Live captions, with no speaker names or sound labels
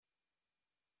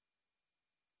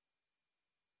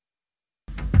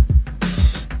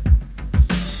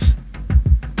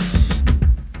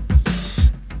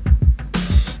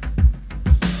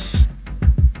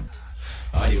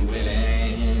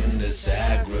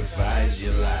simplifies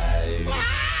your life.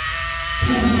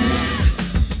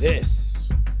 This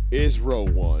is row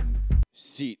 1,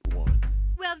 seat 1.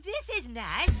 Well, this is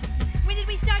nice. When did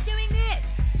we start doing this?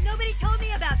 Nobody told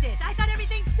me about this. I thought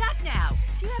everything sucked now.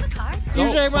 Do you have a card?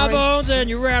 You shake my bones and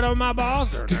you rat on my balls.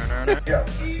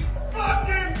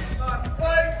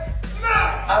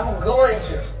 I'm going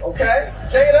to, okay?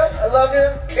 Jada, I love you.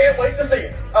 Can't wait to see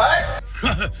it. All right?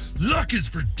 Luck is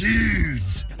for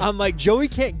dudes. I'm like, Joey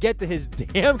can't get to his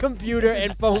damn computer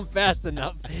and phone fast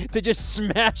enough to just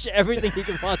smash everything he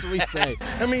can possibly say.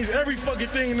 That means every fucking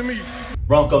thing to me.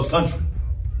 Broncos country.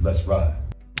 Let's ride.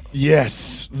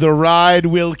 Yes, the ride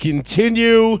will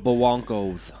continue.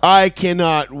 Bawonkos. I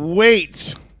cannot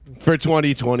wait for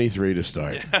 2023 to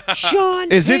start.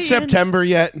 Sean Is it Payton. September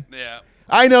yet? Yeah.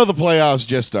 I know the playoffs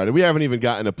just started. We haven't even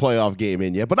gotten a playoff game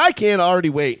in yet, but I can't already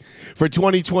wait for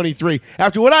 2023.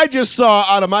 After what I just saw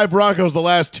out of my Broncos the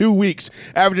last 2 weeks,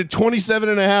 averaging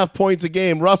 27.5 points a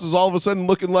game, Russ is all of a sudden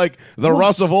looking like the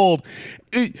Russ of old.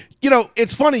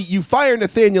 It's funny. You fire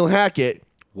Nathaniel Hackett,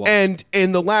 and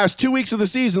in the last 2 weeks of the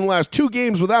season, the last 2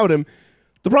 games without him,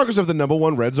 the Broncos have the number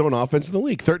 1 red zone offense in the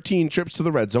league. 13 trips to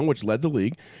the red zone, which led the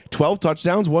league. 12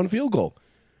 touchdowns, 1 field goal.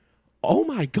 Oh,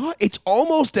 my God. It's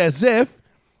almost as if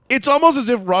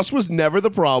Russ was never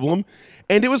the problem,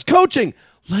 and it was coaching,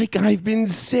 like I've been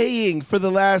saying for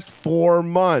the last 4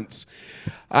 months.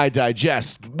 I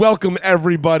digest. Welcome,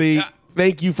 everybody. Yeah.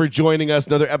 Thank you for joining us.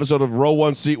 Another episode of Row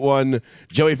 1, Seat 1,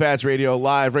 Joey Fats Radio,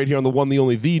 live right here on the one, the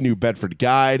only, the New Bedford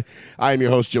Guide. I am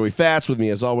your host, Joey Fats. With me,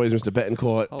 as always, Mr.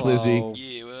 Betancourt, Plizzy.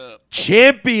 Yeah, what up?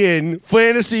 Champion,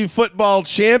 fantasy football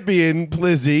champion,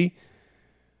 Plizzy.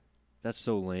 That's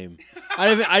so lame.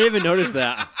 I didn't even notice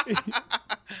that.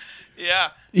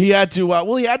 Yeah. He had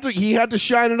to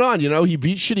shine it on. He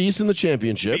beat Shadis in the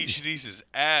championship. Beat Shadice's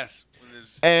ass.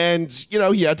 And,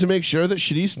 he had to make sure that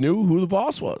Shadis knew who the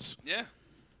boss was. Yeah.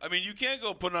 I mean, you can't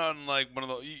go putting on like one of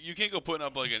the. You can't go putting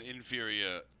up like an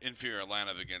inferior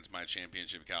lineup against my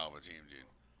championship caliber team, dude.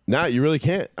 Nah, you really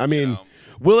can't. I mean,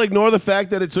 we'll ignore the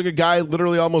fact that it took a guy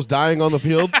literally almost dying on the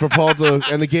field for Paul to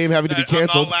and the game having to be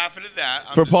canceled. I'm not laughing at that.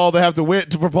 Paul to have to win,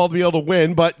 for Paul to be able to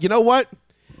win. But you know what?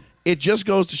 It just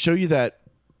goes to show you that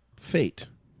fate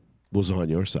was on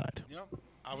your side. Yep.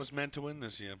 I was meant to win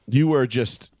this year. You were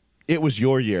just. It was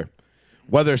your year.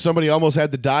 Whether somebody almost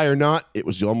had to die or not, it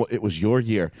was your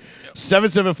year. Yep.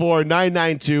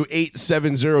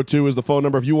 774-992-8702 is the phone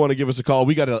number if you want to give us a call.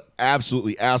 We got an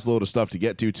absolutely assload of stuff to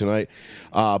get to tonight.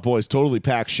 Boys, totally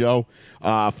packed show.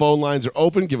 Phone lines are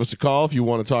open. Give us a call if you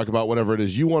want to talk about whatever it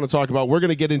is you want to talk about. We're going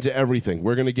to get into everything.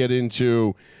 We're going to get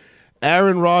into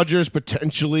Aaron Rodgers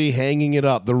potentially hanging it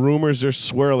up. The rumors are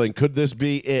swirling. Could this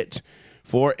be it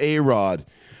for A-Rod?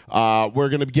 We're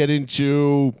going to get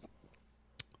into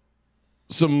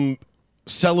some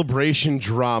celebration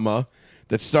drama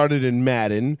that started in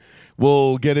Madden.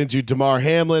 We'll get into Damar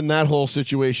Hamlin, that whole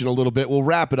situation a little bit. We'll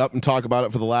wrap it up and talk about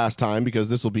it for the last time because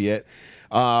this will be it.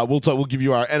 We'll give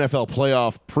you our NFL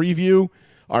playoff preview,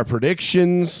 our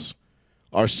predictions,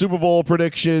 our Super Bowl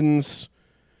predictions,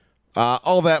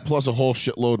 all that plus a whole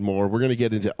shitload more. We're going to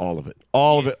get into all of it.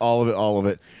 All of it.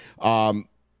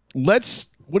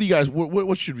 What do you guys?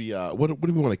 What should we? What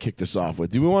do we want to kick this off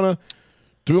with? Do we want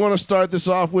to start this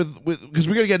off with because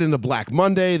we're gonna get into Black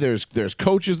Monday. There's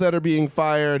coaches that are being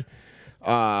fired.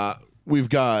 We've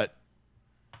got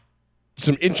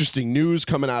some interesting news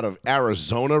coming out of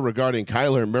Arizona regarding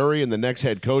Kyler Murray and the next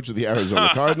head coach of the Arizona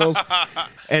Cardinals,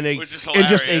 and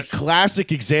just a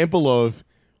classic example of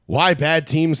why bad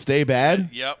teams stay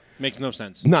bad. Yep, makes no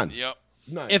sense. None. Yep.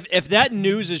 None. If that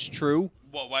news is true.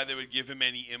 Why they would give him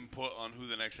any input on who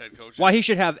the next head coach is? Why he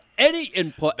should have any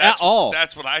input at all.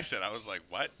 That's what I said. I was like,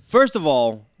 what? First of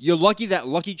all, you're lucky that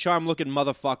Lucky Charm-looking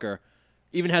motherfucker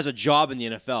even has a job in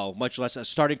the NFL, much less a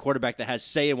starting quarterback that has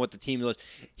say in what the team does.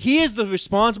 He is the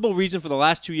responsible reason for the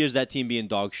last 2 years that team being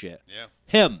dog shit. Yeah.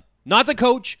 Him. Not the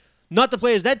coach, not the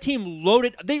players. That team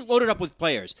loaded up with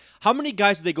players. How many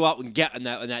guys did they go out and get on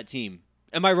that team?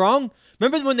 Am I wrong?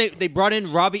 Remember when they brought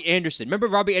in Robbie Anderson? Remember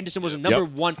Robbie Anderson was number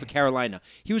 1 for Carolina.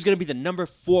 He was going to be the number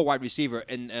 4 wide receiver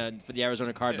for the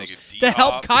Arizona Cardinals to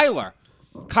help Kyler.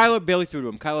 Kyler barely threw to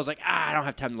him. Kyler's like, I don't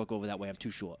have time to look over that way. I'm too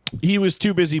short. He was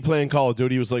too busy playing Call of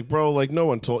Duty. He was like, bro, like no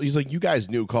one told. He's like, you guys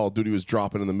knew Call of Duty was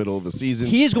dropping in the middle of the season.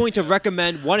 He is going to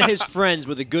recommend one of his friends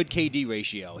with a good KD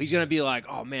ratio. He's going to be like,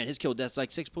 oh man, his kill death's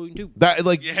like 6.2.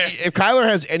 If Kyler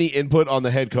has any input on the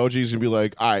head coach, he's going to be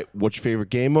like, all right, what's your favorite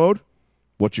game mode?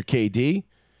 What's your KD?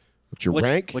 What's your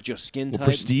rank? What's your skin type?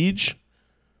 Prestige?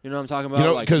 You know what I'm talking about? You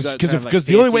know, Like, you got kind of, like,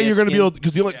 the only way fancier you're going to be skin. able,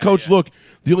 because the only coach, look,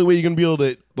 the only way you're going to be able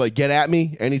to like get at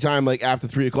me anytime like after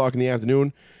 3:00 in the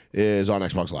afternoon is on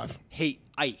Xbox Live.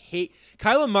 I hate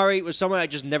Kyler Murray was someone I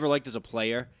just never liked as a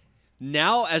player.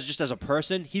 Now, as a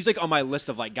person, he's like on my list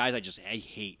of like guys I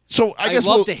hate. So I guess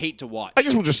love to hate to watch. I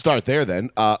guess we'll just start there then.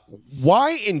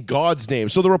 Why in God's name?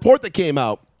 So the report that came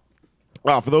out,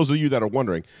 for those of you that are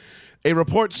wondering, a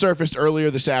report surfaced earlier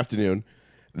this afternoon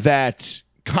that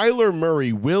Kyler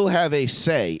Murray will have a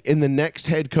say in the next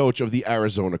head coach of the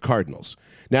Arizona Cardinals.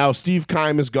 Now, Steve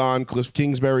Keim is gone. Cliff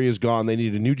Kingsbury is gone. They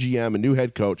need a new GM, a new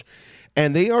head coach,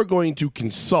 and they are going to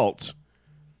consult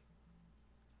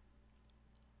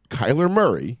Kyler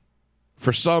Murray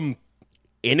for some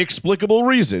inexplicable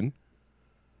reason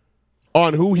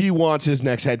on who he wants his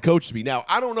next head coach to be. Now,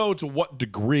 I don't know to what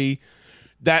degree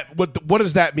that what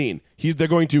does that mean? They're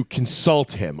going to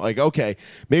consult him. Like, okay,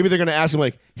 maybe they're going to ask him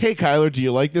like, "Hey, Kyler, do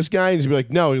you like this guy?" And he's going to be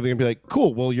like, "No." They're going to be like,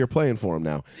 "Cool, well, you're playing for him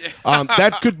now."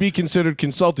 That could be considered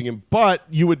consulting him, but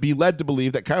you would be led to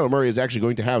believe that Kyler Murray is actually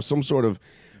going to have some sort of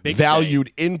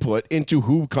valued input into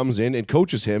who comes in and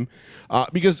coaches him.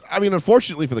 Because, I mean,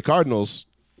 unfortunately for the Cardinals,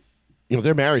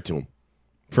 they're married to him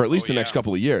for at least the next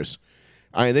couple of years.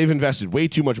 I mean, they've invested way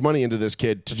too much money into this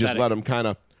kid to just let him kind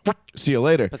of see you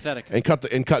later. Pathetic. And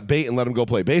cut bait and let him go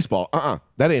play baseball.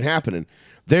 That ain't happening.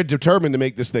 They're determined to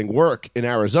make this thing work in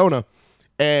Arizona.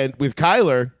 And with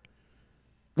Kyler,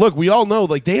 look, we all know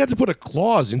like they had to put a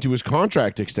clause into his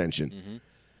contract extension. Mm-hmm.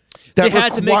 That They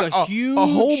had to make a huge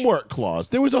homework clause.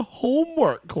 There was a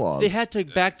homework clause. They had to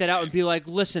back that out and be like,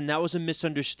 "Listen, that was a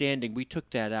misunderstanding. We took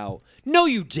that out." No,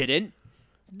 you didn't.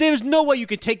 There's no way you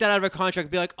could take that out of a contract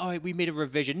and be like, "Oh, we made a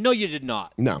revision." No, you did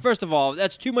not. No. First of all,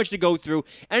 that's too much to go through.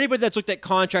 Anybody that's looked at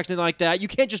contracts and like that, you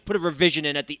can't just put a revision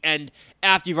in at the end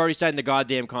after you've already signed the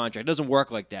goddamn contract. It doesn't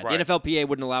work like that. Right. The NFLPA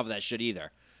wouldn't allow for that shit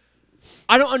either.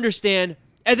 I don't understand.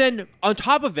 And then on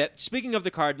top of it, speaking of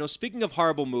the Cardinals, speaking of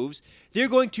horrible moves, they're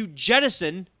going to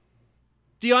jettison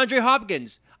DeAndre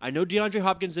Hopkins. I know DeAndre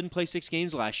Hopkins didn't play 6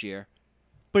 games last year,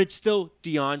 but it's still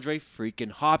DeAndre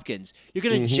freaking Hopkins. You're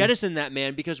going to jettison that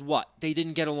man because what? They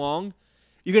didn't get along?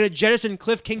 You're going to jettison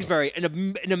Cliff Kingsbury,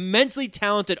 an immensely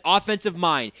talented offensive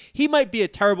mind. He might be a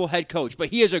terrible head coach, but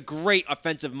he has a great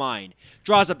offensive mind.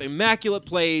 Draws up immaculate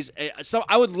plays. So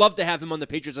I would love to have him on the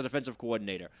Patriots as defensive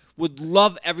coordinator. Would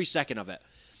love every second of it.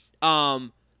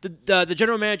 The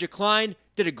general manager, Klein,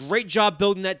 did a great job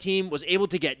building that team, was able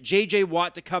to get J.J.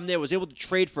 Watt to come there, was able to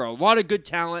trade for a lot of good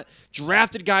talent,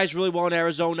 drafted guys really well in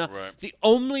Arizona. Right. The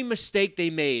only mistake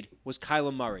they made was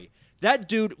Kyler Murray. That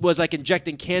dude was like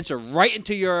injecting cancer right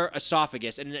into your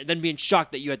esophagus and then being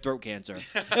shocked that you had throat cancer.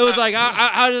 It was like,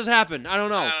 how did this happen? I don't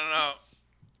know. I don't know.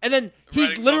 And then he's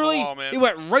Writing's on the literally wall, man. he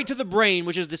went right to the brain,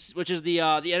 which is the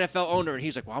NFL owner, and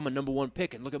he's like, "Well, I'm a number 1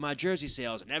 pick, and look at my jersey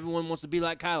sales, and everyone wants to be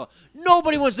like Kyler.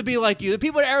 Nobody wants to be like you. The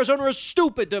people in Arizona are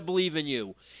stupid to believe in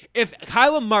you. If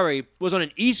Kyler Murray was on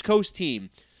an East Coast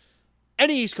team,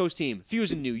 any East Coast team, if he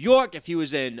was in New York, if he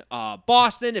was in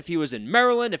Boston, if he was in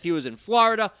Maryland, if he was in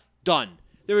Florida, done."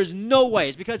 There is no way.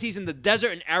 It's because he's in the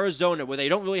desert in Arizona where they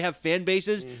don't really have fan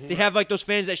bases. They have like those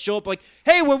fans that show up like,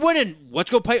 "Hey, we're winning. Let's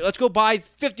go buy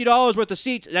 $50 worth of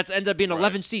seats." That ends up being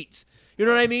 11 seats. You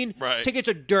know what I mean? Right. Tickets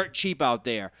are dirt cheap out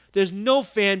there. There's no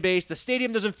fan base. The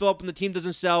stadium doesn't fill up and the team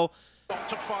doesn't sell.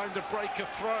 To find a breaker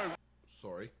throw.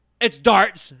 Sorry. It's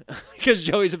darts because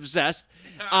Joey's obsessed.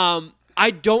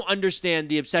 I don't understand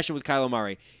the obsession with Kyler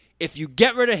Murray. If you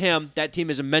get rid of him, that team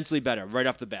is immensely better right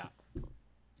off the bat.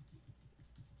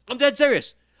 I'm dead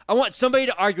serious. I want somebody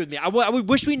to argue with me. I would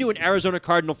wish we knew an Arizona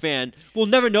Cardinal fan. We'll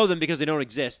never know them because they don't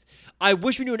exist. I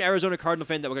wish we knew an Arizona Cardinal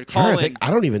fan that we're going to call in.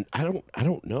 I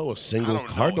don't know a single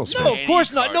Cardinals fan. No, of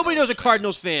course not. Cardinals Nobody knows a fan.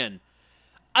 Cardinals fan.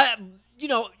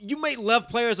 You might love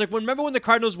players like remember when the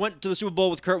Cardinals went to the Super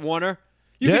Bowl with Kurt Warner?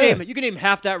 You can name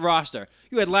half that roster.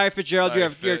 You had Larry Fitzgerald, you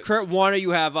had Kurt Warner,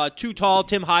 you have Too Tall,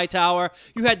 Tim Hightower.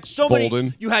 You had so Bolden.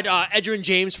 many. You had Edgerrin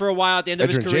James for a while at the end of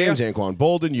his Edgerrin career. James, Anquan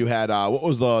Bolden. You had what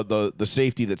was the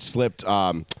safety that slipped?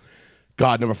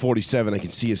 Number 47. I can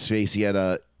see his face. He had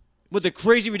a With the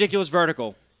crazy, ridiculous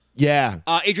vertical. yeah.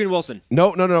 Adrian Wilson.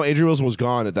 No. Adrian Wilson was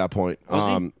gone at that point.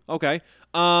 Was he? Okay.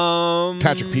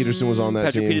 Patrick Peterson was on that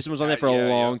Patrick team. Peterson was on there for a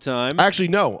long time. Actually,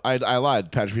 no, I lied.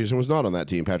 Patrick Peterson was not on that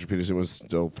team. Patrick Peterson was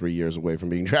still 3 years away from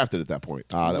being drafted at that point.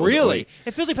 That was Really? late.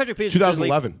 It feels like Patrick Peterson.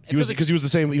 2011. He was because he was the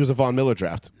same. He was a Von Miller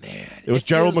draft. Man, it was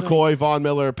Gerald feels McCoy, Von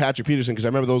Miller, Patrick Peterson. Because I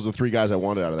remember those were the 3 guys I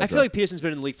wanted out of that. I feel like Peterson's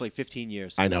been in the league for like 15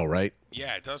 years. I know, right?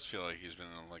 Yeah, it does feel like he's been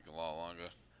in like a lot longer.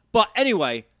 But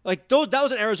anyway, like that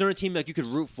was an Arizona team like you could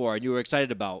root for and you were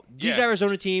excited about. These Yeah.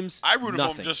 Arizona teams, I rooted for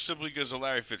nothing. them just simply because of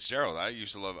Larry Fitzgerald. I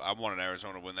wanted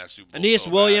Arizona to win that Super Bowl. Aeneas so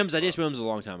Williams. bad, Aeneas Williams was a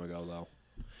long time ago though.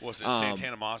 Was it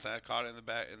Santana Moss that caught it in the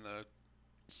back in the?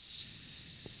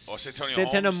 Oh,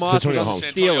 Santana Holmes? Moss Santonio was on Holmes. the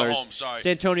Santonio Steelers. Holmes, sorry.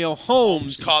 Santonio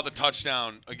Holmes. Caught the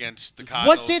touchdown against the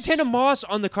Cardinals. What's Santana Moss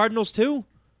on the Cardinals too?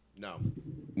 No.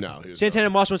 He was Santana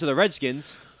Moss went to the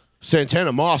Redskins.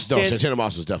 Santana Moss. No, San- Santana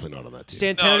Moss was definitely not on that team.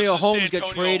 Santonio just Holmes got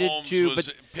Santonio traded Holmes to, was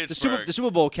but Pittsburgh. the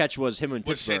Super Bowl catch was him in With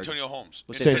Pittsburgh. Santonio Holmes.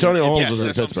 Was Santonio Holmes yes, was in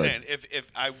that's what I'm Pittsburgh. saying.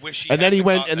 If I wish he And then hadn't he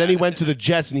went. caught And then he that. went to the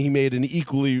Jets, and he made an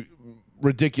equally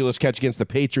ridiculous catch against the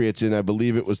Patriots in, I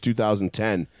believe it was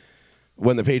 2010,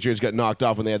 when the Patriots got knocked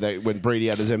off when Brady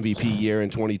had his MVP year in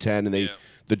 2010, and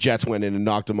the Jets went in and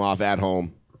knocked him off at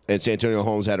home, and Santonio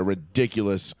Holmes had a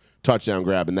ridiculous touchdown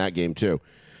grab in that game too.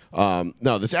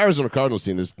 No, this Arizona Cardinals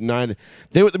team, this was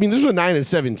a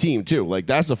 9-7 team too. Like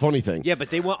that's the funny thing. Yeah, but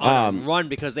they went on a run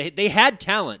because they had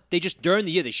talent. They just during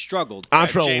the year they struggled.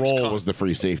 Antrell James Roll Conn. was the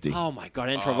free safety. Oh my God,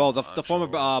 Antrell the former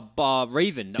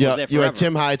Raven that was Yeah, there you forever. had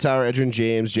Tim Hightower, Edgerrin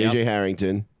James, J.J. Yep.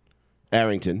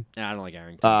 Arrington. Nah, I don't like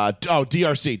Arrington.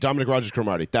 DRC, Dominic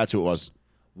Rogers-Cromartie. That's who it was.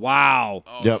 Wow,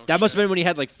 Oh, Yep. that must have been when he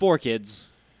had like 4 kids.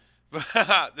 This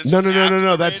No. was after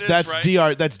the That's Raiders,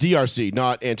 right? that's DRC,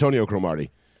 not Antonio Cromartie.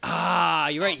 Ah,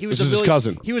 you're right. He was This the is his really,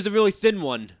 cousin. He was the really thin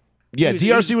one. Yeah, He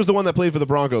was- DRC was the one that played for the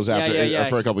Broncos after yeah.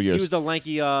 for a couple years. He was the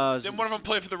lanky. Didn't one of them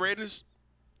play for the Raiders?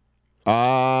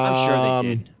 I'm sure they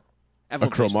did. Everyone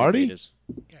plays for the Cromartie? Raiders.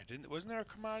 Yeah, wasn't there a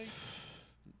Cromartie?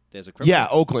 There's a criminal. Yeah,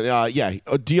 Oakland.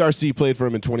 DRC played for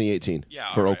him in 2018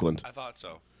 Yeah, for all right. Oakland. I thought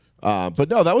so. But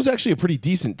no, that was actually a pretty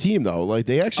decent team though. Like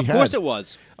they actually Of course had it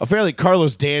was. a fairly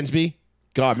Carlos Dansby.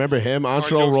 God, remember him? Antrell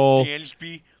Carlos Roll.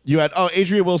 Dansby. You had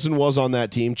Adrian Wilson was on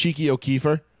that team. Cheeky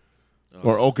O'Keefer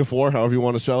or Okafor, however you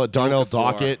want to spell it. Darnell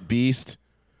Okafor. Dockett, Beast.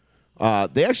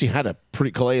 They actually had a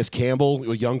pretty Calais Campbell,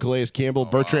 a young Calais Campbell.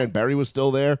 Bertrand Berry was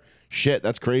still there. Shit,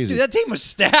 that's crazy. Dude, that team was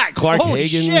stacked. Clark Holy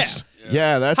Higgins. shit.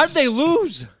 Yeah, that's How did they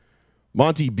lose?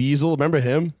 Monty Beasel. Remember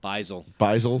him? Beasel.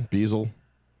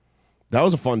 That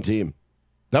was a fun team.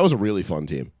 That was a really fun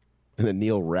team. And then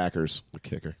Neil Rackers, the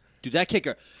kicker. Dude, that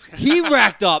kicker, he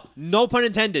racked up, no pun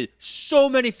intended, so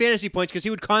many fantasy points because he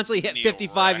would constantly hit Neil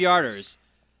 55-yarders.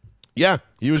 Yeah,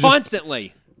 he was just,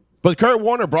 Constantly. but Kurt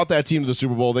Warner brought that team to the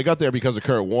Super Bowl. They got there because of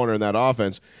Kurt Warner and that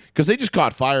offense because they just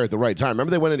caught fire at the right time. Remember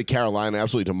they went into Carolina,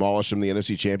 absolutely demolished them in the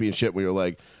NFC Championship. We were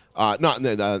like, not in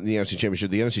the NFC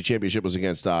Championship. The NFC Championship was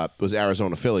against was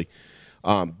Arizona, Philly.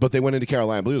 But they went into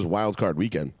Carolina. I believe it was a wild card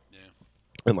weekend,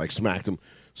 and like smacked them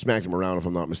around if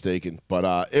I'm not mistaken.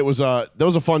 But that was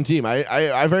a fun team.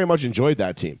 I very much enjoyed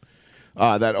that team,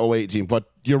 that 08 team. But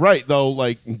you're right though.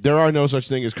 Like there are no such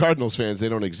thing as Cardinals fans. They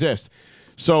don't exist.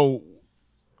 So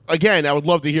again, I would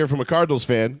love to hear from a Cardinals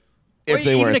fan if Or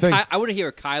they were even a thing, I want to hear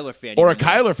a Kyler fan. or a even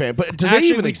more. Kyler fan. But do Actually, they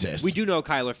even we, exist? We do know a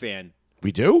Kyler fan.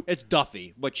 We do. It's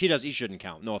Duffy, which he shouldn't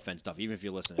count. No offense, Duffy, even if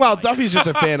you're listening. Well, Like, Duffy's just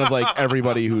a fan of like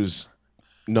everybody who's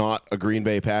not a Green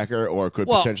Bay Packer or could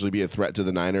Well- potentially be a threat to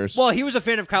the Niners. Well, he was a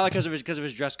fan of Kyler because of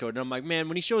his dress code, and I'm like, man,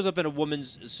 when he shows up in a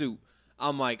woman's suit,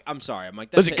 I'm like, I'm sorry, I'm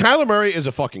like, that's Listen, Kyler Murray is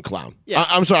a fucking clown. Yeah.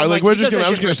 I'm sorry. I'm Like, like, we're he just does gonna. that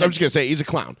I'm shit just for gonna say he's a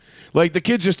clown. Like the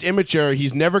kid's just immature.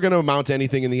 He's never gonna amount to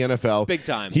anything in the NFL. Big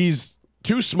time. He's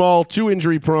too small, too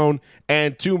injury prone,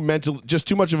 and too much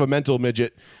of a mental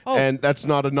midget. Oh. And that's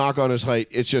not a knock on his height.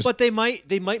 It's just But they might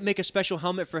make a special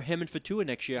helmet for him and for Tua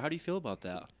next year. How do you feel about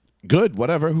that? good.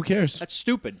 Whatever. Who cares? That's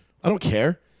stupid. I don't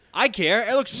care. I care.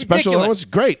 It looks Special ridiculous. helmets,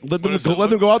 great. Let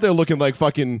them go out there looking like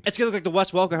fucking. It's gonna look like the Wes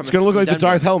Welker helmet. It's gonna look from like the Denver.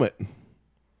 Darth helmet.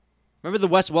 Remember the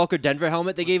Wes Welker Denver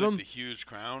helmet they gave Like him? the huge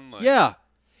crown. Like, Yeah.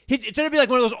 It's gonna be like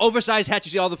one of those oversized hats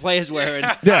you see all the players wearing.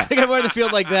 Yeah. They're gonna wear the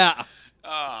field like that.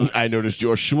 I noticed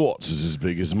your Schwartz is as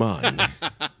big as mine.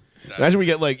 Imagine we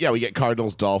get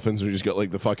Cardinals, Dolphins. We just got like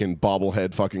the fucking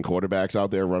bobblehead fucking quarterbacks out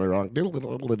there running around.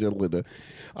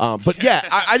 But yeah,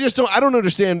 I don't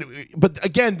understand. But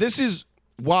again, this is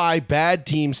why bad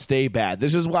teams stay bad.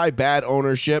 This is why bad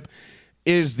ownership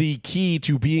is the key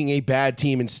to being a bad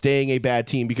team and staying a bad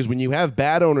team, because when you have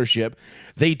bad ownership,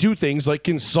 they do things like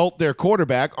consult their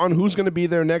quarterback on who's going to be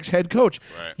their next head coach.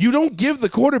 Right. You don't give the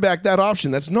quarterback that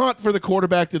option. That's not for the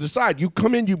quarterback to decide. You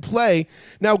come in, you play.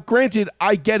 Now, granted,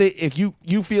 I get it. If you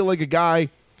feel like a guy,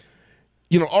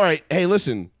 all right, hey,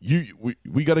 listen,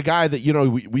 we got a guy that,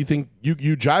 we think you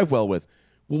jive well with.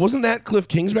 Well, wasn't that Cliff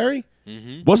Kingsbury?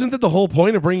 Mm-hmm. Wasn't that the whole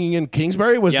point of bringing in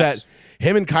Kingsbury? Was Yes. that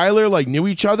him and Kyler like knew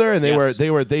each other and they Yes.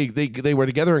 were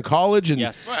together in college and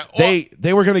Yes. Right.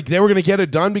 they were gonna get it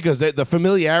done because the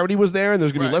familiarity was there and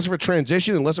there's gonna be Right. less of a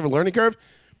transition and less of a learning curve.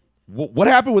 What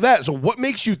happened with that? So what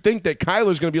makes you think that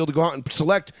Kyler's going to be able to go out and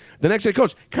select the next head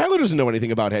coach? Kyler doesn't know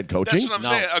anything about head coaching. That's what I'm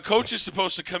saying. A coach is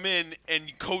supposed to come in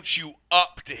and coach you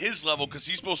up to his level because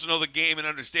he's supposed to know the game and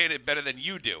understand it better than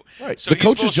you do. Right. So The he's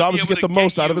coach's supposed job be is to able get the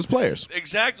most out of you- his players.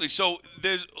 Exactly. So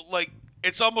there's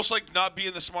it's almost like not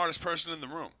being the smartest person in the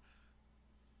room.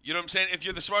 You know what I'm saying? If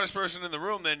you're the smartest person in the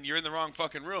room, then you're in the wrong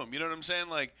fucking room. You know what I'm saying?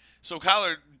 So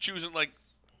Kyler choosing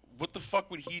what the fuck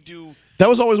would he do? That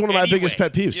was always one of my anyway? biggest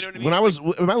pet peeves. You know what I mean? When I was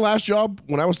in my last job,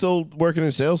 when I was still working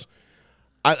in sales,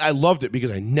 I loved it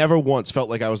because I never once felt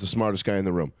like I was the smartest guy in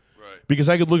the room. Right. Because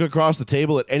I could look across the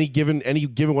table at any given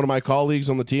one of my colleagues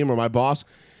on the team or my boss.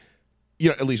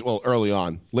 At least early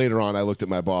on. Later on, I looked at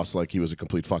my boss like he was a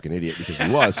complete fucking idiot because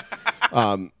he was.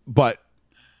 But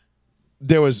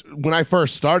there was when I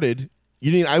first started.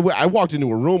 I walked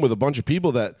into a room with a bunch of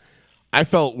people that I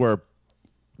felt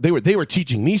they were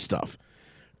teaching me stuff.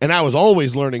 And I was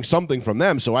always learning something from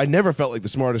them, so I never felt like the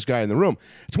smartest guy in the room.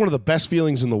 It's one of the best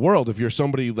feelings in the world if you're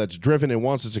somebody that's driven and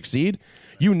wants to succeed.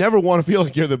 You never want to feel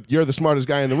like you're the smartest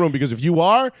guy in the room because if you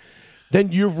are,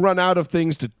 then you've run out of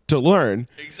things to learn.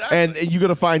 Exactly. And you got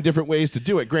to find different ways to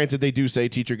do it. Granted, they do say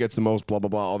teacher gets the most, blah, blah,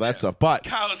 blah, all that stuff. But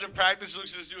Kyle's in practice,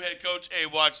 looks at his new head coach. Hey,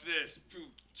 watch this.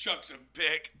 Chucks a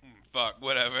pick. Fuck,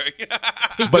 whatever.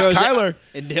 but Kyler...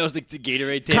 and nails the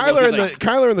Gatorade table.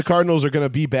 Kyler and the Cardinals are going to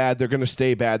be bad. They're going to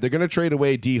stay bad. They're going to trade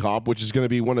away D-Hop, which is going to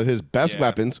be one of his best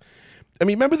weapons. I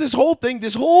mean, remember this whole thing?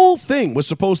 This whole thing was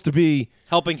supposed to be...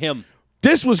 helping him.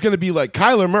 This was going to be like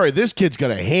Kyler Murray. This kid's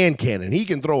got a hand cannon. He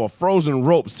can throw a frozen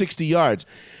rope 60 yards.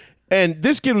 And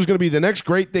this kid was going to be the next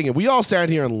great thing. And we all sat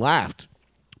here and laughed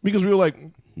because we were like,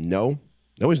 no,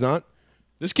 he's not.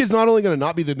 This kid's not only going to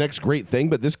not be the next great thing,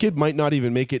 but this kid might not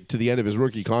even make it to the end of his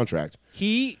rookie contract.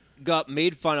 He got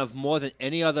made fun of more than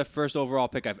any other first overall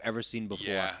pick I've ever seen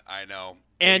before. Yeah, I know.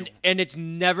 And it's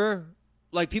never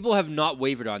people have not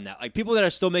wavered on that. Like people that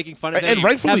are still making fun of him And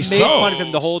rightfully have made so. fun of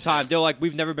him the whole time. They're like,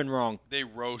 we've never been wrong. They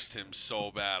roast him so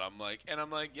bad. I'm like,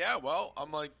 yeah, well,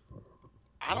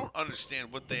 I don't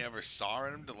understand what they ever saw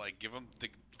in him to give him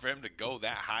for him to go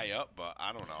that high up, but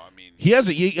I don't know. I mean,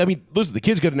 listen, the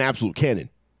kid's got an absolute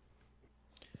cannon.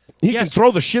 He can Yes.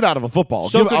 throw the shit out of a football.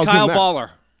 So I'll could give Kyle him that. Baller.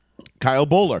 Kyle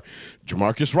Bowler,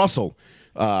 Jamarcus Russell.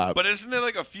 but isn't there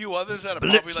a few others that are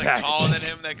Blitz probably taller than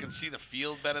him that can see the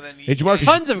field better than he? Hey, Jamarcus.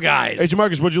 Tons of guys. Hey,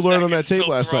 Jamarcus, what'd you learn on that tape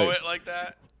still last throw night? it like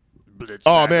that? Blitz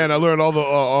Oh back. man, I learned all the.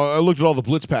 I looked at all the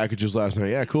Blitz packages last night.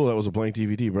 Yeah, cool. That was a blank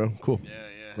DVD, bro. Cool. Yeah.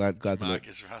 Glad to know.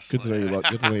 Marcus Russell, Good to know you. yeah.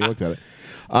 Good to know you looked at it.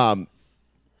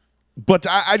 But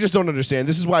I just don't understand.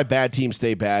 This is why bad teams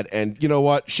stay bad. And you know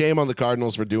what? Shame on the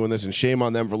Cardinals for doing this, and shame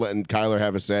on them for letting Kyler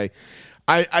have a say.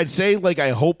 I'd say I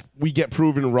hope we get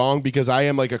proven wrong because I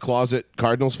am a closet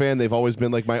Cardinals fan. They've always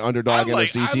been my underdog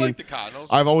NFC team. I like the Cardinals.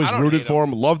 I've always I don't rooted hate for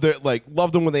them. Loved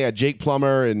them when they had Jake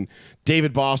Plummer and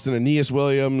David Boston, Aeneas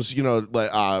Williams. Simeon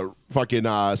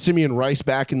Rice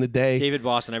back in the day. David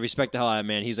Boston, I respect the hell out of him,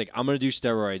 man. He's like, I'm going to do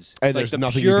steroids. And like there's the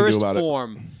nothing you can do purest about it.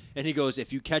 form. And he goes,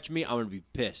 if you catch me, I'm going to be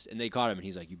pissed. And they caught him, and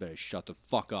he's like, you better shut the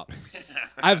fuck up.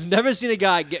 I've never seen a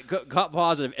guy get caught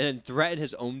positive and then threaten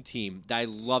his own team. I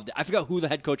loved it. I forgot who the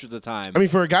head coach was at the time. I mean,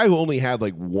 for a guy who only had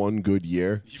one good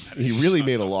year, he really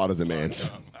made a lot of demands.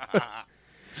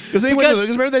 Because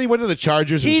remember then he went to the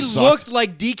Chargers and he sucked. looked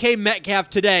like DK Metcalf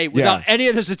today without any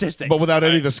of the statistics. But without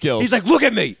any of the skills. He's like, look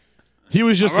at me. He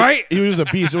was just All right. he was a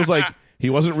beast. It was like he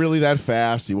wasn't really that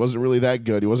fast. He wasn't really that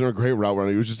good. He wasn't a great route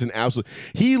runner. He was just an absolute.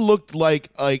 He looked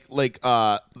like the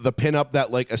pinup that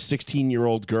a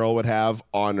 16-year-old girl would have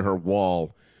on her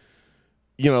wall.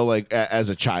 As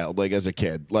a child, as a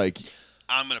kid,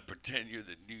 I'm gonna pretend you're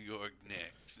the New York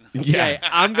Knicks. Okay,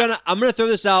 I'm gonna throw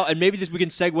this out, and maybe we can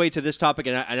segue to this topic,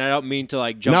 and I don't mean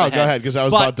to jump No, ahead. go ahead, because I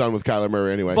was about done with Kyler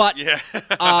Murray anyway. But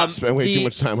spent way too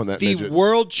much time on that The midget.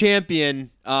 world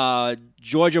champion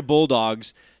Georgia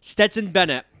Bulldogs, Stetson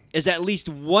Bennett, is at least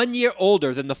 1 year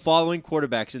older than the following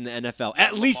quarterbacks in the NFL.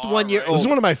 At least 1 year right? This is older.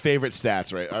 one of my favorite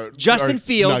stats, right? Justin Or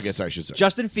Fields, Nuggets, I should say.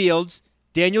 Justin Fields,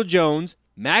 Daniel Jones,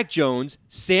 Mac Jones,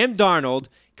 Sam Darnold,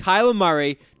 Kyler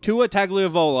Murray, Tua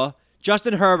Tagovailoa,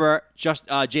 Justin Herbert,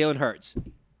 Jalen Hurts.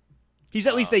 He's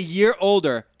at least a year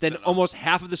older than almost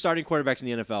half of the starting quarterbacks in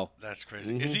the NFL. That's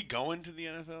crazy. Is he going to the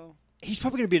NFL? He's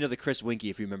probably going to be another Chris Winkie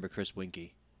if you remember Chris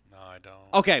Winkie. No, I don't.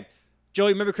 Okay.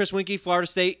 Joey, remember Chris Winkie, Florida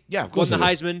State? Yeah, of course Won the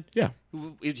I do. Heisman. Yeah.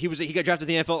 He got drafted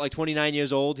in the NFL at 29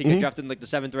 years old. He got drafted in the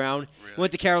 7th round. Really?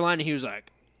 Went to Carolina. He was like,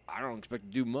 I don't expect to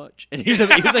do much. And he was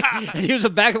a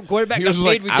backup quarterback. He got was just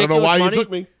paid like, I don't know ridiculous why money. you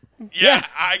took me. Yeah,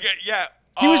 I get. Yeah.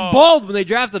 He was bald when they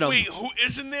drafted him. Wait,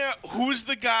 who's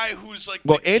the guy who's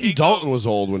Well, the Andy king Dalton of, was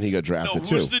old when he got drafted No,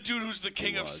 too. who's the dude who's the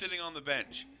king of sitting on the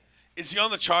bench? Is he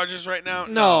on the Chargers right now?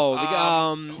 No,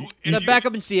 if the you-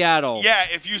 backup in Seattle. Yeah,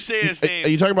 if you say his Are name,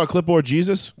 you talking about Clipboard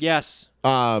Jesus? Yes.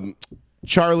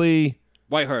 Charlie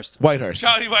Whitehurst. Whitehurst.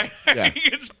 Charlie White, Yeah. he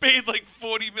gets paid like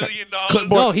 $40 million. Clipboard-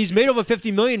 No, he's made over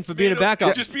 $50 million for being a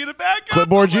backup. Just being a backup.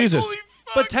 Clipboard I'm like, Jesus. holy fuck.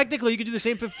 But technically, you could do the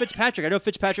same for Fitzpatrick. I know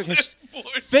Fitzpatrick has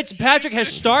Clipboard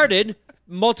Jesus. started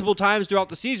multiple times throughout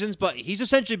the seasons, but he's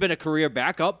essentially been a career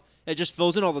backup. It just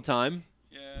fills in all the time.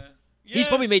 Yeah. He's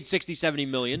probably made 60, 70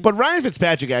 million. But Ryan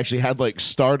Fitzpatrick actually had like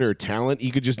starter talent.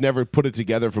 He could just never put it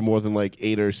together for more than like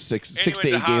 6 to 8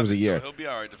 games a Harvard, year. So he'll be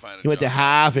all right to find a He went to job.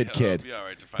 Harvard, He'll kid. be all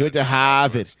right to find He went a to job Harvard.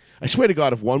 afterwards. I swear to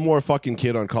God, if one more fucking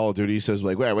kid on Call of Duty says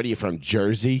like, "Where? What are you from?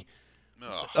 Jersey?"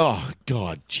 Ugh. Oh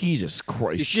God, Jesus You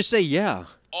Christ! should just say yeah.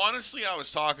 Honestly, I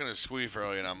was talking to Squeef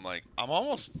earlier, and I'm like, I'm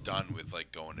almost done with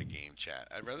like going to game chat.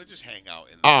 I'd rather just hang out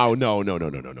in. Oh no!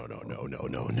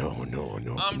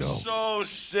 I'm so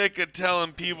sick of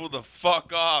telling people to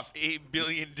fuck off 8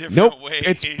 billion different Nope. ways.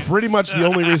 It's pretty much the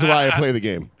only reason why I play the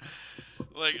game.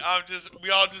 Like we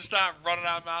all just start running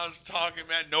our mouths talking,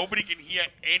 man. Nobody can hear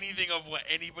anything of what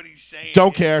anybody's saying. Don't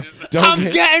It's care. just- Don't I'm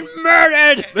care. getting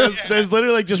murdered. There's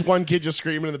literally like just one kid just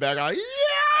screaming in the background. Yeah!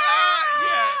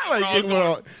 Yeah, Like, we're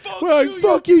all we're like,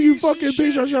 fuck you, you piece of fucking piece of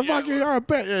shit. shit. Yeah, Fuck you, you're a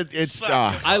bitch. It's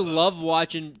Slap him. I love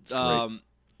watching great.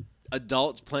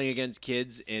 adults playing against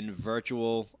kids in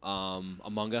virtual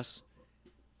Among Us.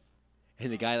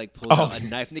 And the guy like pulls out a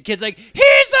knife, and the kid's like, "He's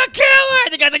the killer!"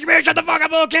 And the guy's like, "You better shut the fuck up,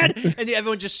 little kid!" And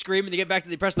everyone just screaming. They get back to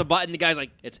they press the button. The guy's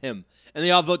like, "It's him!" And they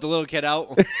all vote the little kid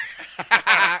out.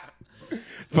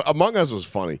 Among Us was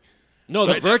funny. No,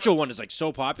 the virtual one is like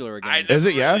so popular again. I never Is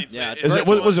it? Yeah. really Yeah, played it's Is it?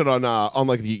 virtual. Was it on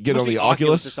like you get Must on be the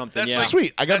Oculus? or something. That's Yeah. like,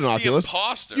 Sweet, I got that's an the Oculus.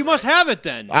 imposter, You right? must have it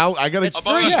then. I got It's it.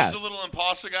 Among free. Us Yeah. is a little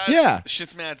imposter, guys. Yeah.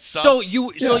 Shit's mad sus. So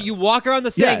you walk around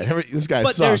the thing. Yeah, this guy's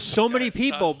But there's sus. so many Guy's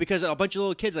people sus. because a bunch of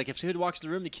little kids. Like if somebody walks in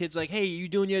the room, the kid's like, "Hey, you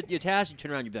doing your task?" You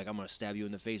turn around, you be like, "I'm gonna stab you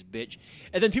in the face, bitch."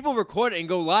 And then people record it and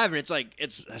go live, and it's like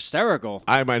it's hysterical.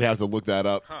 I might have to look that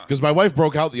up because my wife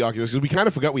broke out the Oculus because we kind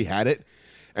of forgot we had it,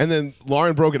 and then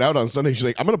Lauren broke it out on Sunday. She's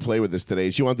like, "I'm gonna play with this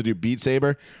today." She wanted to do Beat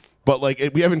Saber, but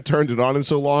like we haven't turned it on in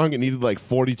so long. It needed like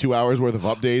 42 hours worth of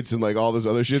updates and like all this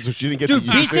other shit, so she didn't get Dude,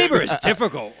 to Beat use Saber it. is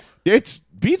difficult. It's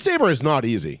Beat Saber is not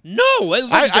easy. No, it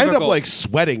looks I end up difficult. like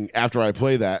sweating after I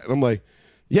play that, and I'm like,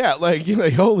 yeah, like you're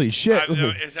like, holy shit.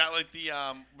 Is that like the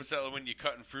what's that when you're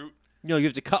cutting fruit? No, you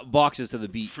have to cut boxes to the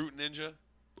beat. Fruit Ninja.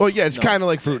 Well, yeah, it's No. kind of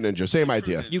like Fruit Ninja, same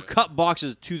idea. Ninja. You cut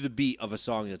boxes to the beat of a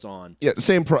song that's on. Yeah,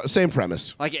 same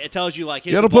premise. Like it tells you like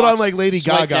here's You got to the put on box, like Lady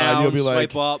swipe Gaga, and down, you'll be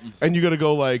like, swipe up. and you got to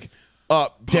go like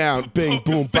up, down, bing, poke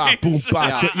boom, your bop, boom, face.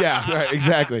 bop. Yeah. Yeah, right,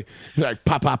 exactly. You're like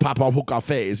pop, pop, pop, pop, hook our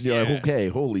face. And you're Yeah. like, okay,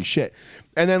 holy shit.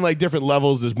 And then like different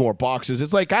levels, there's more boxes.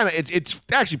 It's like kind of, it's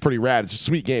actually pretty rad. It's a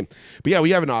sweet game. But yeah,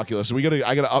 we have an Oculus, so I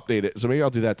gotta update it. So maybe I'll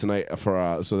do that tonight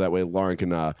for so that way Lauren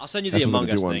can. I'll send you have the something Among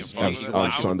to do Us on, thing. on, Yeah,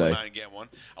 on I Sunday. Get one.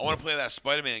 I want to play that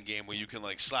Spider-Man game where you can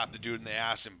like slap the dude in the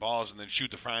ass and balls and then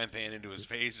shoot the frying pan into his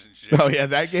face and shit. Oh yeah,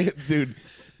 that game, dude.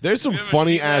 There's some You ever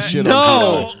funny seen ass that? shit. No.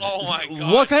 on Twitter. Oh my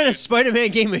god. What kind of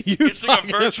Spider-Man game are you? It's like a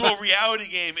talking virtual about? reality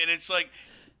game, and it's like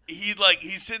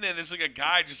he's sitting there. And there's like a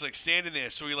guy just like standing there,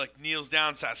 so he like kneels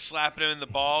down, starts slapping him in the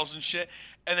balls and shit,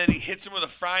 and then he hits him with a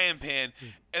frying pan,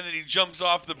 and then he jumps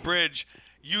off the bridge,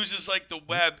 uses like the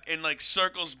web, and like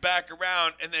circles back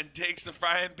around, and then takes the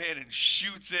frying pan and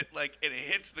shoots it like, and it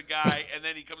hits the guy, and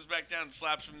then he comes back down and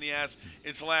slaps him in the ass.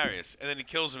 It's hilarious, and then he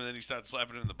kills him, and then he starts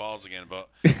slapping him in the balls again. But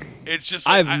it's just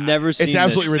like, I've never seen. It's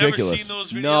absolutely this. Never ridiculous. seen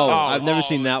those videos? No, Oh, I've never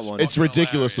seen that it's one. It's fucking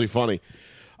ridiculously hilarious.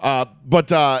 funny.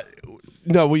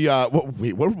 No, we what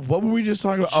were we just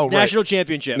talking about? Oh, right. National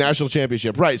championship. National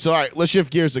championship. Right. So, all right, let's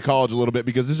shift gears to college a little bit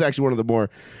because this is actually one of the more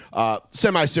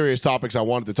semi-serious topics I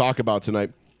wanted to talk about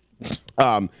tonight.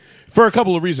 For a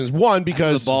couple of reasons. One, the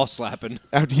because ball slapping.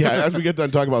 after we get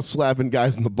done talking about slapping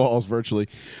guys in the balls virtually,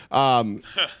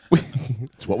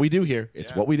 it's what we do here.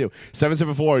 It's what we do.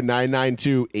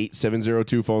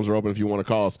 774-992-8702. Phones are open if you want to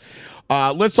call us.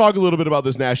 Let's talk a little bit about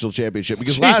this national championship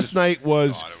because last night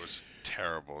was God, it was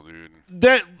terrible, dude.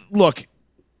 that. Look,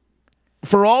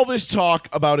 for all this talk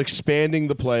about expanding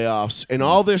the playoffs and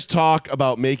all this talk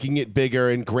about making it bigger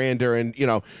and grander and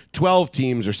 12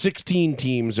 teams or 16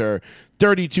 teams or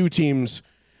 32 teams,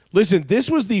 listen, this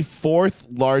was the fourth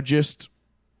largest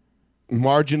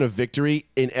margin of victory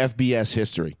in FBS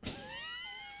history.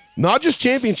 Not just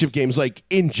championship games, like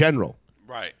in general.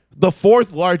 Right. The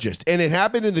fourth largest, and it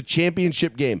happened in the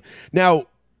championship game. Now,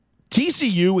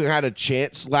 TCU had a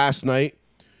chance last night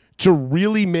to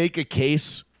really make a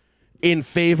case in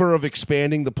favor of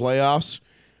expanding the playoffs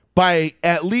by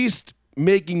at least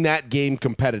making that game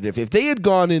competitive. If they had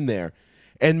gone in there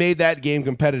and made that game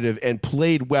competitive and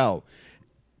played well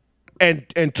and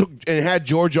had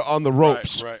Georgia on the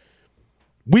ropes, Right.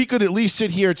 we could at least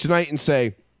sit here tonight and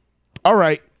say, all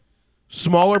right,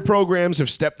 smaller programs have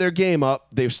stepped their game up.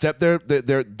 They've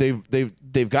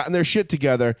they've gotten their shit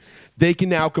together. They can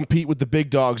now compete with the big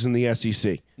dogs in the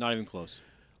SEC. Not even close.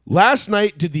 Last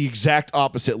night did the exact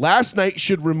opposite. Last night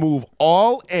should remove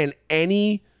all and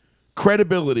any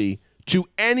credibility to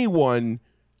anyone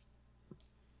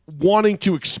wanting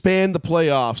to expand the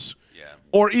playoffs. Yeah.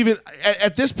 Or even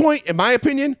at this point, in my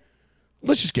opinion,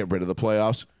 let's just get rid of the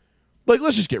playoffs. Like,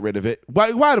 let's just get rid of it.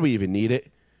 Why do we even need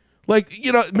it? Like,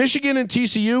 Michigan and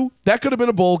TCU, that could have been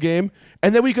a bowl game.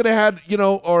 And then we could have had,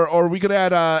 or we could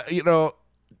have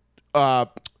had,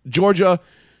 Georgia,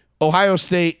 Ohio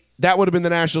State. That would have been the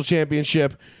national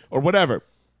championship or whatever.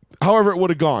 However it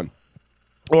would have gone.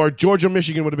 Or Georgia,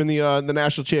 Michigan would have been the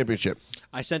national championship.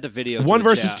 I sent a video. One to the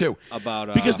versus chat two.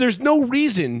 About because there's no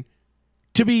reason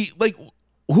to be like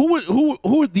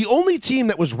who the only team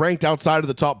that was ranked outside of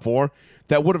the top 4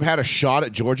 that would have had a shot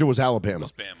at Georgia was Alabama.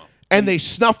 Bama. And they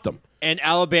snuffed them. And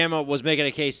Alabama was making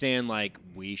a case saying, like,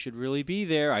 we should really be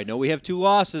there. I know we have 2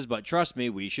 losses, but trust me,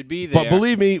 we should be there. But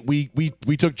believe me,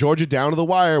 we took Georgia down to the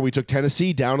wire. We took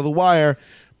Tennessee down to the wire.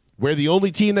 We're the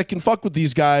only team that can fuck with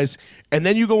these guys. And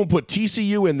then you go and put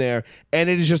TCU in there, and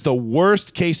it is just the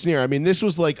worst case scenario. I mean, this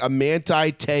was like a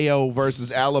Manti Te'o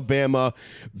versus Alabama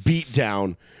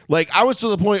beatdown. Like, I was to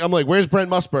the point, I'm like, where's Brent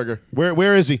Musburger?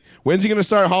 Where is he? When's he going to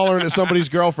start hollering at somebody's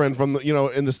girlfriend from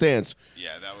in the stands?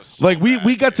 Yeah, that was so Like, we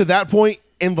bad, got to that point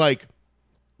in, like,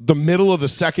 the middle of the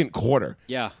second quarter.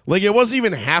 Yeah. Like, it wasn't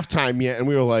even halftime yet, and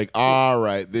we were like, all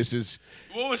right, this is...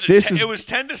 What was it? This It is- was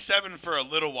 10-7 for a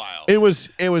little while. It was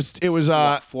 4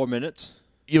 minutes.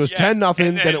 it was 10-0,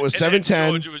 And then it was and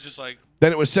 7-10, Georgia was just like,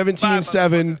 then it was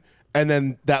 17-7, and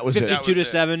then that was it. 52 to was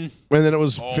it. 7. And then it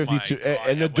was oh 52, my God,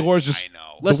 and the yeah, doors just... I know.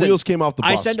 The Listen, wheels came off the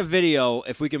bus. I sent a video,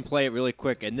 if we can play it really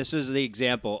quick, and this is the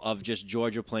example of just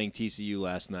Georgia playing TCU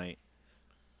last night.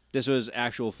 This was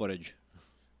actual footage.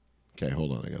 Okay,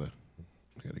 hold on. I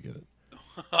gotta get it.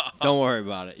 Don't worry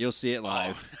about it. You'll see it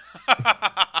live.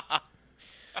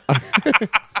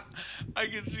 I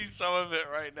can see some of it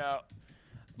right now.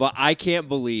 But I can't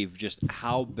believe just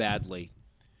how badly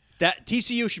that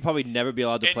TCU should probably never be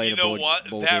allowed to And play you in a know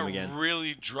bowl that game again.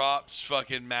 really drops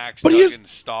fucking Max But here's-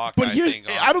 Duggan's stock, But I here's, think.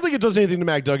 I don't think it does anything to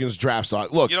Mac Duggan's draft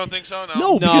stock. Look, You don't think so? No,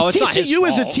 No, because it's not his TCU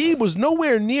as a fault. team was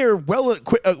nowhere near well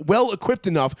equipped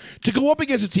enough to go up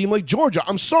against a team like Georgia.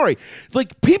 I'm sorry.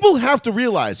 Like, people have to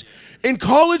realize in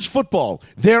college football,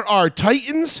 there are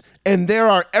Titans and there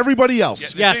are everybody else. Yeah,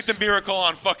 this Yes. ain't the miracle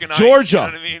on fucking ice. Georgia, You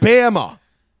know what I mean? Bama,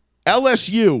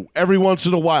 LSU every once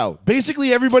in a while.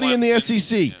 Basically everybody in the Clemson,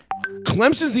 SEC.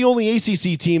 Clemson's the only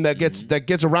ACC team that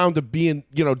gets around to being,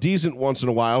 decent once in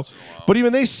a while. But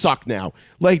even they suck now.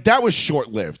 Like, that was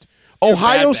short-lived.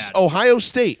 Ohio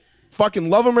State, fucking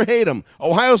love them or hate them.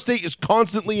 Ohio State is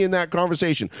constantly in that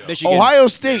conversation. Michigan. Ohio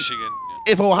State. Michigan,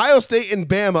 If Ohio State and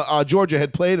Bama, Georgia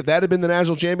had played, if that had been the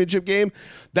national championship game,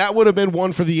 that would have been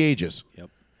one for the ages. Yep.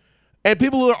 And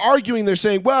people are arguing, they're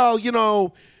saying, well,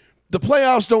 the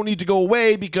playoffs don't need to go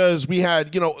away because we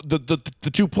had, the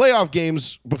 2 playoff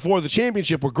games before the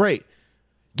championship were great.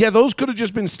 Yeah, those could have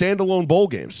just been standalone bowl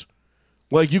games.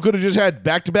 Like, you could have just had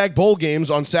back-to-back bowl games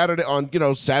on Saturday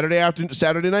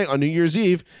night on New Year's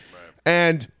Eve,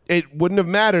 and it wouldn't have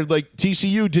mattered. Like,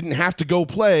 TCU didn't have to go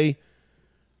play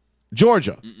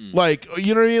Georgia. Like,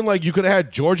 you know what I mean? Like, you could have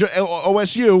had Georgia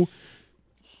OSU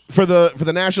for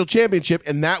the national championship,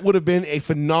 and that would have been a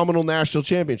phenomenal national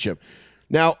championship.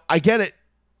 Now, I get it.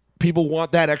 People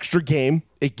want that extra game.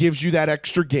 It gives you that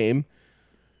extra game.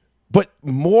 But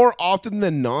more often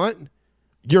than not,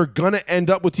 you're going to end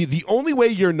up with the only way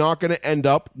you're not going to end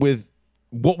up with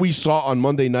what we saw on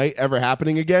Monday night ever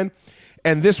happening again,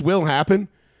 and this will happen,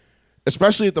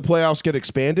 especially if the playoffs get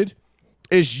expanded,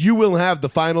 is you will have the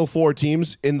final 4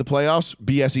 teams in the playoffs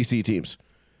be SEC teams.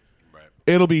 Right.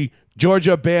 It'll be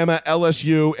Georgia, Bama,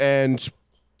 LSU, and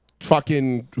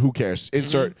fucking who cares?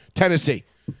 Insert Tennessee.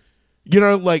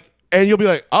 And you'll be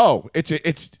like, oh, it's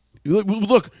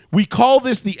look. We call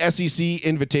this the SEC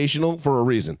Invitational for a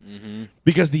reason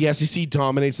because the SEC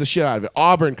dominates the shit out of it.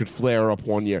 Auburn could flare up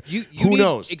one year. Who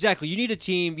knows? Exactly. You need a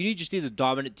team. You just need the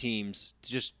dominant teams to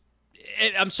just.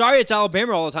 I'm sorry, it's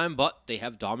Alabama all the time, but they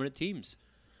have dominant teams.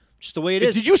 Just the way it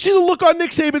is. Did you see the look on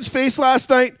Nick Saban's face last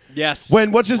night? Yes.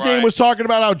 When what's his name Right. was talking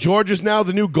about how Georgia's now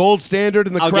the new gold standard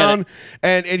in the I'll get crown,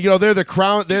 it. and they're the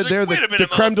crown, they're like, "Wait a the minute,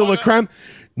 creme de la motherfucker." creme.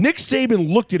 Nick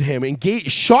Saban looked at him and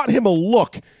shot him a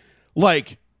look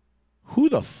like, who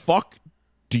the fuck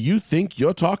do you think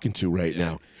you're talking to right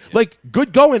now? Like,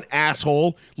 good going,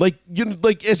 asshole. Like,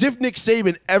 like as if Nick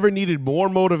Saban ever needed more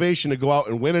motivation to go out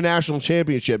and win a national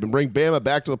championship and bring Bama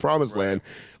back to the promised land.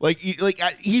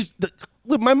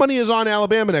 My money is on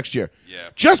Alabama next year. Yeah.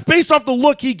 Just based off the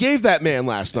look he gave that man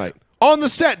last night on the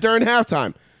set during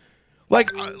halftime. Like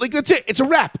that's it. It's a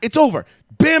wrap. It's over.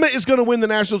 Bama is going to win the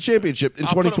national championship in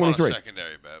I'll put him 2023. on a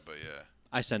secondary bet, but yeah.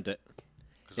 I sent it.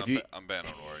 Because I'm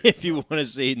betting on Oregon. If you want to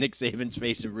see Nick Saban's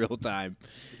face in real time.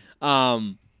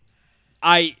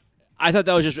 I thought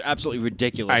that was just absolutely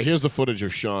ridiculous. All right, here's the footage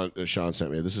of Sean sent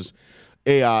me. This is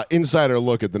a insider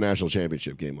look at the national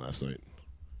championship game last night.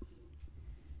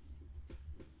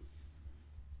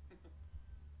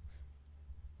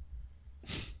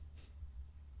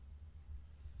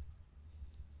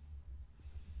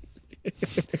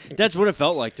 That's what it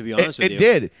felt like, to be honest with you. It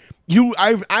did.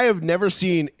 I have never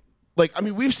seen, like, I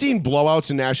mean, we've seen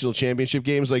blowouts in national championship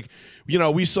games. Like,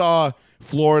 we saw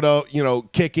Florida,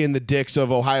 kick in the dicks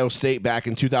of Ohio State back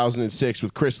in 2006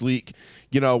 with Chris Leak,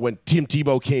 when Tim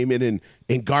Tebow came in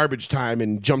garbage time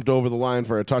and jumped over the line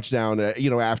for a touchdown,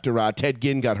 after Ted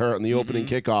Ginn got hurt on the opening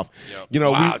kickoff.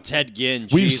 Wow, Ted Ginn.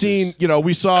 We've Jesus. seen,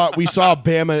 we saw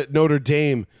Bama at Notre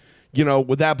Dame,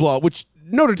 with that blowout, which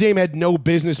Notre Dame had no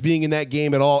business being in that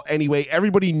game at all anyway.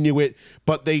 Everybody knew it,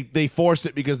 but they forced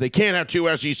it because they can't have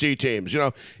two SEC teams,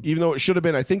 even though it should have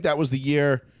been. I think that was the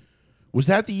year. Was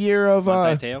that the year of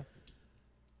Mateo?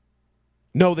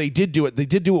 No, they did do it. They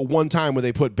did do it one time where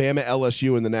they put Bama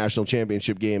LSU in the national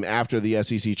championship game after the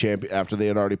SEC after they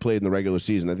had already played in the regular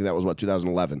season. I think that was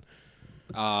 2011.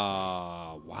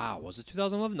 Wow, was it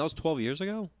 2011? That was 12 years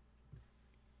ago.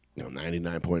 No,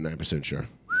 99.9% sure.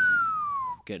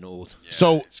 Getting old. Yeah,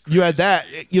 So it's you had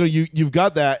crazy. that, you've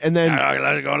got that, and then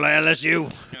Let's go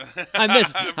LSU. I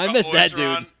miss that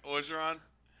dude. Orgeron?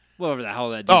 Whatever the hell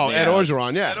that dude. Ed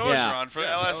Orgeron, yeah. Ed Orgeron for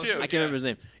LSU. I can't remember his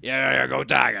name. Yeah, go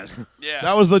Tigers. Yeah.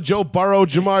 That was the Joe Burrow,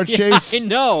 Jamar Chase. I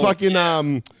know.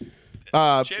 Fucking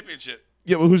Championship.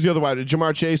 yeah. Well, who's the other one?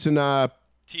 Jamar Chase and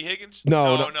T. Higgins?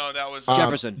 No, that was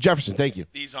Jefferson. Jefferson, thank you.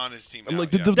 He's on his team. I'm now,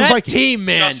 like yeah. the That Vikings. team,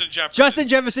 man. Justin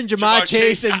Jefferson. Jamar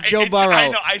Chase, and Joe Burrow. I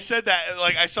know. I said that.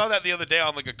 Like, I saw that the other day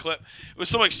on like a clip. It was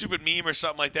some like stupid meme or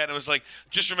something like that. And it was like,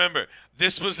 just remember,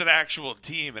 this was an actual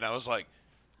team. And I was like,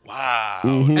 wow.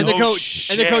 Mm-hmm. And the no coach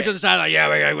shit. and the coach on the sideline,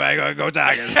 we're gonna go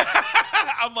Tigers.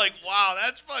 I'm like, wow,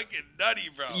 that's fucking nutty,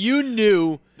 bro. You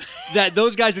knew that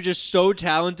those guys were just so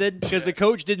talented because the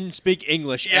coach didn't speak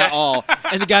English at all.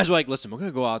 And the guys were like, listen, we're going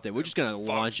to go out there. We're just going to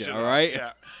launch it, all right?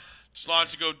 Yeah. Just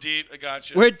launch it, go deep. I got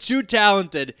you. We're too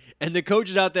talented, and the coach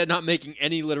is out there not making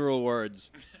any literal words.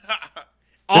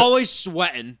 Always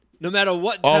sweating, no matter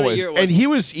what time of Always. year it was. And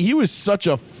he was such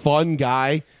a fun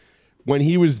guy when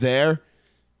he was there.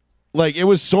 Like, it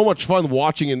was so much fun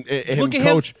watching him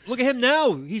coach. Look at him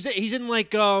now. He's in like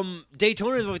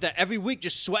Daytona and like that every week,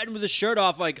 just sweating with his shirt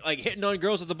off, like hitting on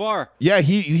girls at the bar. Yeah,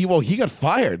 he got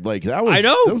fired. Like that was I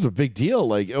know. That was a big deal.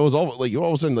 Like it was all like you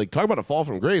all of a sudden like talk about a fall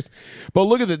from grace. But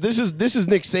look at that. This is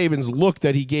Nick Saban's look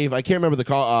that he gave. I can't remember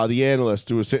the analyst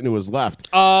who was sitting to his left.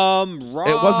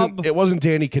 Rob. It wasn't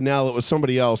Danny Cannell. It was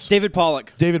somebody else. David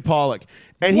Pollock.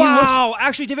 And Wow,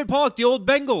 actually David Pollock, the old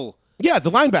Bengal. Yeah,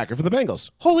 the linebacker for the Bengals.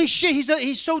 Holy shit,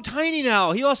 he's so tiny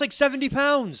now. He lost like 70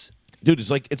 pounds. Dude, it's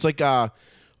like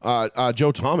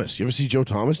Joe Thomas. You ever see Joe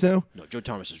Thomas now? No, Joe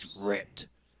Thomas is ripped.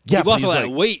 Yeah, he but lost a he's lot of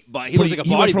like- weight, but he was like a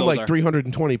he went from bodybuilder. like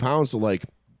 320 pounds to like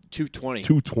 220.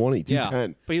 220, 210.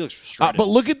 Yeah, but he looks shredded. But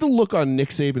look at the look on Nick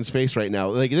Saban's face right now.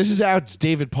 Like this is how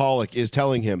David Pollock is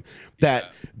telling him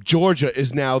that Georgia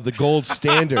is now the gold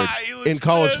standard He looks in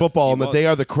college pissed. football, and that they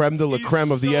are the creme de la He's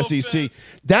creme of the so SEC. pissed.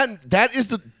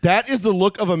 That is the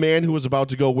look of a man who is about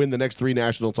to go win the next 3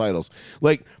 national titles.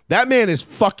 Like that man is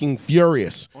fucking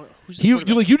furious. Who's the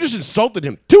quarterback? You just insulted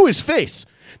him to his face.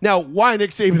 Now, why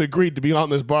Nick Saban agreed to be on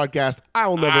this broadcast, I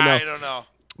will never know. I don't know.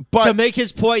 But to make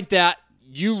his point that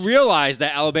you realize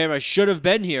that Alabama should have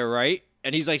been here, right?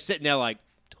 And he's like sitting there like,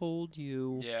 told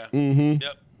you. Yeah. Mm-hmm.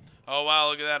 Yep. Oh, wow,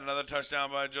 look at that. Another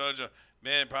touchdown by Georgia.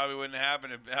 Man, it probably wouldn't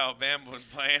happen if Alabama was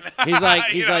playing. He's like,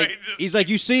 he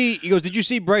goes, did you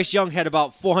see Bryce Young had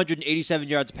about 487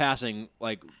 yards passing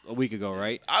like a week ago,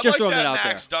 right? I Just like throwing that it out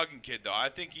Max there. Duggan kid, though. I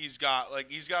think he's got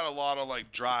a lot of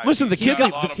like drive. Listen, the He's kid's got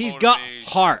got- a lot of He's got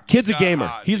motivation. heart. kid's a got gamer.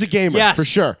 hot, He's a dude. gamer Yes, for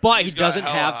sure. But he He's got doesn't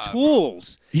hella have heart.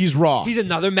 tools. He's raw. He's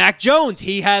another Mac Jones.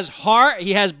 He has heart.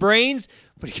 He has brains.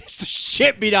 But he gets the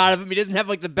shit beat out of him. He doesn't have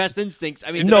like the best instincts.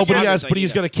 I mean, No, the but best he's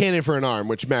instincts got a cannon for an arm,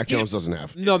 which Mac Jones doesn't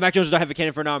have. No, Mac Jones doesn't have a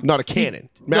cannon for an arm. Not a cannon.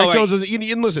 No, Mac wait. Jones doesn't.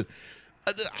 And listen,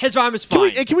 His arm is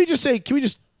can fine. we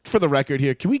just for the record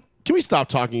here? Can Can we stop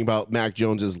talking about Mac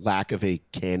Jones's lack of a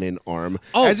cannon arm?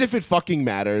 Oh. As if it fucking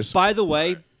matters. By the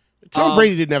way, Tom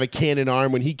Brady didn't have a cannon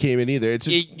arm when he came in either. It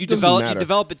you doesn't matter.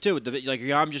 develop it too. Like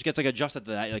your arm just gets like adjusted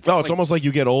to that. Like, Oh, it's almost like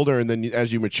you get older, and then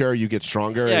as you mature, you get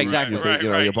stronger. Yeah, and exactly.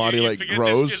 Your body you like forget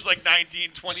grows. This kid's like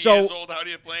 19, 20 So- years old. How do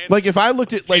you playing? Like if I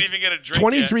looked at like Can't even get a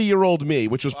drink yet. 23-year-old me,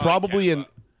 which was probably can't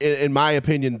in my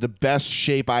opinion the best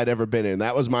shape I'd ever been in.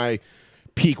 That was my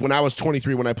peak when I was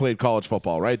 23 when I played college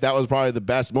football. Right, that was probably the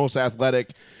best, most athletic,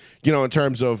 in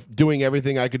terms of doing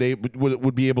everything I could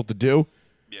would be able to do.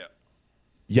 Yeah.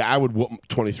 Yeah, I would whoop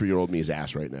 23-year-old me's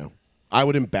ass right now. I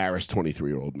would embarrass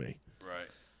 23-year-old me. Right.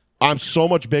 I'm so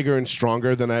much bigger and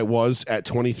stronger than I was at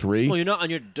 23. well, you're not on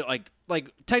your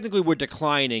like technically we're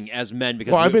declining as men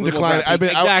because Well, I've been we're declining. rapid-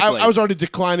 exactly. I was already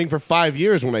declining for 5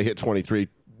 years when I hit 23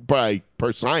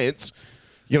 per science.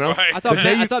 Right. I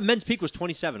thought men's peak was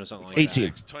 27 or something like 18.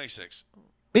 that. 26.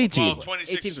 18. Well,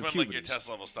 26 18 is for when like your puberty. test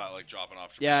levels start like dropping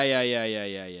off. Yeah.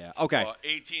 Okay.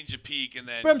 18's your peak, and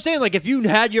then But I'm saying, like, if you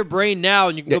had your brain now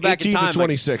and you can Yeah, go back 18 in time, to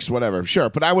 26, whatever. Sure,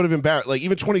 but I would have embarrassed, like,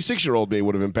 even 26-year-old me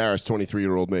would have embarrassed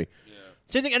 23-year-old me.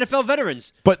 same thing. NFL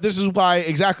veterans. But this is why,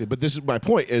 exactly, but this is my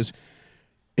point, is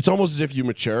it's almost as if you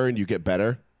mature and you get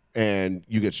better and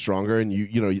you get stronger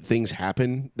and things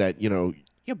happen that,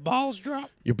 Your balls drop.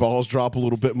 your balls drop a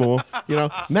little bit more.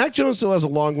 Mac Jones still has a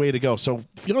long way to go. So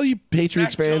for all you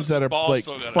Patriots Mac fans Jones' that are balls like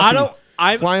still gotta fucking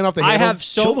I'm flying off the I handle, have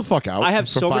so chill the fuck out. I have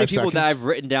for so many 5 people seconds. that I've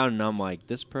written down, and I'm like,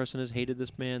 this person has hated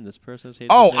this man. This person has hated.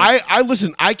 Oh, this man. I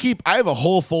listen. I have a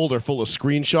whole folder full of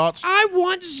screenshots. I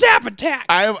want Zap Attack.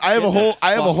 I have a the fuck whole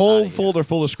outta here. folder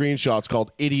full of screenshots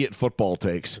called "Idiot Football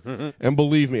Takes," and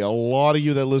believe me, a lot of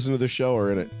you that listen to the show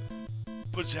are in it.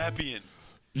 put Zappy in.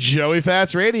 Joey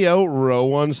Fats Radio, row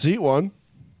 1, seat 1.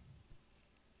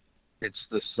 It's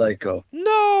the psycho.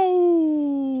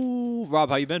 No, Rob,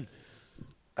 how you been?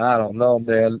 I don't know,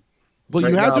 man. Well, Right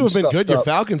you have now to I'm have been stuffed good. Your up.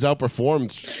 Falcons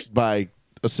outperformed by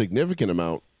a significant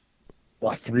amount.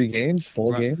 What, 3 games?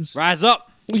 4 games? Rise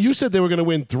up. Well, you said they were going to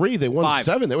win 3. They won 5.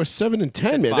 7. They were 7 and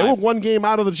 10, said man. They were 5. 1 game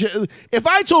out of the. If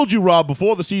I told you, Rob,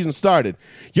 before the season started,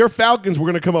 your Falcons were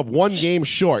going to come up 1 game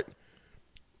short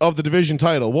of the division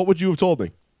title, what would you have told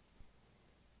me?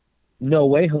 No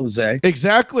way, Jose.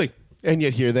 Exactly. And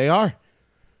yet here they are.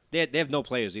 They have no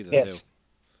players either. Pissed.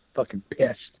 Fucking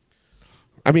pissed.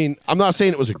 I mean, I'm not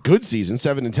saying it was a good season.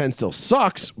 7 and 10 still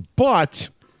sucks, but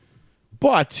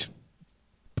better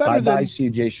Bye-bye, than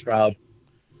CJ Stroud.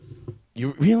 you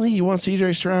want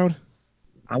CJ Stroud?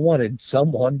 I wanted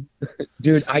someone.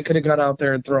 Dude, I could have gone out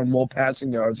there and thrown more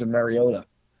passing yards than Mariota.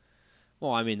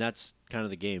 Well, I mean, that's kind of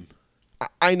the game.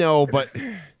 I know, but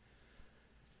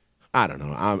I don't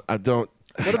know. I don't.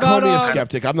 What Call about me a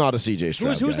skeptic. I'm not a CJ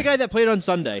Stroud. who's the guy that played on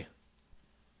Sunday?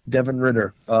 Devin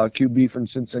Ritter, QB from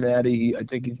Cincinnati. I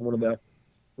think he's one of the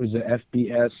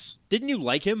FBS. Didn't you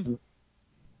like him?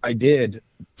 I did,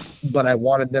 but I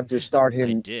wanted them to start I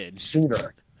him did.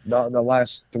 sooner, not in the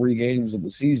last 3 games of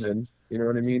the season. You know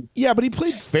what I mean? Yeah, but he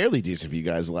played fairly decent for you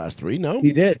guys the last 3. No,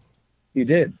 He did.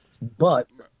 But,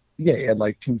 yeah, he had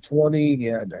like 220. He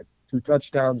had 2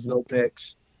 touchdowns, no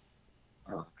picks.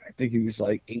 I think he was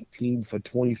like 18 for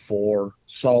 24.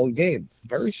 Solid game.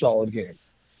 Very solid game.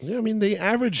 yeah. I mean, they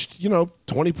averaged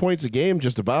 20 points a game,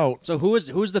 just about. So who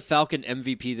was the Falcon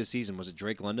MVP this season? Was it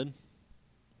Drake London?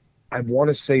 I want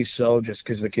to say so just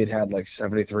because the kid had like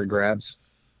 73 grabs.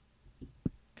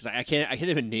 Because I can't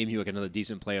even name you like another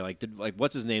decent player. Like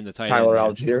what's his name? The tight Tyler end.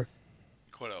 Algier.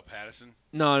 Cordell Patterson.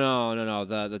 No.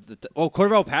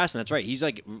 Cordell Patterson. That's right. He's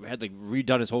like had like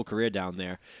redone his whole career down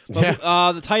there. But,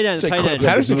 Yeah. the tight end. Say The tight end.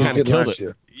 Patterson He was kinda good killed last it.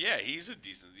 year. Yeah, he's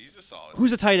a solid.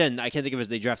 Who's the tight end? I can't think of his.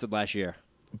 They drafted last year.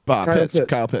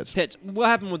 Kyle Pitts. Pitts. What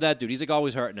happened with that dude? He's like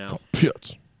always hurt now.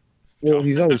 Pitts. Well,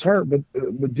 he's always hurt, but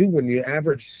dude, when you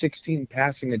average 16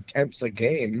 passing attempts a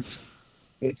game,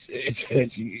 it's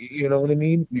you know what I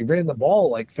mean? You ran the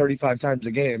ball like 35 times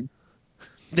a game.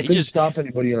 They Couldn't just stop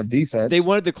anybody on defense. they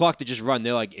wanted the clock to just run.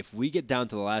 They're like, if we get down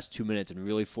to the last 2 minutes and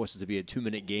really force it to be a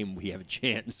 2-minute game, we have a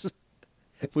chance.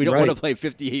 We don't want to Right. play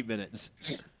 58 minutes.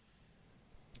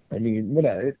 I mean, what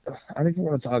I don't even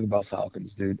want to talk about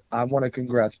Falcons, dude. I want to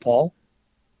congrats Paul.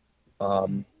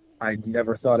 I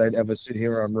never thought I'd ever sit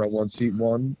here on row 1, seat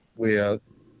 1, where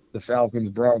the Falcons,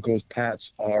 Broncos,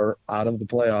 Pats are out of the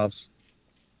playoffs,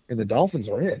 and the Dolphins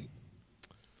are in.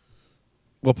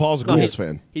 Well, Paul's a No, Colts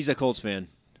fan. He's a Colts fan.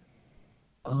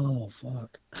 Oh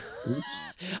fuck!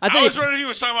 I was wondering if he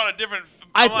was talking about a different.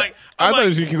 I I thought he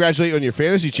was going to congratulate you on your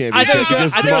fantasy I championship thought it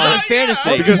was on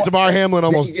fantasy. because Damar Hamlin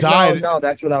almost died. No,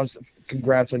 that's what I was.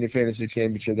 congrats on your fantasy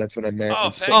championship. That's what I meant. Oh,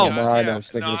 It thank slipped my you. mind. Yeah. I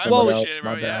was thinking No, of I someone else. appreciate it,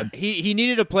 My bro, yeah. bad. He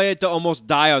needed a player to almost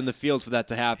die on the field for that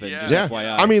to happen. Yeah. Just Yeah.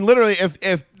 FYI. I mean, literally,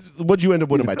 if what'd you end up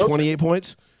winning by 28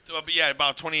 points? But yeah,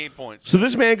 about 28 points. So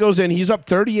this man goes in, he's up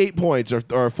 38 points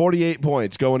or 48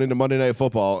 points going into Monday Night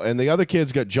Football, and the other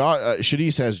kids got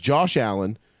Shadis has Josh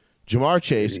Allen, Jamar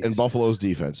Chase, and Buffalo's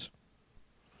defense.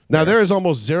 Now there is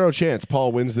almost zero chance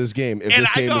Paul wins this game if And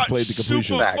this I game is got played to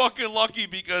completion. super fucking lucky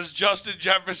because Justin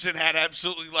Jefferson had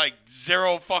absolutely like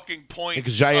 0 fucking points.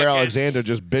 Because Jair against- Alexander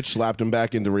just bitch slapped him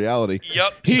back into reality.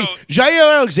 Yep. He, So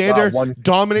Jair Alexander one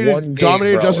dominated game,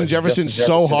 bro, Justin and Jefferson Justin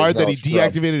so Jefferson hard is that no he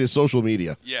scrub. deactivated his social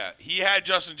media. yeah, he had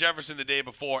Justin Jefferson the day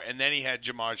before, and then he had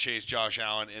Jamar Chase, Josh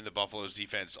Allen in the Buffalo's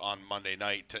defense on Monday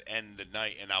night to end the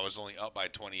night, and I was only up by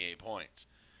 28 points,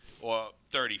 or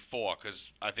 34,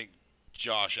 because I think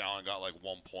Josh Allen got like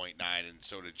 1.9, and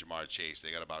so did Jamar Chase.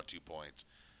 They got about 2 points.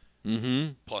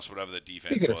 Mm-hmm. Plus whatever the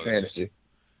defense Speaking of was. fantasy,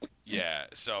 Yeah,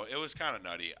 so it was kind of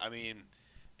nutty. I mean,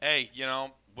 hey,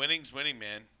 winning's winning,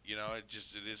 man. It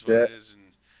is what it is.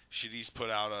 And Shadis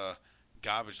put out a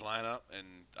garbage lineup, and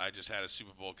I just had a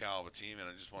Super Bowl caliber team, and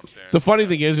I just won fair. The funny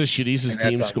thing is Shadis' And that's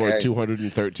team scored okay.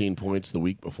 213 points the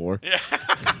week before.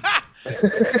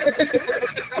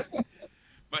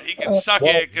 But he can suck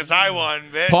it because I won,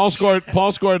 bitch. Paul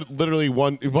scored literally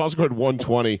Paul scored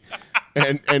 120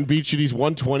 and beat Shadis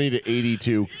 120 to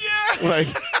 82. Yeah. Like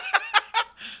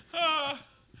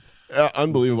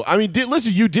unbelievable. I mean,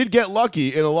 listen, you did get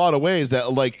lucky in a lot of ways that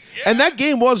and that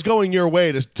game was going your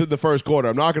way to the first quarter.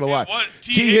 I'm not going to lie. was.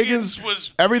 T. Higgins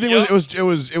was everything yep.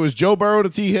 it was Joe Burrow to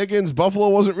T. Higgins. Buffalo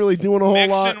wasn't really doing a whole lot.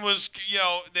 Mixon was,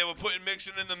 they were putting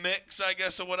Mixon in the mix, I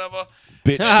guess, or whatever.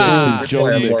 Bitch Ah. Mixon, Joe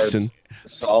Good Mixon.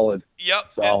 solid, Yep.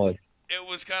 solid. It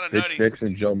was kind of Rich nutty.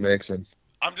 Mixon, Joe Mixon.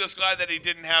 I'm just glad that he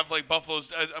didn't have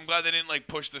Buffalo's. I'm glad they didn't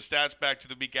push the stats back to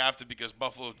the week after because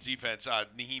Buffalo's defense,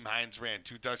 Naheem Hines ran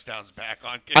 2 touchdowns back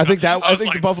on. I think was the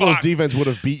like, Buffalo's fuck. defense would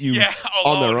have beat you Yeah,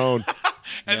 on their alone. own.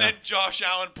 And then Josh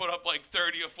Allen put up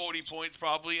 30 or 40 points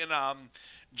probably, and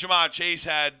Jamar Chase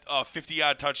had a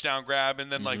 50-yard touchdown grab,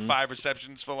 and then 5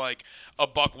 receptions for a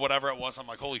buck, whatever it was. I'm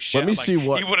like, holy shit! Let me see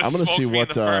what- he would have I'm gonna smoked see me in what,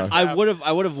 the first I half.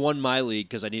 would have won my league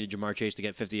because I needed Jamar Chase to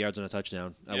get 50 yards on a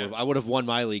touchdown. I would have won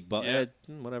my league, but Yeah.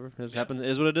 whatever. It happens. It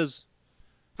is what it is.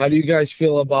 How do you guys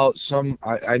feel about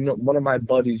I know one of my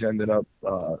buddies ended up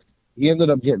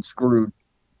getting screwed.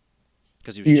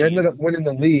 Because he was He cheating. ended up winning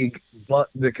the league, but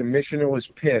the commissioner was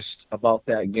pissed about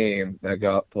that game that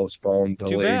got postponed, Too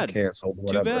delayed, bad. canceled,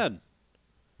 whatever. Too bad.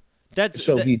 That's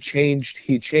So that- he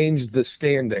changed the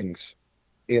standings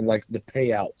in the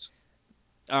payouts.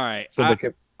 all right. So I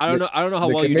the don't know. I don't know how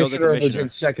the well you know the commissioner was commissioner. in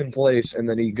second place, and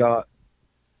then he got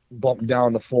bumped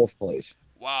down to fourth place.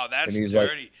 Wow, that's And he's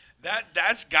dirty.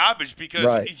 That's garbage because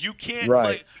Right. you can't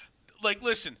Right.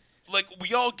 listen.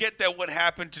 We all get that what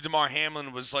happened to DeMar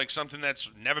Hamlin was something that's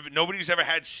never been. Nobody's ever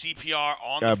had CPR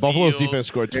on the Buffalo's field. defense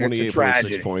scored And it's a 28.6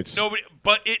 tragedy. points. Nobody,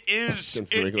 but it is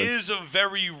Against the it Wrigley. is a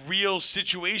very real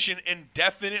situation and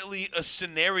definitely a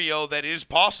scenario that is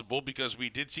possible because we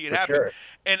did see it For happen. sure.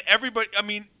 And everybody, I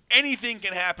mean, anything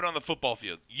can happen on the football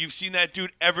field. You've seen that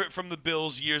dude Everett from the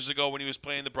Bills years ago when he was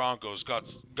playing the Broncos got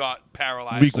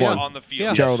paralyzed Week one. on the field.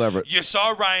 Yeah. Gerald Everett. You saw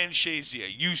Ryan Shazier.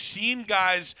 You've seen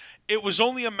guys. It was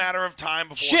only a matter of time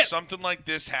before Shit. something like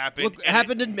this happened. Look, it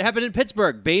and happened in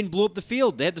Pittsburgh. Bain blew up the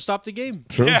field. They had to stop the game.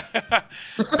 Sure. but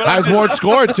I'm Hines just- Ward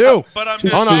scored too. But I'm Too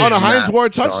just on a soon, Hines Matt.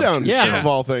 Ward John. touchdown, Yeah. of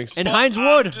all things. And But Hines I'm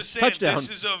Ward just saying, touchdown. This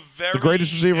is a very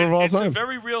greatest receiver of all It's a time.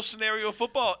 very real scenario of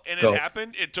football, and So- it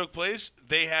happened. It took place.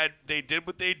 They did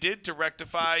what they did to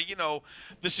rectify,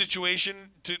 the situation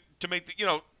to make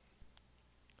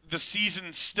the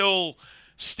season still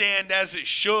stand as it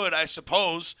should, I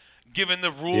suppose, given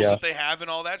the rules Yeah. that they have and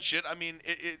all that shit. I mean,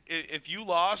 if you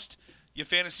lost your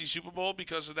fantasy Super Bowl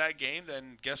because of that game,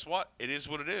 then guess what? It is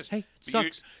what it is. Hey, it But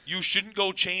sucks. you shouldn't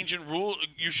go changing rule.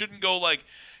 You shouldn't go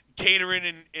catering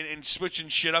and switching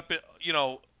shit up.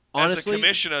 As a Honestly,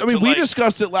 commissioner. I mean, to we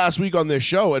discussed it last week on this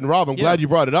show, and Rob, I'm glad you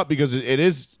brought it up because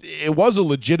it was a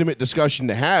legitimate discussion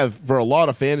to have for a lot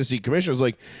of fantasy commissioners.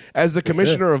 As the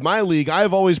commissioner of my league,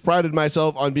 I've always prided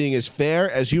myself on being as fair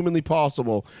as humanly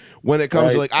possible when it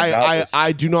comes Right. to I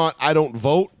Regardless. don't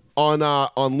vote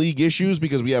on league issues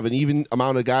because we have an even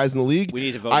amount of guys in the league. We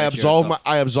need to vote I next year and stuff.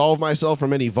 I absolve myself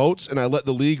from any votes, and I let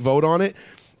the league vote on it.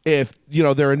 If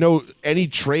there are any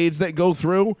trades that go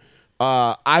through.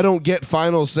 I don't get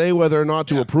final say whether or not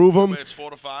to approve them. It's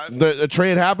 4-5. The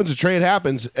trade happens. The trade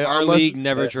happens. Our unless league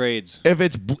never trades. if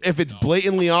it's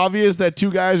blatantly obvious that two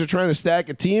guys are trying to stack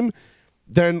a team,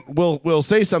 then we'll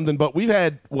say something. But we've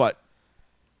had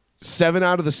 7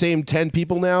 out of the same 10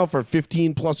 people now for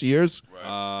 15 plus years.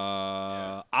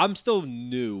 I'm still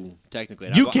new technically.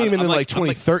 You came in I'm like I'm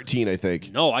 2013, I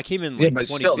think. No, I came in like Yeah, but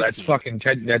still, that's 2015. fucking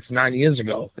 10. That's 9 years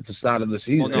ago. At the start of the Well,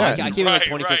 season. no, Yeah. I came in like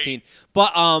 2015.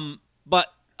 But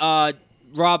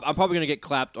Rob, I'm probably gonna get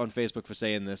clapped on Facebook for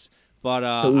saying this. But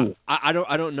Ooh. I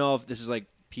don't know if this is like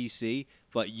PC.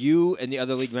 But you and the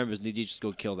other league members need to just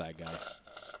go kill that guy.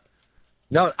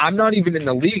 No, I'm not even in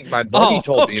the league. My buddy Oh,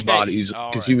 told me okay. about it because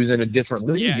All he right. was in a different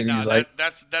league, Yeah, and no, he's like,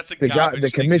 that's a the garbage the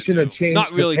thing to commissioner do. changed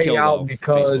Not really the kill, payout though,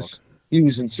 because Facebook. he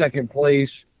was in second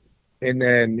place, and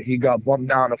then he got bumped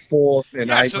down to fourth. And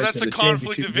Yeah, I so went that's to a the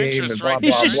conflict championship of game interest, and blah, right?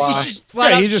 blah, He's blah. just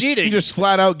flat out cheating. he just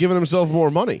flat out giving himself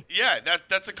more money. Yeah,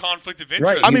 that's a conflict of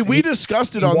interest. Right. I mean, He- we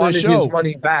discussed it He on wanted this show. his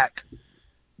money back.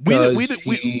 We because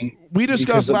we because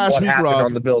discussed of last what week, happened Rob.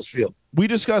 on the Bills field. We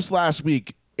discussed last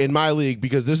week in my league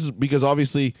because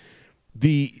obviously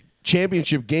the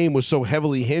championship game was so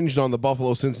heavily hinged on the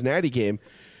Buffalo Cincinnati game.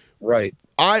 Right.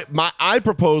 I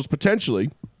proposed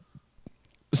potentially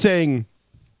saying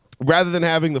rather than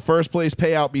having the first place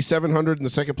payout be 700 and the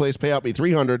second place payout be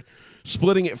 300,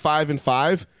 splitting it 5 and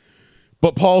 5,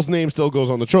 but Paul's name still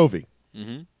goes on the trophy.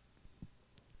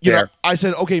 You know, Fair. I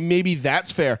said, okay, maybe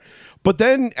that's fair. But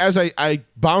then as I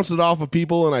bounced it off of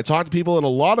people and I talked to people, and a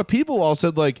lot of people all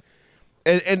said like,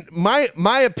 and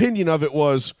my opinion of it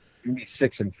was, Maybe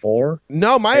 6 and 4.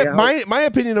 no, my payout. my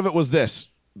opinion of it was this.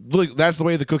 Look, that's the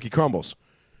way the cookie crumbles.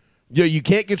 You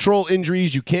can't control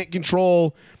injuries. You can't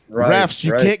control Right, refs.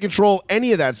 You right. can't control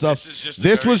any of that stuff. This is just a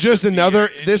This very was just severe another.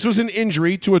 injury. This was an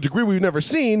injury to a degree we've never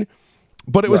seen,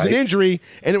 but it was an Right. injury,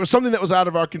 and it was something that was out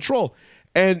of our control.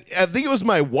 And I think it was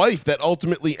my wife that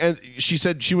ultimately, and she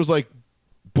said she was like,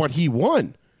 "But he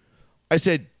won." I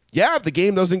said, "Yeah, if the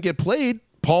game doesn't get played,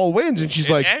 Paul wins." And she's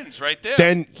It like, ends right there.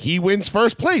 "Then he wins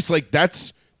first place. Like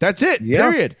that's it. Yeah.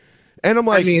 Period." And I'm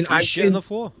like, I mean, He's shit on the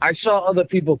floor. I saw other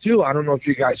people too. I don't know if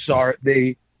you guys saw it.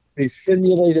 They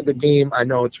simulated the game. I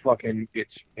know it's fucking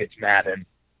it's Madden,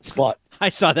 but I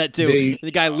saw that too. They-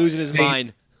 The guy losing his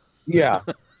mind. yeah,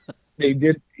 they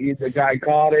did. The guy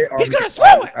caught it. He's gonna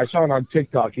throw it! I saw it on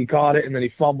TikTok. He caught it and then he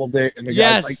fumbled it, and the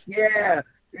Yes. guy's like, "Yeah."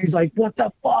 He's like, "What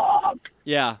the fuck?"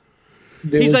 Yeah.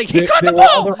 There He's was- like, "He caught there the were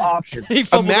ball!" Other options. He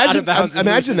fumbles out imagine of bounds. and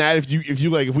imagine loses.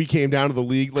 that if we came down to the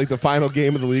league, like the final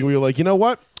game of the league, we were like, you know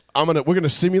what? We're gonna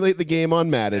simulate the game on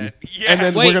Madden, Yeah. and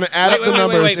then Wait, we're gonna add wait, up the wait,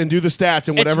 numbers wait. and do the stats,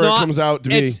 and whatever It's not- it comes out to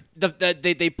be. it's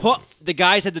they put the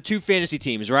guys had the two fantasy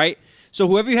teams, right? So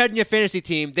whoever you had in your fantasy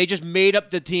team, they just made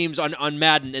up the teams on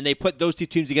Madden, and they put those two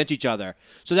teams against each other.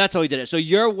 So that's how he did it. So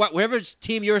whatever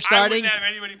team you're I starting, wouldn't have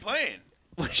anybody playing.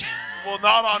 Well,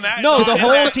 not on that. no, not the in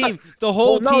whole that. team, the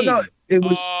whole Well, no, team. no, it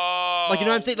was. Like, you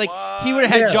know what I'm saying? Like, what? he would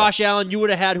have had Yeah. Josh Allen. You would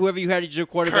have had whoever you had as your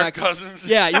quarterback. Kirk Cousins.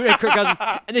 Yeah, you would have Kirk Cousins.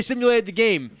 And they simulated the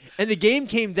game. And the game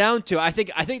came down to, I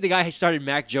think the guy started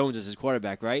Mac Jones as his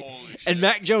quarterback, right? Holy shit. And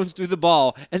Mac Jones threw the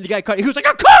ball, and the guy caught it. He was like,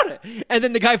 I caught it! And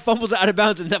then the guy fumbles it out of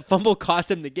bounds, and that fumble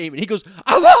cost him the game. And he goes,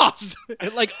 I lost!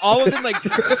 And like, all within like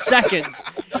seconds.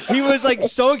 He was like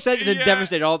so excited and Yeah.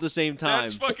 devastated all at the same time.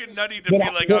 That's fucking nutty to But be I-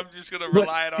 like, but- I'm just gonna But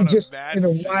rely on just a bad in a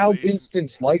wild simulation.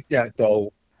 instance like that,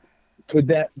 though, could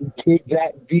that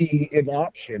be an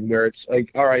option where it's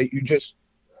like, all right,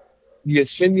 you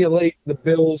simulate the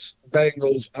Bills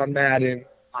Bengals on Madden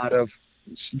out of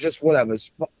just whatever,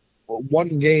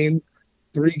 one game,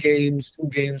 3 games, 2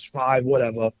 games, 5,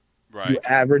 whatever. Right. You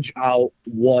average out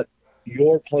what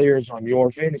your players on your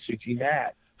fantasy team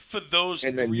had. For those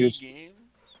And then 3 just- games?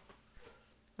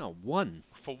 No, one.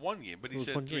 For one game. But he It was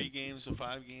said one 3 game. games or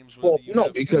 5 games. Well, whether you no,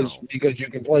 have- because you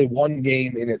can play one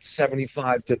game and it's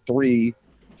 75-3.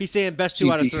 He's saying best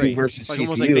 2 out of CPU 3. versus Like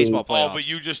almost like CPU. baseball Oh, playoffs. but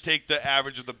you just take the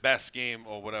average of the best game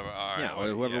or whatever. All right. Yeah, well,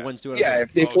 or whoever yeah. wins 2 out of Yeah, 3.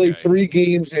 if they played Okay. 3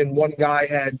 games and one guy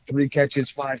had 3 catches,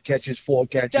 5 catches, 4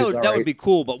 catches, That would, all that right. would be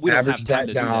cool, but we don't Average have time that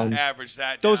to down. do that. Average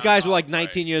that. Those down. guys were Oh, like right.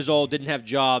 19 years old, didn't have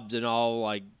jobs, and all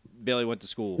like barely went to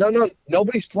school. No,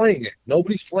 nobody's playing it.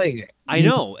 Nobody's playing it. I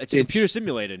know it's It's- computer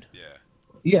simulated. Yeah.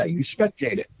 Yeah, you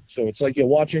spectate it, so it's like you're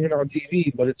watching it on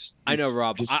TV, but it's. I know,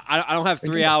 Rob. just- I don't have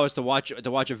 3 hours to watch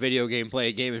a video game, play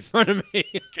a game in front of me.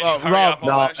 Can Well, you hurry Rob, up on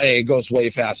No, that shit? hey, it goes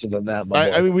way faster than that. My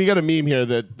boy. I mean, we got a meme here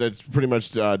that pretty much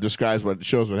describes what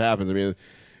shows what happens. I mean,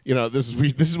 you know, this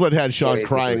is what had Sean Basically.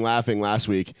 crying laughing last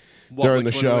week What, during the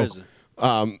which one show. is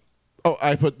it?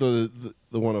 I put the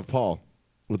one of Paul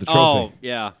with the Oh, trophy.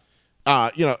 yeah.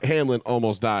 You know, Hamlin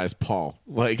almost dies. Paul,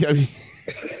 like, I mean,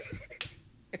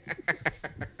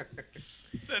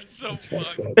 That's so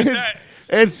fucked.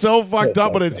 it's so fucked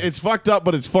up, but it's fucked up,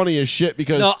 but it's funny as shit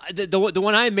because No, the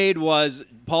one I made was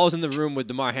Paul's in the room with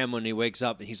DeMar Hamlin, and he wakes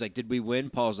up, and he's like, did we win?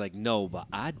 Paul's like, no, but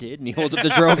I did, and he holds up the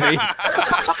trophy.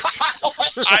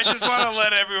 I just want to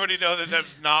let everybody know that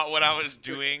that's not what I was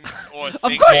doing or Of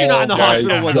thinking. course you're not in the Oh, my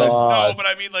hospital with him. God. No, but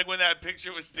I mean, like, when that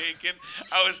picture was taken,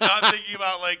 I was not thinking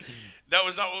about, like, that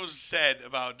was not what was said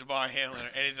about DeMar Hamlin or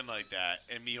anything like that,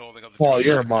 and me holding up the Paul, trophy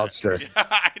you're a like that. monster. Yeah,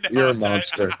 I know You're a that.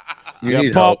 monster. You Yeah,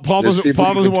 need Paul. help. Paul There's doesn't. people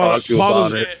Paul you doesn't can want. talk to Paul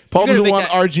about doesn't. it. Paul You gotta doesn't make want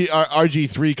that-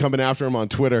 RG3 coming after him on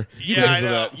Twitter. Yeah, because I of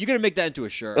know. that. You're gonna make that into a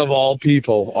shirt. Of all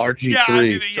people, RG3 Yeah,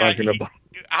 RG3, yeah, talking about.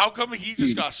 how come he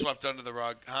just got swept under the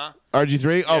rug, huh?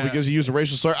 RG3? Oh, Yeah. because he used a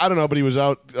racial slur. I don't know, but he was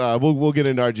out. We'll get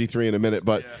into RG3 in a minute,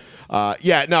 but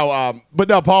but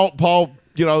no, Paul.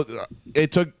 You know,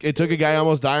 it took a guy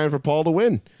almost dying for Paul to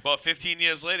win. But 15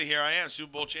 years later, here I am,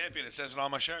 Super Bowl champion. It says it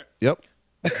on my shirt. Yep.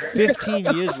 15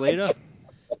 years later,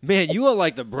 man, you are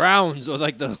like the Browns or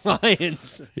like the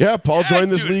Lions. Yeah, Paul Yeah,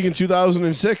 joined this dude. league in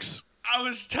 2006. I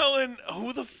was telling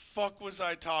who the fuck was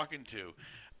I talking to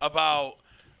about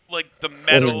like the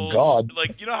medals, God.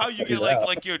 like you know how you get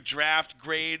like your draft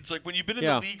grades, like when you've been in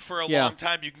Yeah. the league for a Yeah. long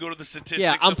time, you can go to the statistics.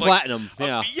 Yeah, I'm of, like, platinum.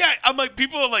 Yeah. I'm like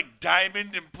people are like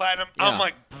diamond and platinum. I'm Yeah.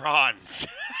 like bronze.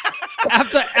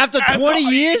 After 20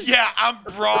 years, Yeah, I'm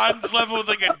bronze level with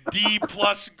like a D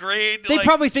plus grade. they like,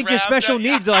 probably think you're draft special out.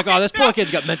 needs. They're like, oh, this poor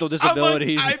kid's got mental I'm like,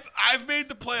 disabilities. I've made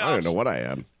the playoffs. I don't know what I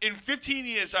am. In 15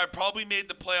 years, I probably made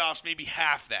the playoffs, maybe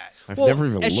half that. I've Well, never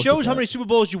even it looked shows at how that. many Super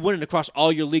Bowls you win across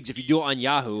all your leagues if you do it on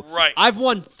Yahoo. Right. I've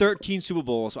won 13 Super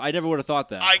Bowls. I never would have thought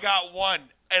that. I got one,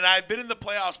 and I've been in the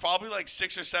playoffs probably like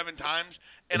 6 or 7 times,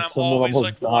 and I'm Someone always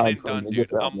almost like one died and trying done, to dude.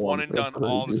 get that I'm one and one. done That's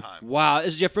all the crazy. time. Wow,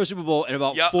 this is your first Super Bowl in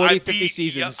about Yeah, 40, I 50 beat,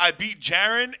 seasons. Yeah, I beat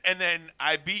Jaron, and then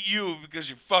I beat you because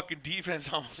your fucking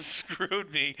defense almost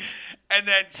screwed me, and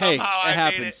then somehow it I made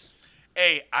happens. it.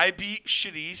 Hey, I beat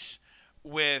Shadis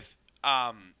with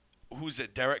who's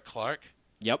it? Derek Clark.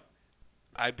 Yep.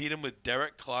 I beat him with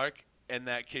Derek Clark and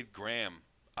that kid Graham.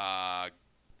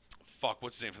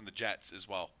 What's his name from the Jets as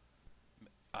well?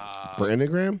 Brandon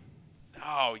Graham?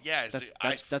 Oh yeah,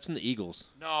 That's from the Eagles.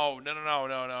 No.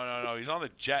 He's on the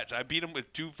Jets. I beat him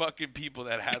with 2 fucking people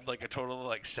that had like a total of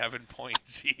like 7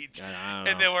 points each, I don't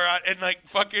and know. they were on. And like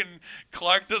fucking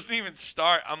Clark doesn't even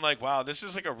start. I'm like, wow, this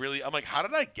is like a really. I'm like, how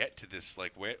did I get to this?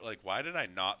 Like, why did I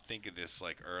not think of this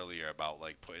like earlier about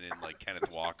like putting in like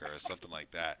Kenneth Walker or something like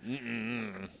that?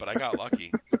 But I got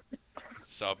lucky.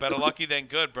 So better lucky than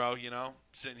good, bro. You know,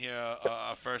 sitting here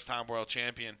a first-time world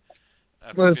champion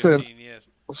after Listen. 15 years.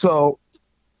 So,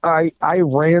 I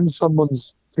ran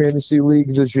someone's fantasy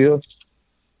league this year.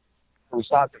 From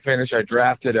start to finish, I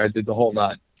drafted. I did the whole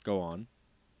 9. Go on.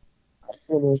 I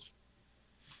finished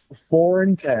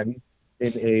 4-10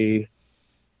 in a,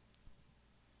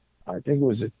 I think it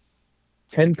was a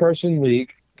 10-person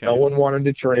league. Okay. No one wanted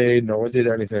to trade. No one did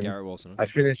anything. Garrett Wilson. I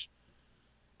finished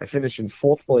in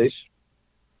 4th place,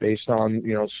 based on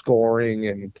scoring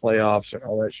and playoffs and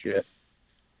all that shit.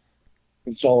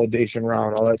 Consolidation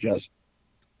round, all that jazz.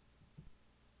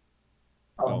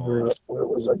 Where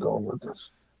was I going with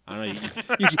this? I don't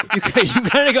know. You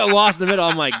kind of got lost in the middle.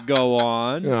 I'm like, go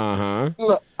on.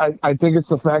 Uh-huh. I think it's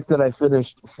the fact that I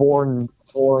finished 4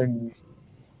 and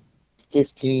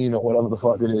 15 or whatever the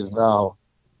fuck it is now,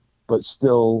 but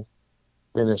still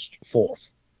finished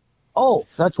 4th. Oh,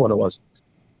 that's what it was.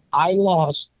 I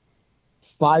lost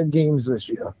 5 games this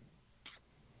year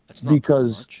That's not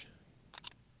because- much.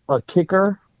 a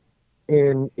kicker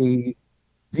and a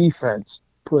defense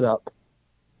put up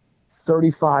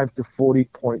 35 to 40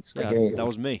 points a Yeah, game, that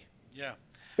was me. Yeah.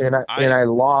 and I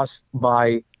lost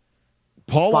by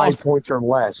Paul 5 lost. points or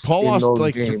less. Paul in lost those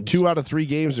like games. 2 out of 3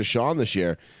 games to Sean this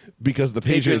year because of the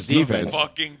Patriots defense.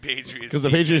 Fucking Patriots. Because the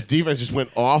Patriots defense just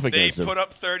went off They against him. put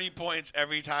up 30 points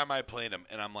every time I played them,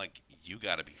 and I'm like, you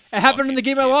gotta be. It happened in the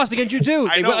fucking game I kidding lost against you too.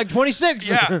 I They know. went like 26.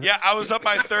 Yeah, I was up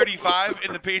by 35,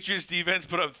 and the Patriots defense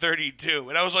put up 32,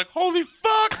 and I was like, "Holy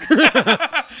fuck!"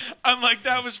 I'm like,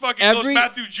 "That was fucking close." Every-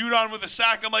 Matthew Judon with a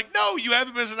sack. I'm like, "No, you have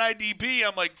him as an IDP."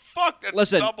 I'm like, "Fuck, that's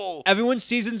Listen, double." everyone's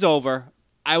season's over.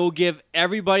 I will give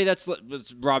everybody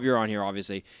Rob, you're on here,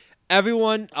 obviously.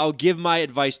 Everyone, I'll give my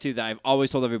advice to that I've always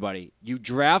told everybody. You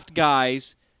draft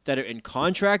guys that are in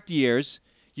contract years.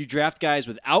 You draft guys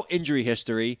without injury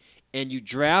history. And you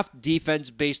draft defense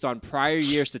based on prior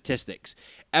year statistics.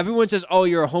 Everyone says, oh,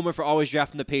 you're a homer for always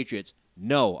drafting the Patriots.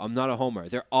 No, I'm not a homer.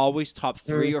 They're always top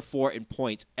 3 or 4 in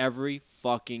points every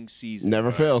fucking season. Never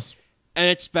fails. And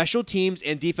it's special teams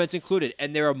and defense included.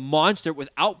 And they're a monster with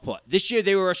output. This year,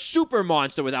 they were a super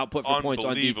monster with output for points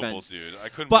on Unbelievable, defense. dude. I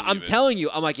couldn't. But believe I'm it. telling you,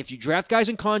 I'm like, if you draft guys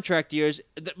in contract years,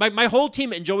 my whole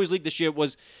team in Joey's league this year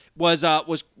was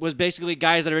basically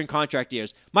guys that are in contract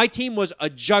years. My team was a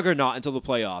juggernaut until the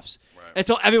playoffs,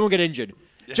 until everyone got injured.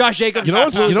 Josh Jacobs You know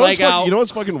what's blew his leg out. you know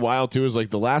what's fucking wild too is like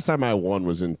the last time I won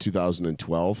was in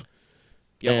 2012.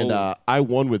 Yeah, And I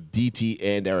won with DT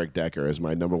and Eric Decker as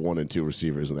my number 1 and 2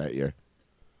 receivers in that year.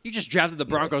 You just drafted the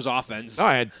Broncos offense. Oh,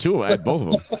 I had two. I had both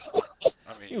of them.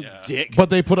 I mean, yeah. Dick.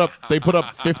 But they put up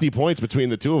 50 points between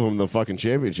the two of them in the fucking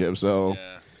championship. So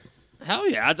Hell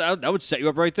yeah, that would set you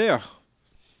up right there.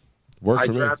 worked I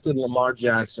for me. drafted Lamar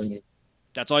Jackson.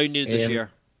 That's all you needed this And- year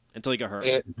until he got hurt.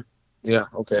 And, yeah,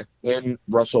 okay. And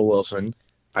Russell Wilson.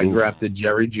 I Oof. drafted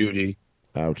Jerry Jeudy.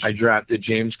 Ouch. I drafted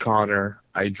James Conner.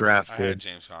 I I had drafted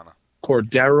James Conner.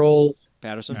 Cordero,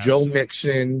 Patterson. Joe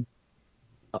Mixon,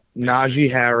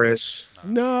 Najee Harris.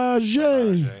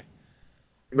 Najee. Najee.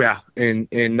 Yeah, and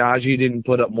Najee didn't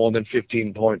put up more than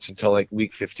 15 points until like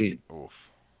week 15.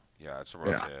 Oof. Yeah, it's a rough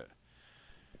Yeah. hit.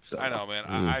 So, I know, man.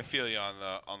 I feel you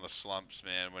on the slumps,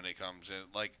 man. When it comes in,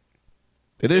 like,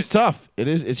 It is tough. It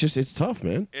is. It's tough,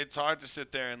 man. it's hard to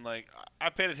sit there and like. I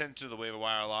paid attention to the waiver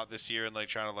wire a lot this year and like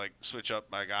trying to like switch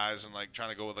up my guys and like trying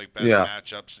to go with like best Yeah.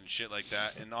 matchups and shit like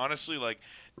that. And honestly, like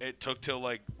it took till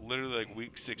like literally like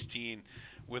week 16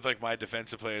 with like my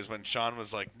defensive players when Sean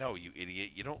was like, "No, you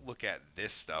idiot! You don't look at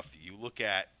this stuff. You look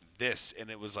at this." And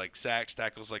it was like sacks,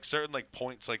 tackles, like certain like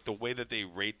points, like the way that they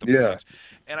rate the Yeah. points.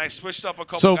 And I switched up a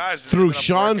couple So guys. and it through ended up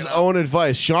Sean's working out. own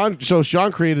advice,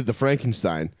 Sean created the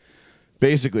Frankenstein,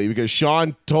 basically, because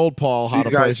Sean told Paul how you to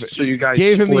guys, play. so you guys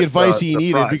Gave him the split advice he the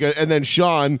needed, prize. and then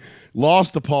Sean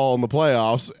lost to Paul in the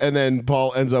playoffs, and then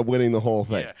Paul ends up winning the whole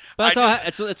thing. Yeah. But I that's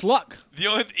just- all, it's luck. The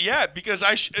only because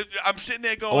I'm sitting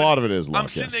there going. A lot of it is luck, I'm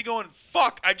sitting yes. there going,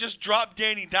 "Fuck!" I just dropped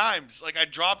Danny Dimes. Like I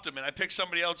dropped him and I picked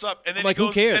somebody else up, and then I'm like, he who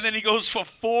goes, cares? and then he goes for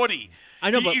 40. I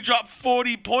know, he, but- he dropped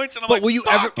 40 points, and I'm But like, were you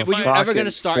 "Fuck!" ever- if were you I- ever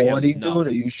gonna start him? 40, No. dude?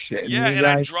 Are you shitting Yeah, me, and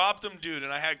I guys? dropped him, dude,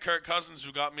 and I had Kirk Cousins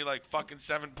who got me like fucking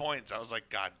 7 points. I was like,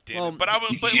 "God damn Well, it!" But I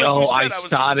was, but Yo, like you said, I I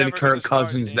was started never gonna Kirk start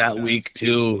Cousins Danny that Dimes. week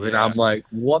too, and Yeah. I'm like,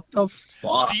 what the fuck?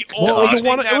 The Well, only it thing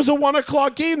was that- it was a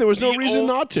 1:00 game. There was no The reason ol-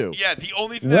 not to. Yeah, the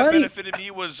only thing that Right. benefited me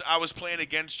was I was playing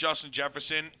against Justin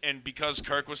Jefferson, and because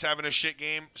Kirk was having a shit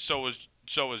game, so was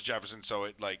Jefferson. So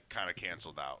it like kind of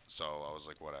canceled out. So I was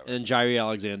like, whatever. And then Jairi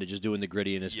Alexander just doing the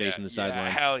gritty in his face on the yeah,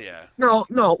 sideline. hell yeah.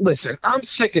 No, listen, I'm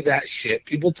sick of that shit.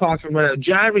 People talking about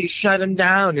Jerry shut him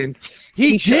down and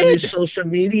He shut did. his social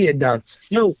media down.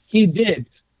 No, he did.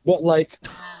 But like,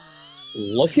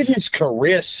 look at his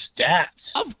career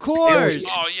stats. Of course.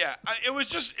 Oh yeah,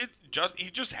 he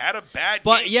just had a bad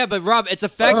But game. yeah, but Rob, it's a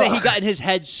fact that he Ugh. got in his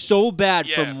head so bad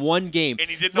Yeah. from one game. And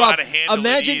he didn't know Rob, how to handle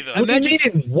imagine, it either. What do Imagine, you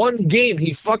mean in one game?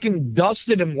 He fucking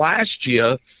dusted him last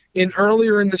year and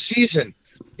earlier in the season.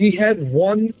 He had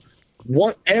one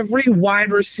every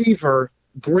wide receiver,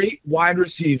 great wide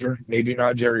receiver, maybe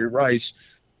not Jerry Rice,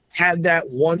 had that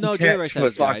one No, Jerry Rice catch had for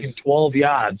his guys. fucking 12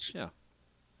 yards.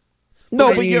 No,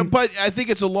 I but yeah, mean- but I think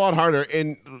it's a lot harder,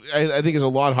 and I think it's a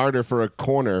lot harder for a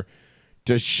corner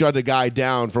to shut a guy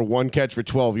down for one catch for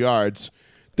 12 yards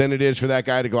than it is for that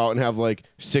guy to go out and have like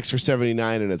 6 for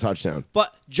 79 and a touchdown.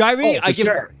 but Jairi, Oh, for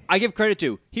sure. I give credit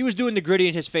to. He was doing the gritty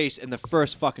in his face in the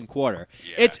first fucking quarter.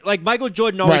 Yeah. It's like Michael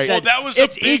Jordan always Right. said. Well, that was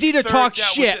it's a big easy to third talk down.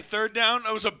 shit. Was it third down?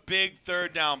 That was a big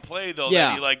third down play, though. Yeah.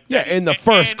 That he, like, Yeah, that he- in the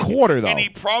first quarter, though. And he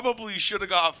probably should have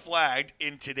got flagged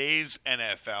in today's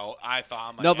NFL. I thought.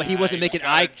 I'm like, No, but he wasn't was making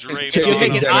kinda eye- draped if you're on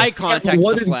making him. eye contact,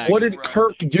 What it's a did, flag. what did Right.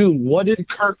 Kirk do? What did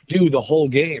Kirk do the whole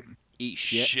game? Eat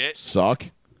shit. Shit. Suck.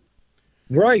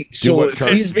 Right. Do so what if Kirk,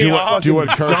 he's me do getting what, do what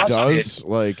fucking Kirk dusted- does.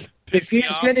 Like, If Pissed me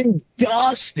he's off. getting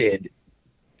dusted,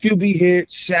 QB hit,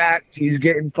 sacked, he's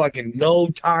getting fucking no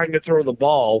time to throw the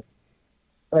ball.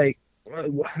 Like,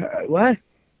 what?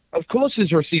 Of course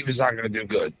his receivers aren't going to do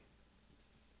good.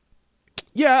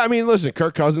 yeah, I mean, listen,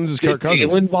 Kirk Cousins is Did Kirk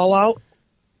Cousins. Thielen ball out?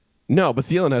 No, but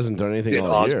Thielen hasn't done anything Did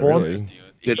all year, Osborne? really.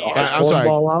 Did Yeah. Osborne I'm sorry,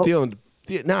 ball out?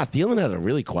 Thielen had a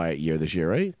really quiet year this year,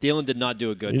 right? Thielen did not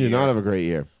do a good He year. did not have a great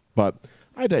year, but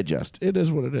I digest. It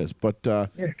is what it is. But Yeah,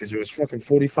 because it was fucking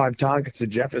 45 targets to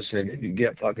Jefferson, and you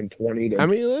get fucking 20 to. I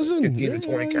mean, listen, 15 to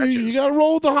 20 catches. you got to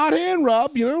roll with the hot hand,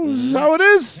 Rob. You know, this is how it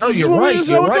is. No, This is you're what it right. is,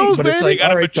 You're how it right. goes, But it's baby. like, You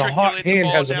gotta all right, the hot matriculate the hand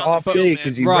ball has an down the off field, day man.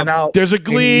 because he Rob, went out. There's a and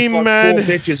he gleam, fucked man. 4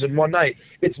 bitches in one night.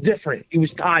 It's different. He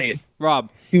was tired. Rob,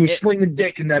 He was slinging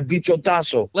dick in that bicho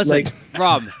tasso. listen, Like,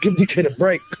 Rob, give the kid a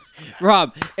break.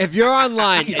 Rob, if you're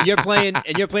online and you're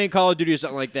playing Call of Duty or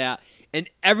something like that, and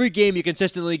every game you're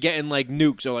consistently getting like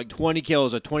nukes or like 20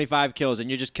 kills or 25 kills, and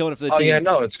you're just killing it for the Oh team, yeah,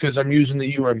 no, it's because I'm using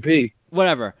the UMP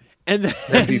whatever. And then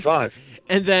MP5.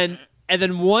 and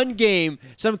then one game,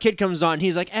 some kid comes on,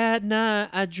 he's like, "At night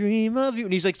I dream of you,"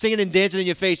 and he's like singing and dancing in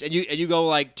your face, and you go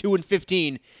like 2 and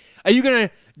 15. Are you gonna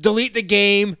delete the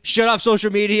game, shut off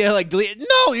social media, like delete.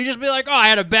 No, you just be like, oh, I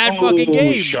had a bad fucking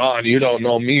game. Sean, you don't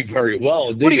know me very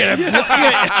well. What are you gonna? He's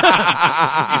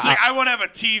like, I won't have a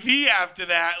TV after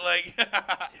that. Like,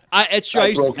 It's true.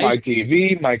 I broke my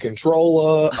TV, my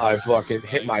controller. I fucking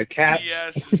hit my cat.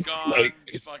 yes, it's gone. Like,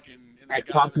 It's fucking. In the I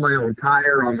gutter. popped my own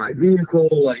tire on my vehicle.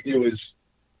 Like it was.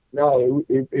 No,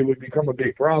 it would become a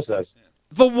big process.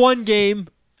 For one game,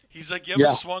 He's like, you ever Yeah.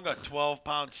 swung a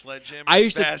 12-pound sledgehammer I as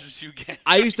used to- fast as you can?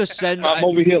 I used to send. I'm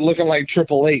over here looking like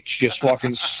Triple H, just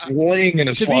fucking slinging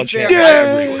a To be sledgehammer fair-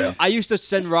 everywhere. I used to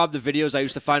send Rob the videos. I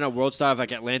used to find out World Star of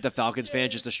like Atlanta Falcons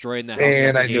fans just destroying the house.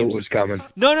 And after I knew games. it was coming.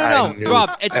 No, I knew Rob.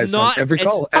 it. It's As not every it's-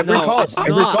 call, every no, call, it's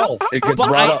every not. call. It gets But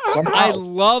brought up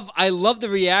somehow. I love the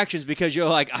reactions because you're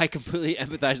like, I completely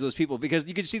empathize with those people because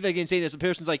you can see like insane this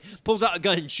person's like pulls out a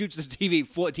gun and shoots the TV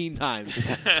 14 times.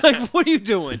 Like, what are you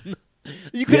doing?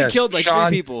 You could have Yes, killed like Sean,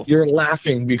 3 people. You're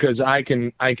laughing because I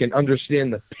can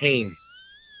understand the pain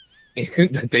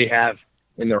that they have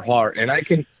in their heart, and I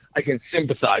can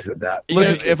sympathize with that.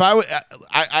 Listen, Yeah. if I would,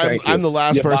 I'm Thank you. the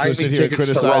last You buy person to me sit here and tickets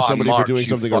to Raw criticize in somebody for March, doing you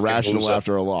something fucking irrational loser.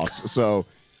 after a loss. So,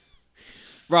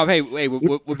 Rob, hey,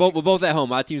 we're both at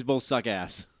home. Our teams both suck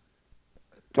ass.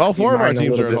 all 4 of our Mine a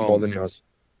teams little are at bit more home. than yours.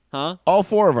 Huh? All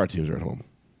 4 of our teams are at home.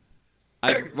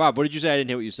 Rob, what did you say? I didn't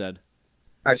hear what you said.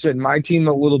 I said my team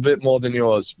a little bit more than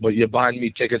yours, but you're buying me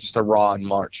tickets to Raw in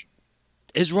March.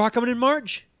 Is Raw coming in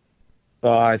March?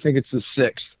 I think it's the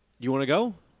 6th. You want to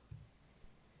go?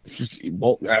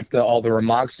 Well, after all the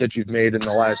remarks that you've made in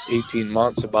the last 18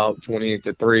 months about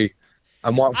 28-3, I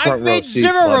want I've front row made seats.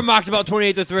 0 bud. remarks about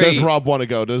 28-3. Does Rob want to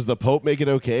go? Does the Pope make it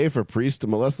okay for priests to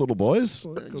molest little boys?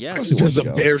 yeah. Of course he wants Does to a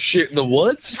go. bear shit in the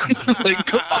woods? Like,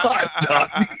 come on,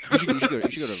 dog. You should go to Raw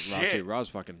Shit. too. Raw's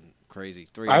fucking crazy.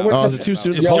 3 I hours. went Oh, to- is it too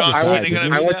soon to Is talk John about Cena that? gonna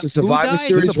be I went there? to Survivor died?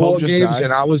 Series Didn't the Pope War just games, die?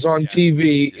 and I was on Yeah.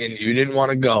 TV, Yes, and he you didn't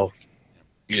want to go.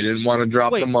 You didn't want to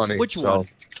drop Wait, the money. which so one?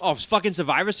 Oh, fucking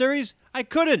Survivor Series? I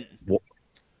couldn't.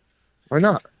 Why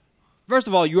not? First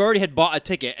of all, you already had bought a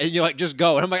ticket, and you're like, just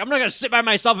go. And I'm like, I'm not gonna sit by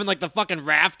myself in like the fucking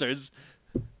rafters.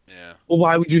 Yeah. Well,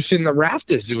 why would you sit in the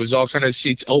rafters? There was all kind of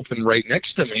seats open right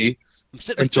next to me. I'm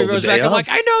sitting like Until 3 the rows day back. I'm of. like,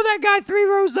 I know that guy 3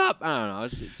 rows up. I don't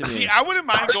know. To See, me, I wouldn't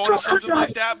mind going to something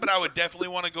like that, but I would definitely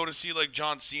want to go to see like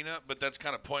John Cena. But that's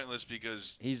kind of pointless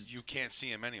because you can't see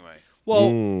him anyway. well,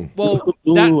 Ooh,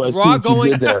 that I see Raw what you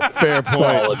going, did there. Fair point.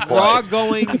 Solid point. Raw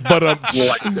going, But Like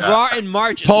that. Raw in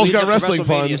March. Is Paul's leading got up to wrestling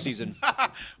WrestleMania puns. season.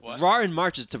 What? Raw in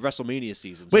March is to WrestleMania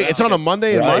season. So Wait, that's it's on a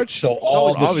Monday in Right, March? so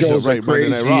all the Obviously, shows right, are Monday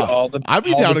crazy. Night Raw. All the, I'd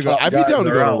be all down the to go. top I'd be guys down to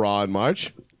are go to out. Raw in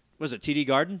March. Was it TD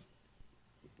Garden?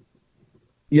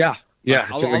 Yeah,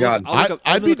 I'll it's in the look- garden. I'll look up-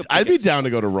 let me look up I'd be tickets. down to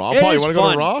go to Raw. It Paul, you is want to go to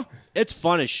fun. Raw? It's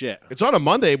fun as shit. It's on a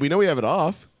Monday. We know we have it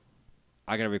off.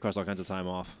 I gotta request all kinds of time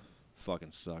off. Fucking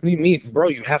sucks. What do you mean, bro?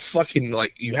 You have fucking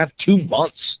you have 2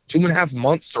 months, 2.5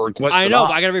 months to request. I it know, off.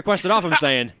 but I gotta request it off. I'm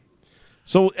saying.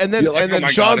 So and then You're like, and then oh my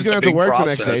God, Sean's it's gonna a have to big work the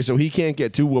next process. day, so he can't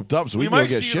get too whooped up. So we We can go might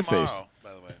get see you shit tomorrow, faced.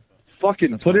 by the way.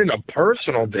 Fucking put in a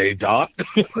personal day, doc.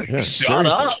 Yeah, Shut seriously.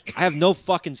 up. I have no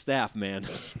fucking staff, man.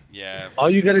 Yeah. All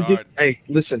you it's gotta do. hard. Hey,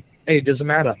 listen. Hey, it doesn't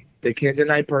matter. They can't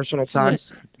deny personal time.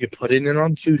 Listen, You put it in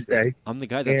on Tuesday. I'm the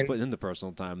guy that's And- putting in the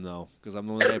personal time though, because I'm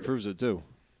the one that approves it too.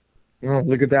 Oh,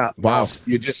 look at that! Wow.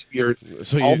 You're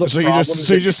So all you the so you problems just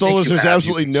so you that just you told think us you there's have, you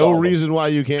absolutely can no solve 'em. reason why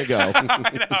you can't go. I know,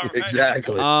 right?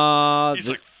 exactly. He's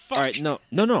The- like, fuck. all right, no,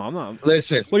 I'm not.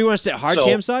 Listen, What do you want to sit? Hard So-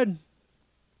 cam side?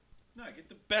 No, get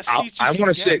the best seats you I can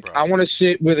want get, to sit. bro. I want to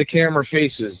sit where the camera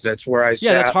faces. That's where I.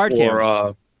 Yeah, that's sat hard for,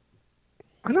 cam.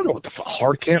 I don't know what the fuck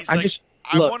hard cam. He's I like, just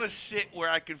I look. want to sit where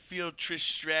I can feel Trish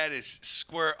Stratus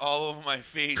squirt all over my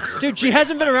face. Dude, she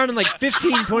hasn't been around in like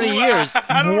 15, 20 years.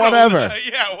 I don't Whatever. Know.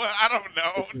 Yeah, well, I don't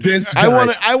know. This I guy-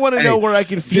 want to Hey, know where I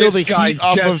can feel the this guy heat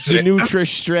off of gets the it. new Trish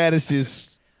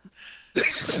Stratus's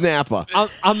snapper.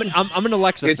 I'm an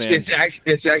Alexa It's fan.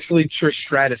 it's actually Trish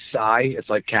Stratus Psy. It's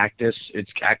like cactus.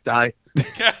 It's cacti.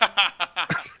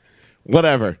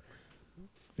 Whatever.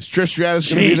 Is Trish Stratus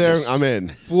going to be there? Jesus. I'm in.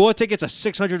 Floor tickets are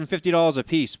 $650 a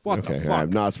piece. What Okay, the all fuck? right,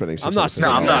 I'm not spending. I'm not- $650.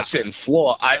 No, I'm not sitting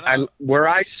floor. I where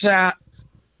I sat,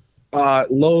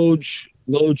 Loge.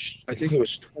 I think it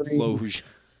was 20. Loge.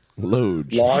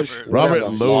 Loge. Loge. Robert whatever,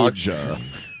 Loge.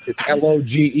 It's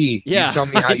Loge. Yeah. You tell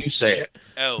me how you say it.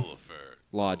 Elfer.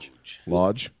 Lodge.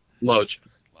 Lodge. Loge.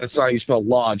 That's not how you spell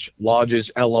lodge. Lodge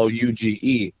is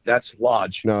Louge. That's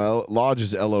lodge. No, Lodge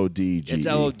is Lodge. It's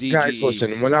LODGE. Guys,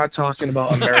 listen, we're not talking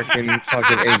about American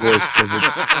fucking English because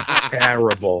it's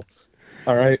terrible.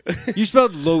 All right? You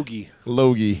spelled Logie.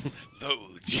 Logie.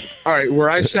 Loge. All right, where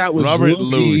I sat was Robert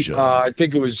Logie. Loge. I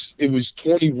think it was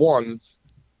 21,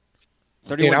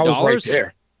 and I was right $31?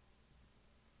 there.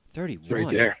 31. Right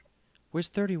there. Where's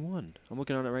 31? I'm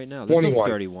looking on it right now. There's 21. no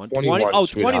 31. 21, Oh,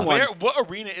 sweetheart. 21. What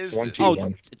arena is One this? T. Oh,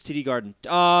 T1. it's TD Garden. 30.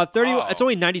 Oh. It's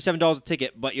only $97 a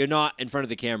ticket, but you're not in front of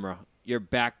the camera. You're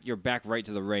back right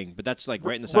to the ring, but that's like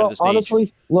right in the side of the stage.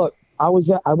 Honestly, look, I went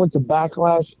to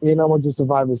Backlash and I went to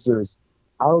Survivor Series.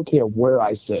 I don't care where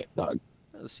I sit, Doug.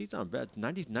 The seats aren't bad.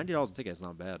 $90 a ticket is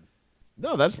not bad.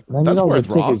 No, that's $90 worth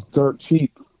a Rob. ticket's dirt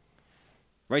cheap.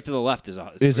 Right to the left is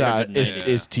Is $390.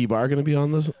 is T-Bar going to be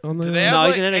on this? On the? Do they No,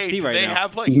 have he's in NXT do right they now.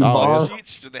 have like Oh, club yeah.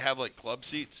 seats? Do they have like club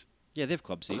seats? Yeah, they have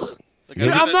club seats. Like, Dude,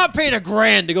 I mean, I'm not paying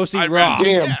 $1,000 to go see I'd Raw. rather-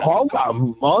 Damn, Yeah. Paul got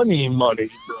money, bro.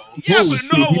 Yeah, Holy but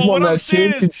shit, no, he well, won what I'm that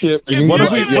saying is, championship, and if he you're got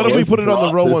gonna- it. what if we put it on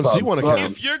the Drop Row this 1 C1 son.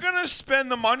 account? If you're gonna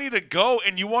spend the money to go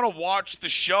and you want to watch the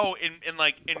show and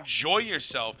like enjoy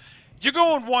yourself, you're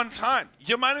going one time.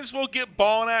 You might as well get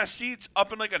ballin' ass seats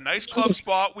up in like a nice club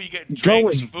spot where you get Going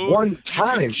drinks, food. one you can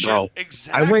time, chill. bro.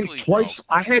 Exactly. I went bro. twice.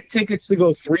 I had tickets to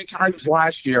go 3 times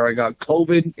last year. I got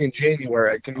COVID in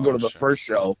January. I couldn't go to the shit. first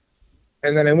show.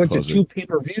 And then I went Close to it. 2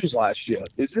 pay-per-views last year.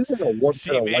 This isn't a once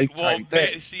See, in a man, lifetime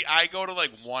thing. see, I go to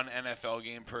like one NFL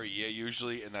game per year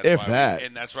usually, and that's If why that.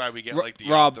 and that's why we get Ro- like the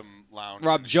Rob- Optum Lounge.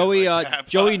 Rob, and shit Joey, like that.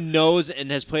 Joey But- knows and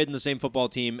has played in the same football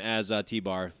team as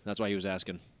T-Bar. That's why he was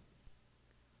asking.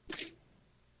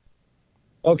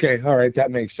 Okay, all right, that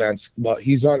makes sense. But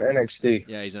he's on NXT.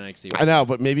 Yeah, he's in NXT. I know,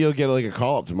 but maybe he'll get like a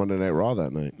call up to Monday Night Raw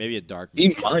that night. Maybe a dark.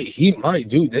 He might,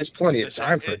 dude. There's plenty of Is,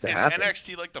 time for it to is happen.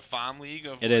 NXT like the farm league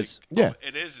of? It like, is. Yeah. Oh,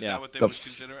 it is. Is Yeah. that what they The would f-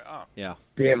 consider it? Oh. Yeah.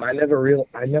 Damn, I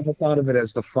never thought of it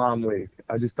as the farm league.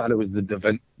 I just thought it was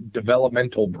the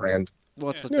developmental brand.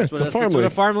 Well, it's, Yeah. the, Yeah, that's, it's what, a farm that's what a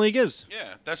league. farm league is. Yeah,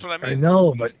 that's what I I mean.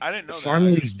 know, but I didn't know the that. farm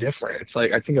league's different. It's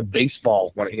like I think of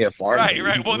baseball when I hear farm Right, league.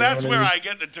 right. You Well, know that's what where mean? I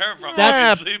get the term from,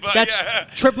 That's- obviously. But That's yeah.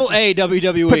 Triple A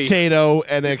WWE. Potato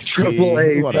NXT. Triple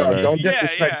A, whatever. don't Yeah,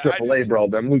 disrespect yeah, I Triple A, bro.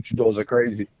 Them luchadors are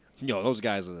crazy. Yo, those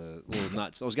guys are a little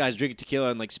nuts. Those guys drinking tequila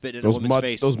and like spitting in a Those woman's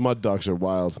face. those mud ducks are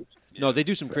wild. No, they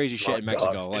do some crazy shit in Mud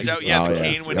Mexico. dog. Like, Is that, yeah, Oh, the yeah.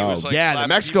 cane when he Oh, was like yeah, the slapping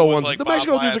Mexico people with, ones- like, the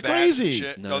Mexico barbed dudes are wire bats and crazy.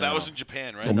 shit? No, No, that no. was in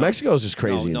Japan, right? Well, Mexico's just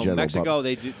crazy no, in general. Mexico,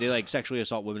 Bob. they like sexually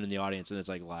assault women in the audience, and it's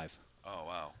like live. Oh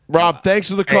wow. Rob, thanks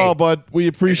for the call, Hey. bud. We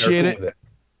appreciate They're it. cool with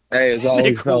Hey, as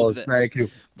always, cool fellas, with it. thank you.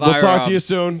 We'll Bye, talk Rob. to you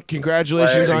soon.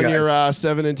 Congratulations Later, on your guys.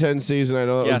 7-10 season. I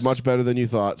know that Yes. was much better than you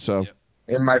thought. So,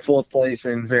 In my 4th place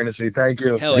in fantasy. Thank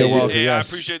you. Hell You're yeah. welcome. Hey, yes. I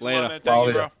appreciate the Later. love, man. Thank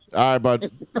you, bro. all right,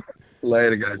 bud.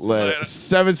 Later, guys. Later.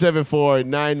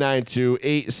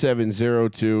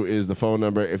 774-992-8702 is the phone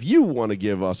number if you want to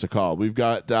give us a call. We've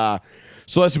got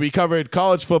so listen, we covered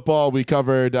college football, we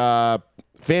covered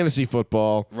fantasy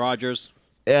football. Rogers.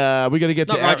 We got to get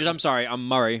Not to Rogers, I'm sorry. I'm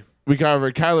Murray. we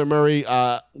covered Kyler Murray.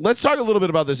 Let's talk a little bit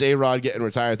about this A-Rod getting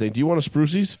retired thing. Do you want to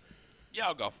sprucies? Yeah,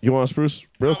 I'll go. You want to spruce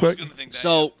real I was quick? gonna think that,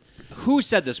 So, who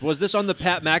said this? Was this on the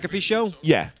Pat McAfee show?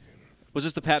 Yeah. Was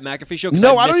this the Pat McAfee show? 'Cause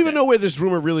No, I don't missed even it. know where this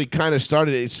rumor really kind of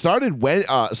started. It started when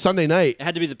Sunday night. It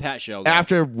had to be the Pat show. though.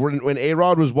 After when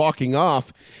A-Rod was walking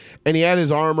off, and he had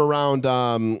his arm around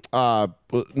what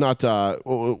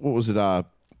was it?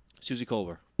 Susie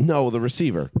Culver. No, the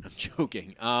receiver. I'm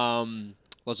joking.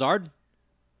 Lazard?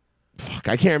 Fuck,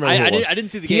 I can't remember. who it was. I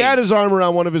didn't see the He game. had his arm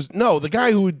around one of his. No, the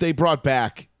guy who they brought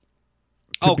back.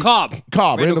 Cobb.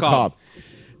 Randall Cobb.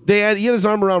 He had his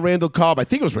arm around Randall Cobb. I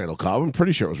think it was Randall Cobb. I'm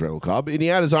pretty sure it was Randall Cobb. And he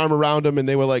had his arm around him, and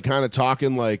they were like kind of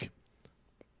talking like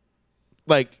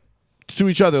to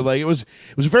each other. Like it was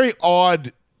a very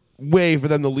odd way for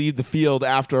them to leave the field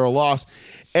after a loss,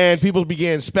 and people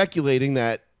began speculating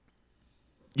that,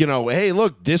 you know, hey,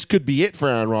 look, this could be it for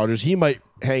Aaron Rodgers. He might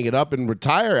hang it up and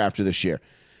retire after this year.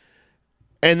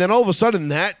 And then all of a sudden,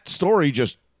 that story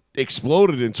just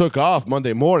exploded and took off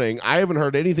Monday morning. I haven't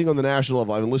heard anything on the national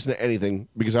level. I haven't listened to anything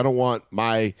because I don't want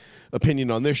my opinion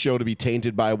on this show to be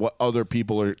tainted by what other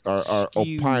people are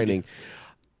Skewed. opining.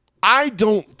 I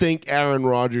don't think Aaron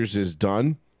Rodgers is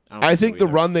done. I think so the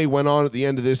either. run they went on at the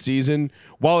end of this season,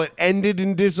 while it ended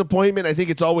in disappointment, I think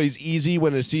it's always easy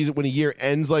when a year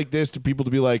ends like this to people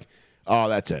to be like, "Oh,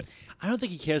 that's it." I don't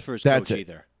think he cares for his That's coach it.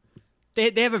 either.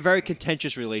 They have a very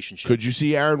contentious relationship. Could you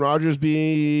see Aaron Rodgers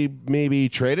be maybe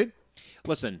traded?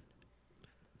 Listen,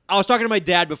 I was talking to my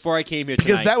dad before I came here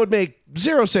Because tonight. that would make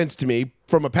zero sense to me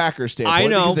from a Packers standpoint. I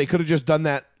know. Because they could have just done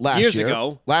that Years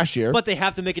last year. But they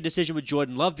have to make a decision with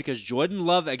Jordan Love because Jordan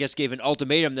Love, I guess, gave an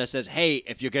ultimatum that says, hey,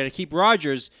 if you're going to keep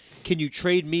Rodgers, can you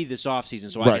trade me this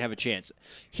offseason so I Right. can have a chance?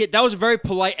 That was a very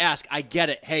polite ask. I get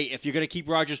it. Hey, if you're going to keep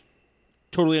Rodgers,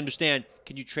 totally understand.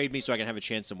 Can you trade me so I can have a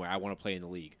chance somewhere? I want to play in the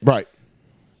league. Right.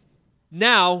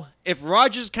 Now, if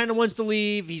Rodgers kind of wants to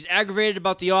leave, he's aggravated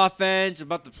about the offense,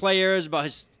 about the players, about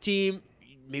his team,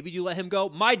 maybe you let him go.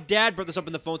 My dad brought this up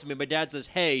on the phone to me. My dad says,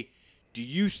 hey, do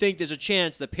you think there's a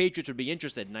chance the Patriots would be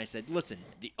interested? And I said, listen,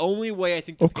 the only way I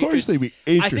think the Of course Patriots, they'd be I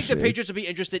think interested. the Patriots would be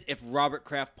interested if Robert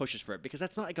Kraft pushes for it, because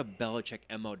that's not like a Belichick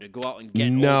MO to go out and get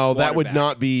an No, old that would quarterback.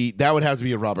 not be. That would have to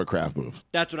be a Robert Kraft move.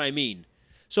 That's what I mean.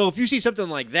 So if you see something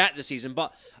like that this season,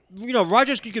 but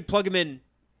Rodgers, you could plug him in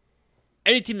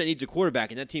any team that needs a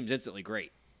quarterback, and that team's instantly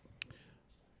great.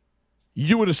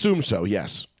 You would assume so,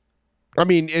 yes. I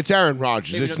mean, it's Aaron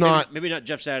Rodgers. Maybe It's not, not. Maybe not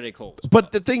Jeff Saturday Colts.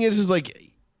 But the thing is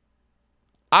like,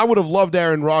 I would have loved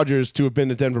Aaron Rodgers to have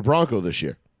been a Denver Bronco this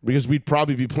year because we'd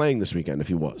probably be playing this weekend if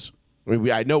he was. I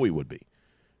mean, I know we would be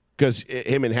because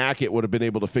him and Hackett would have been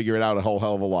able to figure it out a whole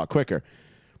hell of a lot quicker.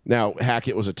 Now,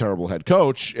 Hackett was a terrible head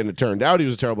coach, and it turned out he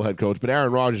was a terrible head coach, but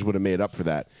Aaron Rodgers would have made up for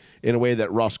that in a way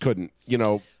that Russ couldn't,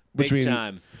 between Big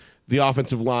time. the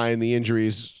offensive line, the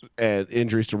injuries, and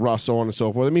injuries to Russ, so on and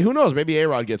so forth. I mean, who knows? Maybe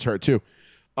A-Rod gets hurt too.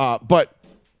 But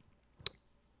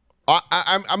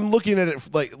I'm looking at it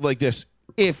like this.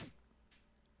 If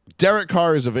Derek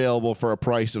Carr is available for a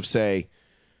price of, say,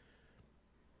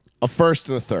 a first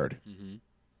and a third,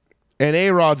 and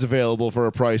A-Rod's available for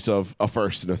a price of a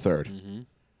first and a third,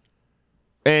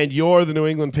 and you're the New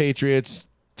England Patriots,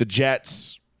 the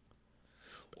Jets,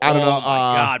 I don't know. Oh,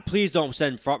 my God. Please don't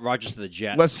send Rodgers to the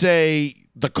Jets. Let's say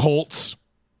the Colts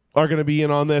are going to be in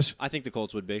on this. I think the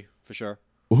Colts would be, for sure.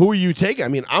 Who are you taking? I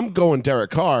mean, I'm going Derek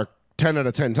Carr 10 out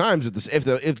of 10 times.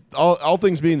 If all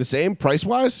things being the same,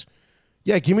 price-wise,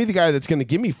 yeah, give me the guy that's going to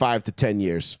give me 5 to 10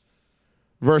 years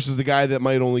versus the guy that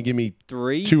might only give me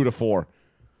 3? 2 to 4.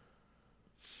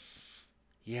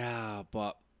 Yeah,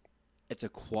 but it's a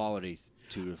quality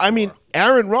 2 to 4. I mean,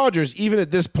 Aaron Rodgers, even at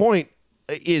this point,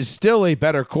 is still a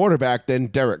better quarterback than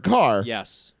Derek Carr.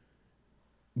 Yes.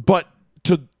 But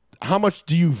to how much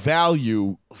do you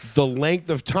value the length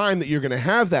of time that you're going to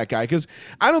have that guy? Because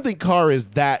I don't think Carr is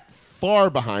that far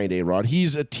behind A-Rod.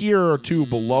 He's a tier or two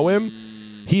below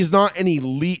him. He's not an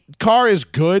elite. Carr is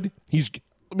good.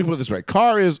 Let me put it this way.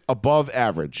 Carr is above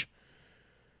average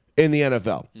in the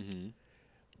NFL.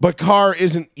 But Carr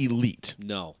isn't elite.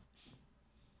 No.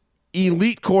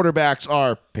 Elite quarterbacks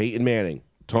are Peyton Manning,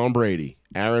 Tom Brady,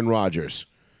 Aaron Rodgers.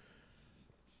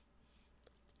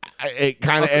 It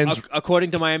kind of ends.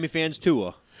 According to Miami fans,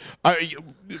 Tua.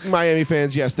 Miami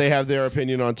fans, yes, they have their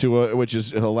opinion on Tua, which is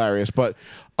hilarious. But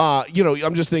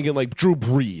I'm just thinking like Drew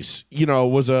Brees,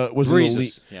 was an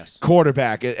elite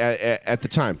quarterback at the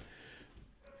time.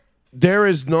 There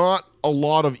is not a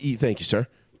lot of thank you, sir,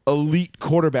 elite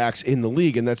quarterbacks in the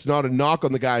league, and that's not a knock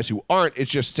on the guys who aren't.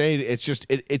 It's just saying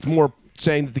it's more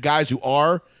saying that the guys who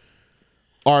are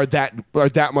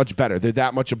that much better. They're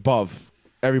that much above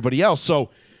everybody else. So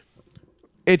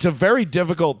it's a very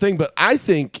difficult thing, but I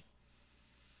think,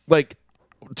 like,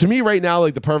 to me right now,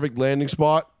 like the perfect landing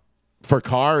spot for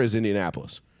Carr is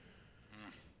Indianapolis.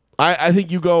 I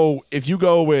think if you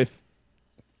go with,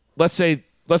 let's say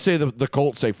the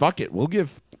Colts say, fuck it, we'll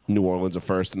give New Orleans a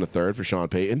first and a third for Sean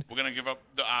Payton. We're gonna give up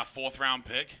the 4th round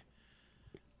pick.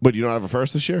 But you don't have a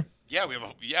first this year? Yeah, we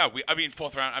have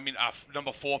fourth round. I mean,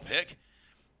 number 4 pick.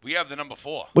 We have the number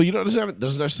 4. Well, doesn't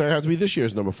necessarily have to be this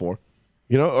year's number 4.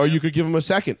 Or you could give him a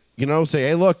second. Say,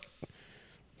 hey, look,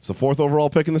 it's the 4th overall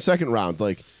pick in the second round.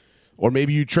 Like, or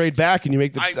maybe you trade back and you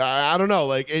make the. I don't know.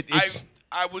 Like it's.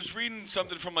 I was reading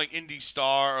something from like Indy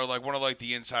Star or like one of like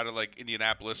the insider like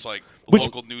Indianapolis like Which-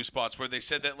 local news spots where they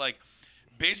said that like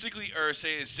basically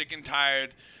Irsay is sick and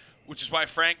tired, which is why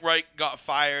Frank Reich got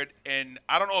fired. And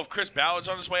I don't know if Chris Ballard's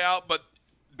on his way out, but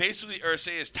basically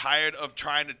Irsay is tired of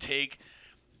trying to take.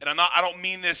 And I don't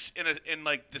mean this in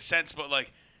like the sense, but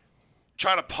like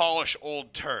try to polish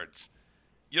old turds.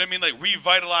 You know what I mean? Like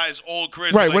revitalize old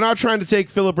charisma. Right, Like, we're not trying to take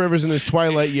Phillip Rivers in his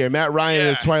twilight year, Matt Ryan in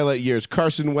his Yeah. twilight years,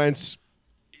 Carson Wentz,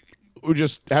 who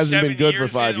just hasn't been 7 good for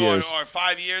years 5 in, years. or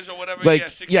 5 years or whatever. Like,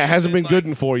 6 years hasn't in, been good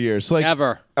in 4 years. Like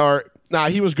Ever. Or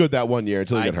he was good that 1 year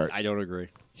until he got hurt. I don't agree.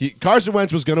 Carson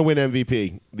Wentz was going to win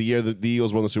MVP the year that the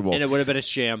Eagles won the Super Bowl. And it would have been a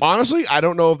sham. Honestly, I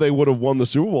don't know if they would have won the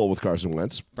Super Bowl with Carson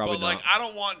Wentz. Probably But not. like, I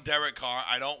don't want Derek Carr.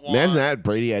 I don't want. Imagine that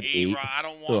Brady had 8. A-Rod. I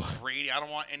don't want Ugh. Brady. I don't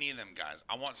want any of them guys.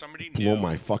 I want somebody Blow new.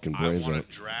 my fucking brains I out. want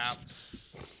to draft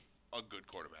a good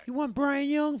quarterback. You want Brian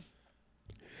Young?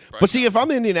 But see, if I'm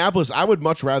in Indianapolis, I would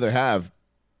much rather have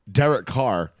Derek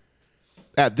Carr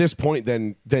at this point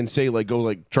than say like go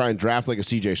like try and draft like a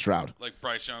CJ Stroud Like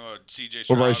Bryce Young or CJ or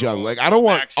Stroud. Bryce Young. Like I don't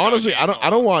want Max honestly, Duggan I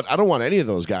don't want any of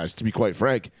those guys to be quite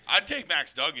frank. I'd take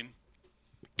Max Duggan.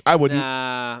 I wouldn't.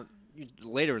 Nah,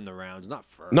 later in the rounds, not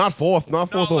first. Not fourth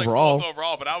Not like overall. fourth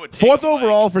overall, but I would take Fourth him, like-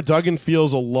 overall for Duggan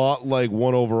feels a lot like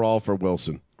 1 overall for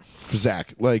Wilson, for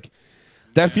Zach. Like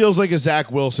that feels like a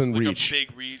Zach Wilson like reach, a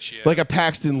big reach. Yeah. like a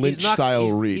Paxton Lynch He's not- style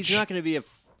he's- reach. He's not going to be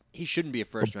he shouldn't be a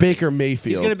first round. Baker He's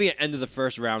Mayfield. going to be an end of the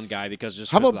first round guy because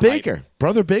just How because about of the hype. Baker?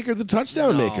 Brother Baker, the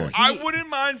touchdown No, maker. I wouldn't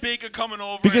mind Baker coming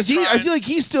over Because and I trying- feel like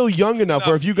he's still young enough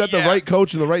where if you got the Yeah. right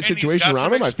coach and the right And he's situation got around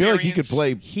some him, I feel like he could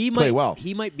experience. play well.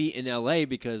 He might be in L.A.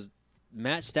 because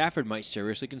Matt Stafford might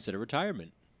seriously consider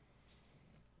retirement.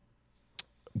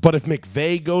 But if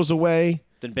McVay goes away,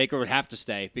 Then Baker would have to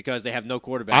stay because they have no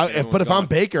quarterback. and but everyone's if I'm gone.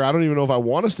 Baker, I don't even know if I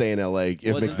want to stay in LA if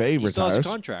Well, McVay he still has a retires.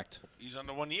 contract. He's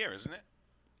under 1 year, isn't it?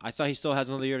 I thought he still has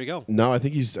another year to go. No, I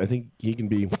think he can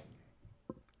be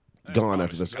gone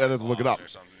after this. I'd have to look it up. Or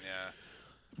something, yeah.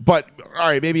 But all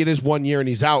right, maybe it is 1 year and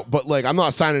he's out. But like, I'm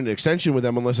not signing an extension with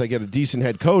them unless I get a decent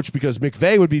head coach because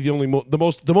McVay would be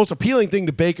the most appealing thing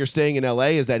to Baker staying in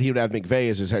LA is that he would have McVay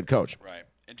as his head coach. Right.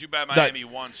 And too bad Miami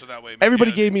won, so that way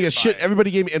Everybody McDaniels gave me can a get shit. fired.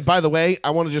 Everybody gave me, and by the way,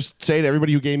 I want to just say to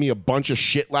everybody who gave me a bunch of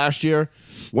shit last year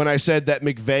when I said that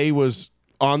McVay was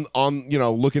on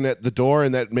looking at the door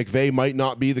and that McVay might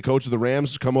not be the coach of the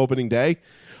Rams come opening day.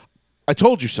 I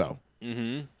told you so.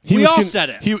 Mm-hmm. We all said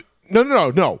it.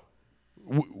 No.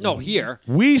 No, here.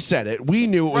 We said it. We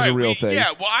knew it was a real thing.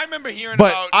 Yeah, well, I remember hearing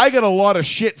But about. I got a lot of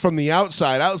shit from the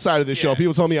outside of the show. Yeah.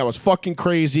 People told me I was fucking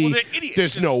crazy. Well, they're idiots.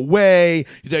 There's no way.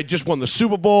 They just won the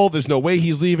Super Bowl. There's no way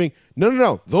he's leaving.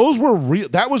 No. Those were real.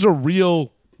 That was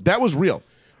real.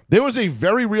 There was a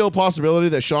very real possibility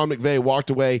that Sean McVay walked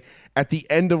away at the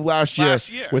end of last year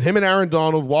with him and Aaron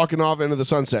Donald walking off into the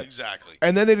sunset. Exactly.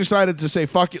 And then they decided to say,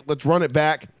 fuck it, let's run it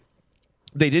back.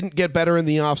 They didn't get better in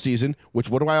the offseason, which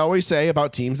what do I always say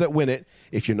about teams that win it?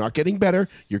 If you're not getting better,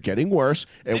 you're getting worse.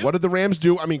 And what did the Rams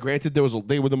do? I mean, granted,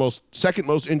 they were the second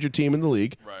most injured team in the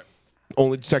league. Right.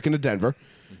 Only second to Denver.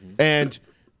 And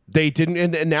they didn't.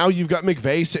 And now you've got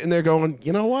McVay sitting there going,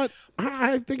 you know what?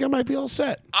 I think I might be all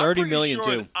set. $30 million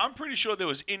too. I'm pretty sure there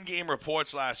was in-game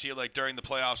reports last year, like during the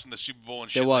playoffs and the Super Bowl and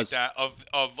There shit like was. that,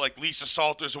 of like Lisa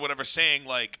Salters or whatever saying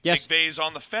like Yes. McVay's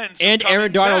on the fence And coming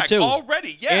Aaron Donald back too.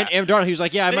 already. Yeah, And Aaron Donald, he was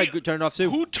like, "Yeah, I They- might turn it off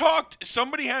too." Who talked?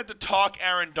 Somebody had to talk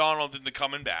Aaron Donald into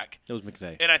coming back, It was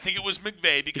McVay. and I think it was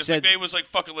McVay because said- McVay was like,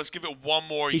 "Fuck it, let's give it one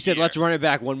more year." He said, "Let's run it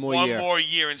back one more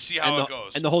year." and see how and it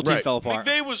goes. And the whole team Right. fell apart.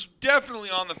 McVay was definitely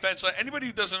on the fence. Like, anybody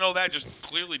who doesn't know that just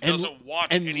clearly doesn't watch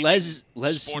and anything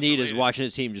Les sports Snead is related. watching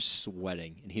his team just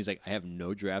sweating, and he's like, "I have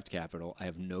no draft capital. I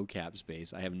have no cap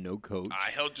space. I have no coach."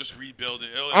 He'll just rebuild it.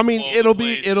 I mean, it'll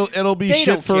be They shit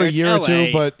don't for care. a It's year or two,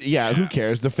 LA. but who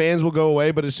cares? The fans will go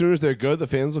away, but as soon as they're good, the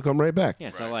fans will come right back. Yeah,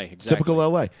 it's LA. Exactly. It's typical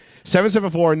LA.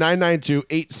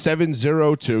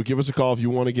 774-992-8702. Give us a call if you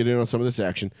want to get in on some of this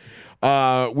action.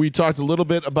 We talked a little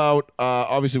bit about,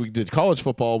 obviously, we did college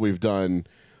football. We've done,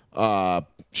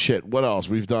 what else?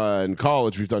 We've done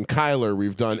college. We've done Kyler.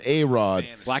 We've done A-Rod.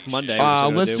 Black Monday.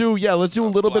 What we're Let's gonna do a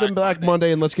little bit of Black Black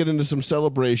Monday, and let's get into some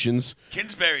celebrations.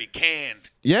 Kingsbury canned.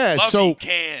 Yeah, Lovey so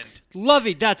canned.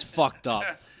 Lovey, that's fucked up,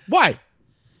 why?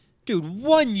 dude.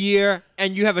 1 year,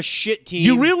 and you have a shit team.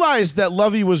 You realize that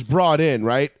Lovey was brought in,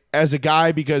 right, as a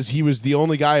guy because he was the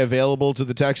only guy available to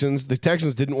the Texans. The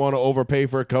Texans didn't want to overpay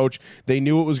for a coach. They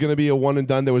knew it was going to be a one and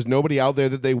done. There was nobody out there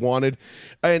that they wanted.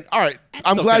 And all right,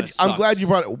 I'm still glad kinda you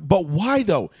brought it. But why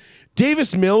though?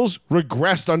 Davis Mills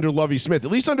regressed under Lovey Smith.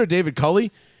 At least under David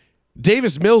Culley,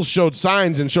 Davis Mills showed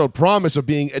signs and showed promise of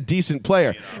being a decent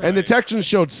player. And the Texans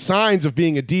showed signs of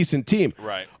being a decent team.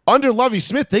 Right. Under Lovey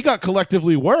Smith, they got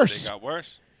collectively worse. They got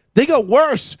worse. They got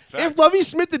worse. Fact. If Lovey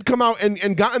Smith had come out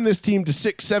and gotten this team to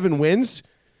 6-7 wins,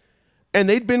 and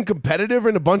they'd been competitive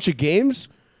in a bunch of games,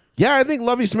 yeah, I think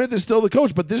Lovey Smith is still the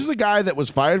coach. But this is a guy that was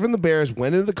fired from the Bears,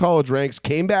 went into the college ranks,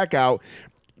 came back out,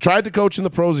 tried to coach in the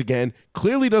pros again,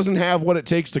 clearly doesn't have what it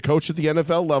takes to coach at the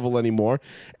NFL level anymore,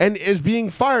 and is being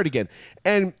fired again.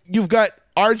 And you've got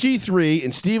RG3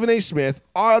 and Stephen A. Smith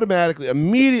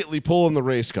immediately pulling the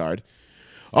race card.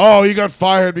 Oh, he got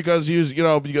fired because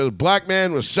because a black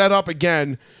man was set up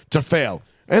again to fail.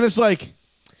 And it's like,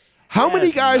 how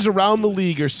many guys around the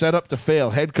league are set up to fail?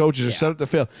 Head coaches are set up to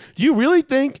fail. Do you really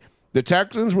think the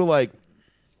Texans were like,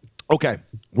 okay,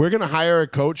 we're going to hire a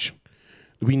coach.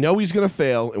 We know he's going to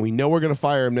fail, and we know we're going to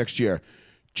fire him next year.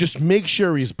 Just make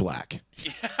sure he's black.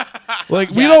 Like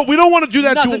we don't want to do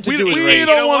that Nothing to to do with we race.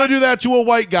 don't want to do that to a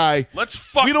white guy. Let's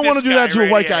fuck We don't this want to do guy that to a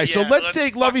right white here. guy. So Yeah, let's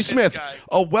take fuck Lovey this Smith, guy.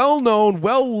 a well-known,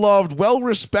 well-loved,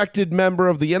 well-respected member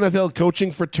of the NFL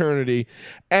coaching fraternity,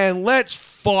 and let's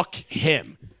fuck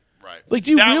him. Right. Like,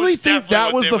 do you That really was think definitely that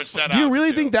what was they the? were set Do you out to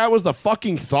really do. think that was the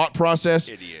fucking thought process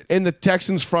Idiots. in the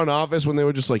Texans front office when they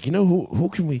were just like,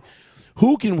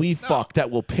 who can we fuck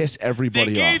that will piss They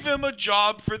everybody gave off? him a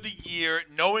job for the year,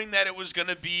 knowing that it was going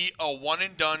to be a one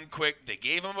and done quick. They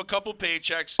gave him a couple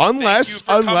paychecks. Thank you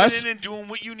for coming in and doing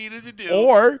what you needed to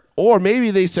do. Or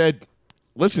maybe they said,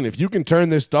 listen, if you can turn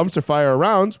this dumpster fire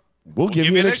around, we'll give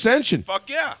you an extension. Fuck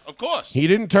yeah, of course. He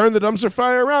didn't turn the dumpster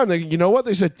fire around. You know what?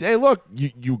 They said, hey, look,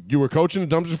 you were coaching a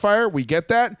dumpster fire. We get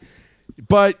that.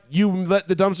 But you let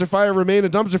the dumpster fire remain a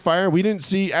dumpster fire. We didn't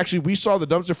see – actually, we saw the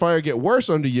dumpster fire get worse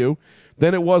under you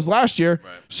than it was last year.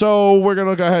 Right. So we're going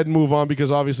to go ahead and move on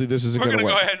because obviously this isn't going to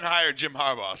work. We're going to go ahead and hire Jim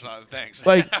Harbaugh. So thanks.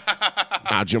 Like,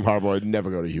 Jim Harbaugh would never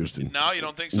go to Houston. No, you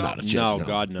don't think so? Not a chance, No,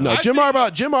 God, no. No, Jim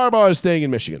Harbaugh is staying in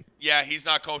Michigan. Yeah, he's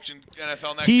not coaching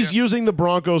NFL next year. He's using the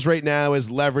Broncos right now as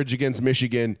leverage against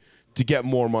Michigan to get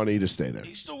more money to stay there.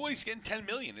 He's getting $10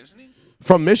 million, isn't he?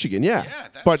 From Michigan, yeah. Yeah,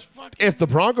 that's but fucking- if the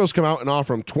Broncos come out and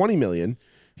offer him $20 million,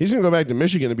 he's gonna go back to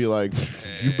Michigan and be like,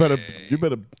 "You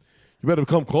better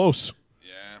come close."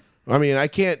 Yeah. I mean, I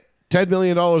can't. $10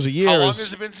 million a year. How long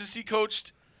has it been since he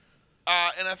coached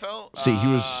NFL? See, he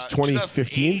was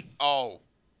 2015. 2008? Oh,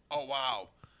 wow.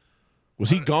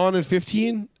 Was he gone in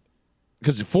 15?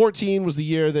 Because 14 was the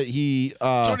year that he.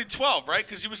 2012, right?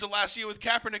 Because he was the last year with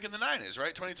Kaepernick in the Niners,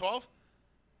 right? 2012.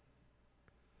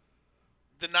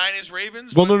 The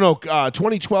Niners-Ravens? Well, no.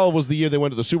 2012 was the year they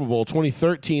went to the Super Bowl.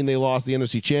 2013, they lost the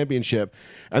NFC Championship.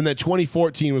 And then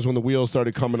 2014 was when the wheels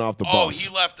started coming off the bus. Oh, he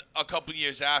left a couple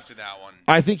years after that one.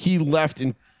 I think he left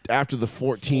after the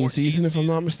 14 season, if I'm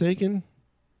not mistaken.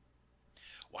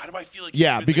 Why do I feel like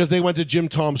Yeah, because they went to Jim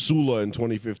Tom Sula in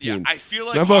 2015. Yeah, I feel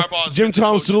like Remember Harbaugh's Jim been the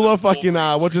Tom coach of Sula, the fucking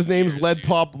Wolverines what's his for name's years,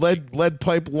 dude. lead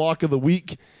pipe lock of the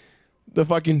week, the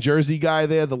fucking Jersey guy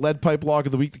there, the lead pipe lock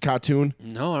of the week, the cartoon.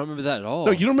 No, I don't remember that at all.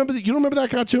 No, you don't remember that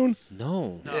cartoon?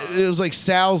 No. It was like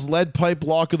Sal's lead pipe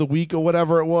lock of the week or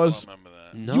whatever it was. I remember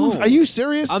that. No. Are you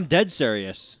serious? I'm dead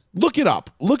serious. Look it up.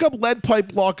 Look up lead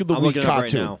pipe lock of the I'm week looking it up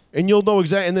right cartoon, now. and you'll know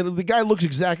exactly. And then the guy looks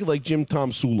exactly like Jim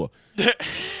Tom Sula.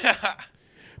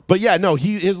 But yeah, no,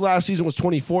 his last season was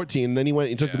 2014. And then he went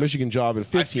and took the Michigan job in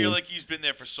 15. I feel like he's been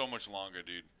there for so much longer,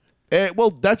 dude. Well,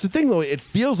 that's the thing though. It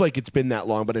feels like it's been that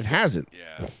long, but it hasn't.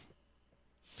 Yeah.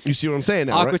 You see what I'm saying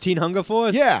now, Aqua right? Teen Hunger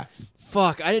Force? Yeah.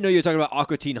 Fuck, I didn't know you were talking about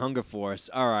Aqua Teen Hunger Force.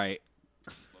 All right.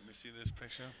 Let me see this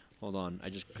picture. Hold on. I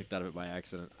just clicked out of it by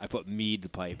accident. I put Mead the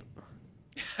pipe.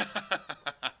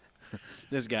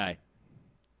 This guy.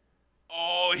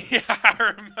 Oh, yeah, I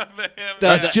remember him.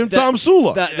 That's Jim Tom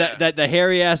Sula. The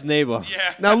hairy ass neighbor.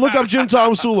 Yeah. Now look up Jim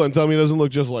Tom Sula and tell me he doesn't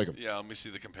look just like him. Yeah, let me see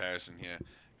the comparison here.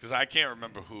 Because I can't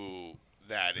remember who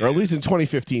that is. Or at least in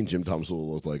 2015, Jim Tom Sula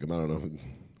looked like him. I don't know.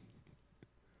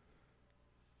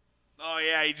 Oh,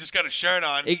 yeah, he just got a shirt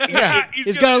on. Yeah.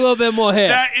 He's got a little bit more hair.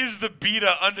 That is the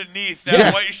Beta underneath. That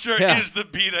Yes. white shirt Yeah. is the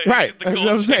Beta. Right, The that's gold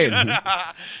what I'm saying. chain.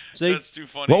 See? That's too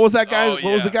funny. What was that guy? Oh, What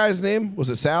was yeah. the guy's name? Was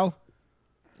it Sal?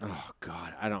 Oh,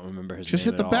 God. I don't remember his Just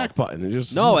name hit the at back all. button and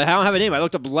just No, I don't have a name. I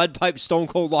looked up Lead Pipe Stone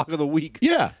Cold Lock of the Week.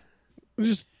 Yeah,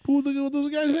 just what was the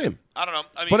guy's name? I don't know.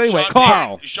 I mean, But anyway, Sean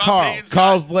Carl. Payton, Sean Carl. Payton's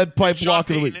Carl's got- lead pipe did Sean lock of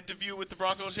the Payton week. interview with the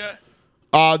Broncos yet?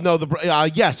 No,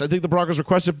 yes, I think the Broncos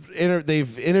requested.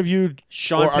 They've interviewed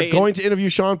Sean or are Payton. going to interview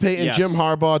Sean Payton, Yes. Jim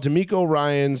Harbaugh, D'Amico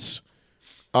Ryans.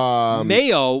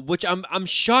 Mayo, which I'm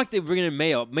shocked they're bringing in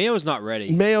Mayo. Mayo's not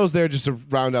ready. Mayo's there just to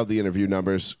round out the interview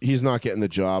numbers. He's not getting the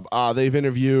job. They've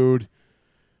interviewed.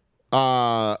 Who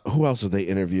else have they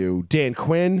interviewed? Dan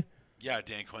Quinn. Yeah,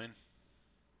 Dan Quinn.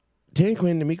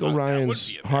 D'Amico That Ryans, wouldn't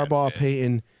be a bad Harbaugh, fit.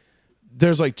 Payton.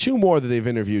 There's like two more that they've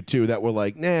interviewed too that were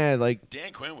like, nah, like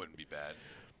Dan Quinn wouldn't be bad.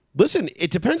 listen,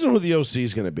 it depends on who the OC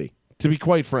is going to be, to be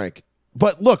quite frank.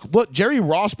 But look, Jerry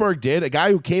Rosberg did, a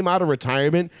guy who came out of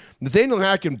retirement. Nathaniel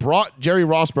Hacken brought Jerry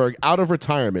Rosberg out of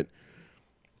retirement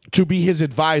to be his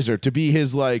advisor, to be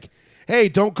his like, hey,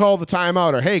 don't call the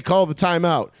timeout, or hey, call the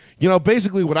timeout. You know,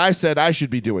 basically what I said I should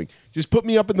be doing. Just put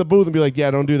me up in the booth and be like, yeah,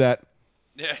 don't do that.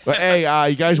 Yeah. But hey,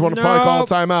 you guys want to probably call a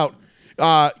timeout.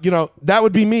 That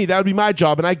would be me. That would be my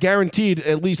job. And I guaranteed,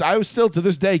 at least I would still to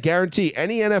this day guarantee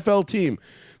any NFL team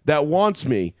that wants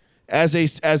me as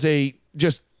a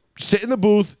just sit in the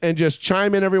booth and just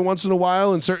chime in every once in a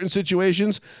while in certain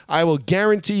situations, I will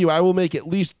guarantee you I will make at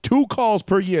least 2 calls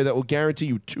per year that will guarantee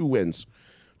you 2 wins.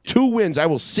 2 wins. I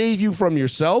will save you from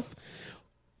yourself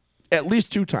at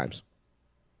least 2 times.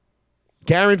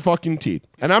 Guaranteed.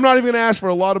 And I'm not even going to ask for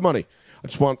a lot of money. I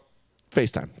just want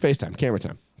FaceTime, camera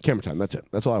time. That's it.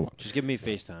 That's all I want. Just give me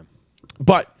FaceTime.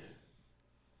 But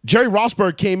Jerry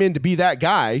Rosberg came in to be that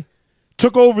guy,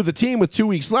 took over the team with 2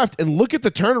 weeks left, and look at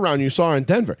the turnaround you saw in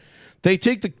Denver. They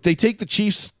take the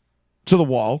Chiefs to the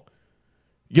wall.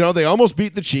 You know, they almost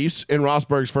beat the Chiefs in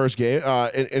Rosberg's first game,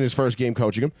 in his first game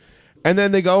coaching them. And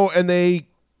then they go and they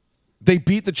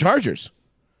beat the Chargers.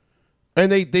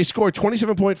 And they scored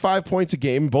 27.5 points a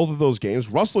game in both of those games.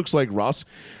 Russ looks like Russ.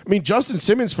 I mean, Justin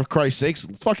Simmons, for Christ's sakes,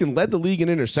 fucking led the league in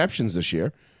interceptions this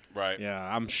year. Right. Yeah,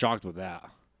 I'm shocked with that.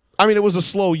 I mean, it was a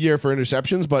slow year for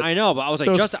interceptions, but I know, but I was like,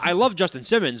 those- I love Justin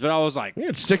Simmons, but I was like, he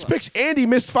had 6 picks, and he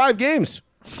missed 5 games.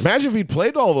 Imagine if he'd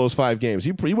played all those 5 games.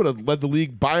 He would have led the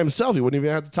league by himself. He wouldn't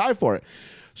even have to tie for it.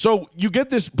 So you get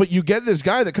this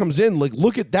guy that comes in, like,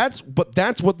 look at that's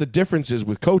what the difference is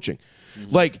with coaching.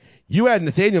 Like, you had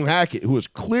Nathaniel Hackett, who was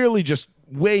clearly just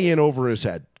way in over his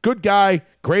head. Good guy,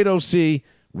 great OC,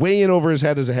 way in over his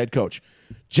head as a head coach.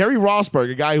 Jerry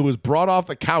Rosberg, a guy who was brought off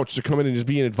the couch to come in and just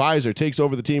be an advisor, takes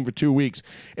over the team for 2 weeks,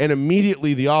 and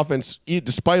immediately the offense,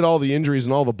 despite all the injuries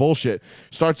and all the bullshit,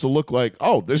 starts to look like,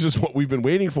 oh, this is what we've been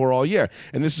waiting for all year.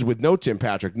 And this is with no Tim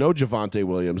Patrick, no Javonte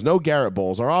Williams, no Garrett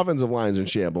Bowles. Our offensive line's in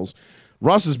shambles.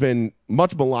 Russ has been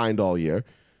much maligned all year.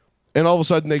 And all of a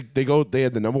sudden, they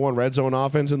had the number 1 red zone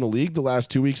offense in the league the last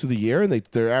 2 weeks of the year, and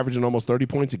they're averaging almost 30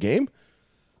 points a game?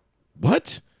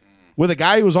 What? With a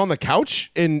guy who was on the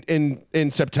couch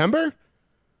in September,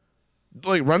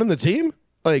 like running the team,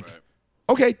 like,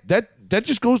 okay, that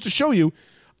just goes to show you.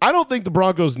 I don't think the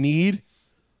Broncos need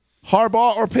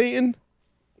Harbaugh or Payton.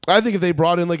 I think if they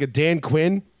brought in like a Dan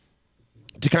Quinn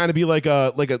to kind of be like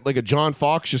a John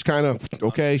Fox, just kind of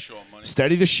okay,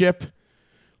 steady the ship.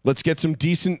 Let's get some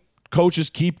decent coaches.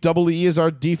 Keep Double E as our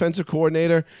defensive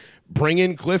coordinator. Bring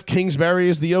in Cliff Kingsbury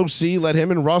as the OC. Let him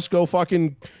and Russ go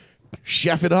fucking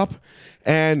chef it up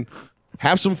and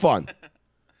have some fun.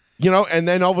 And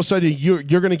then all of a sudden you're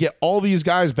going to get all these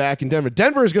guys back in Denver.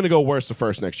 Denver is going to go worse the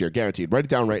first next year, guaranteed. Write it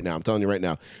down right now. I'm telling you right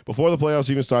now. Before the playoffs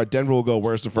even start, Denver will go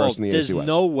worse the first in the AFC West. There's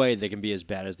no way they can be as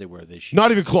bad as they were this year.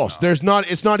 Not even close.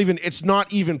 It's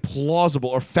not even plausible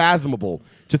or fathomable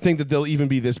to think that they'll even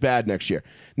be this bad next year.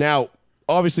 Now,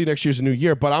 obviously next year's a new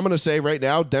year, but I'm going to say right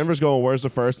now, Denver's going worse the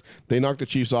first. They knocked the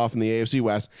Chiefs off in the AFC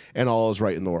West, and all is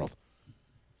right in the world.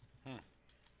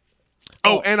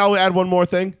 Oh, and I'll add one more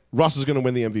thing. Russ is going to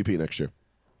win the MVP next year.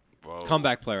 Whoa.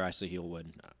 Comeback player, I say he'll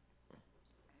win.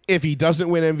 If he doesn't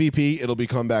win MVP, it'll be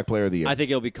comeback player of the year. I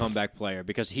think it'll be comeback player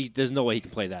because there's no way he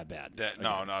can play that bad.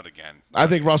 No, not again. I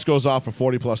think Russ goes off for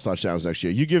 40+ touchdowns next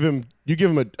year. You give him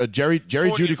a Jerry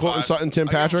Judy, Courtland Sutton, Tim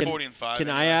Patrick. 40 and 5.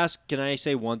 Can I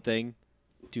say one thing?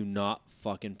 Do not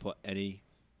fucking put any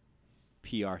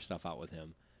PR stuff out with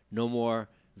him. No more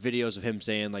videos of him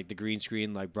saying like the green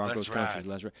screen, like Broncos country.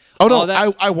 Let's ride. Oh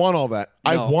no, I want all that.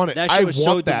 No, I want it. That shit was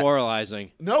so that.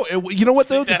 demoralizing. No, you know what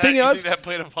though? The thing You is, think that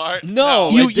played a part? No,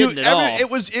 it didn't at all.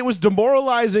 It was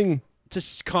demoralizing. To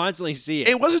constantly see it.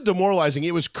 It wasn't demoralizing.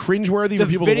 It was cringeworthy for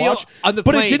people video to watch. on the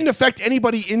but it plane. didn't affect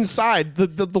anybody inside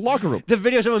the locker room. The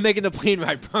video of someone making the plane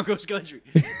ride Broncos country.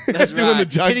 That's Doing right.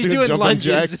 the And he's doing jumping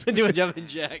lunges, jacks. doing jumping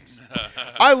jacks.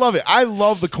 I love it. I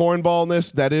love the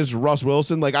cornballness that is Russ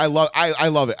Wilson. Like I love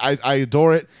it. I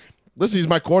adore it. Listen, he's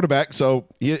my quarterback, so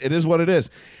it is what it is.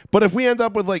 But if we end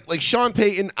up with like Sean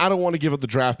Payton, I don't want to give up the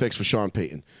draft picks for Sean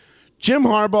Payton. Jim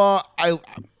Harbaugh,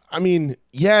 I mean,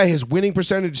 yeah, his winning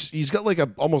percentage, he's got like a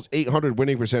almost 800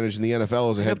 winning percentage in the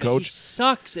NFL as a head coach. He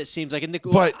sucks, it seems like.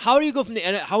 But how do you go from the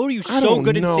how are you I so don't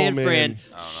good in know, San man. Fran,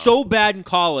 so bad in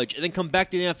college, and then come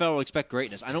back to the NFL and expect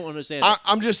greatness? I don't understand.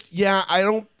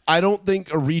 I don't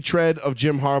think a retread of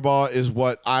Jim Harbaugh is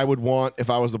what I would want if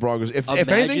I was the Broncos. If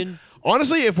anything,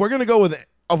 honestly, if we're going to go with,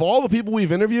 of all the people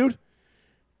we've interviewed,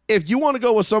 if you want to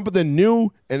go with something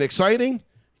new and exciting,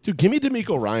 dude, give me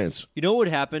D'Amico Ryans. You know what would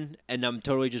happen, and I'm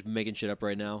totally just making shit up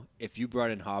right now, if you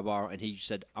brought in Harbaugh and he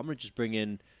said, I'm going to just bring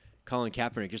in Colin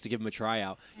Kaepernick just to give him a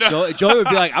tryout. Joey would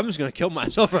be like, I'm just going to kill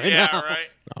myself right now. Yeah, right.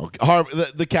 No,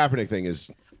 the Kaepernick thing is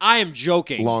I am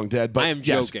joking. long dead. But I am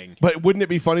yes. joking. But wouldn't it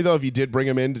be funny, though, if you did bring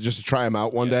him in just to try him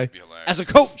out one day? It'd be hilarious. As a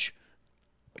coach.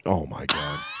 Oh, my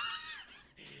God.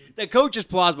 The coach is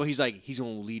plausible. He's like, he's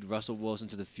going to lead Russell Wilson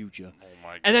to the future. Oh my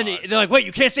God. And then they're like, wait,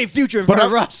 you can't say future in front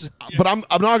of Russ. But I'm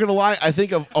not gonna lie. I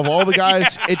think of all the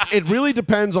guys, it really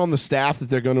depends on the staff that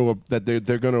they're going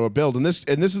to build, and this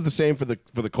is the same for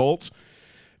the Colts,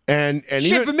 and Shit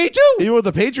even, for me too. Even with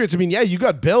the Patriots, I mean, yeah, you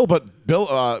got Bill, but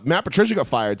Matt Patricia got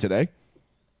fired today.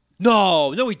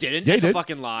 No, he didn't. Yeah, he That's a did.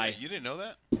 fucking lie. You didn't know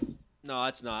that? No,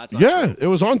 that's not. That's not Yeah, true. it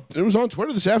was on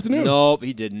Twitter this afternoon. Nope,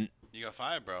 he didn't. You got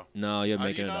fired, bro. No, you're How do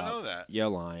making you it not up. know that? You're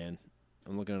lying.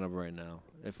 I'm looking it up right now.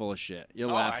 They're full of shit. You're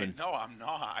No, laughing. No, I'm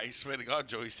not. I swear to God,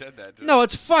 Joey said that. Today. No,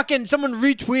 it's fucking someone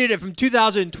retweeted it from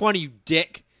 2020, you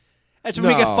dick. That's when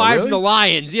we No, get fired really? from the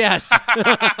Lions. Yes.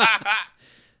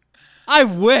 I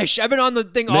wish. I've been on the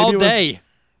thing Maybe all it was- day.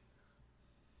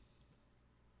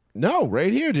 No,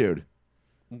 right here, dude.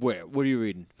 Where? What are you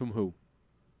reading? From who?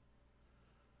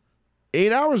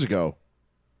 8 hours ago.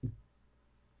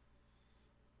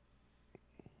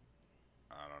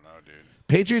 I don't know, dude.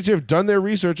 Patriots have done their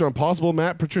research on possible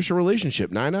Matt Patricia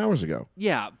relationship 9 hours ago.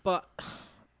 Yeah, but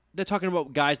they're talking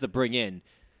about guys to bring in.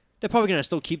 They're probably gonna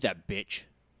still keep that bitch.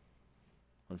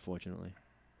 unfortunately.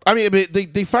 I mean, but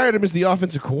they fired him as the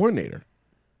offensive coordinator.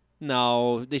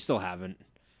 No, they still haven't.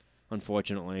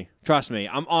 Unfortunately, trust me,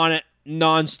 I'm on it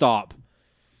nonstop.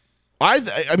 I've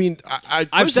listen,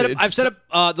 set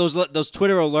up those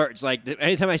Twitter alerts. Like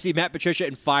anytime I see Matt Patricia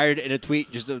and fired in a tweet,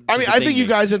 I think you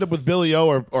guys end up with Billy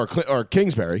O or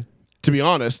Kingsbury. To be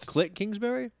honest, Clit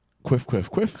Kingsbury. Quiff.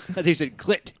 I think you said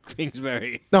Clit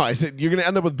Kingsbury. No, I said you're going to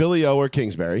end up with Billy O or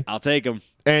Kingsbury. I'll take him.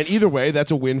 And either way,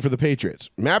 that's a win for the Patriots.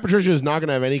 Matt Patricia is not going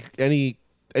to have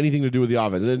anything to do with the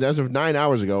offense. And as of 9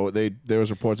 hours ago, there was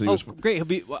reports that he was great. He'll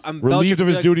be relieved of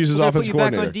his duties as offensive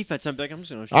coordinator. Back on defense. I'm just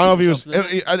gonna I don't know if he was.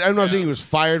 I'm not saying he was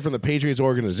fired from the Patriots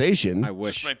organization. I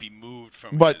wish. Just might be moved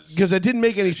from. But because it didn't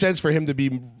make any sense for him to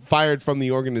be fired from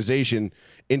the organization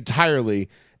entirely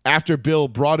after Bill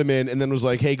brought him in and then was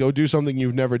like, "Hey, go do something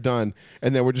you've never done,"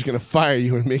 and then we're just going to fire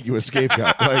you and make you a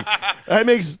scapegoat.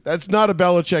 That's not a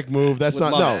Belichick move. That's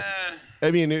not no. I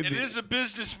mean, it is a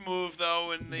business move, though,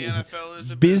 and the NFL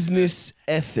is a business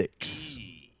ethics.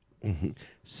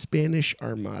 Spanish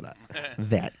Armada.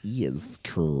 That is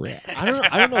correct. I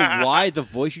don't know why the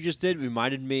voice you just did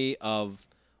reminded me of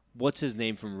what's his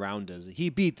name from Rounders.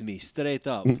 He beat me straight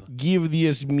up. Give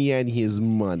this man his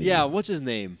money. Yeah, what's his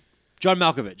name? John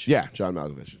Malkovich. Yeah, John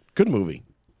Malkovich. Good movie.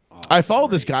 I follow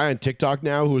this guy on TikTok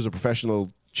now who is a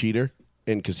professional cheater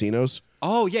in casinos.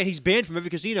 Oh, yeah, he's banned from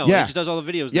every casino. Yeah. He just does all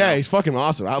the videos now. Yeah, he's fucking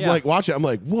awesome. I'm like, watching it. I'm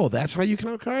like, whoa, that's how you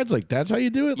count cards? Like, that's how you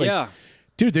do it? Like, yeah.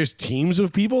 Dude, there's teams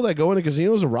of people that go into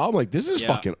casinos and rob. I'm like, this is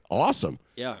fucking awesome.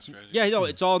 Yeah. Yeah, no,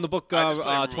 it's all in the book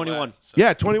 21. So.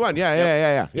 Yeah, 21.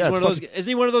 Yeah. Isn't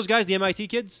he one of those guys, the MIT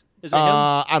kids? Is that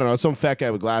him? I don't know. Some fat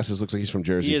guy with glasses looks like he's from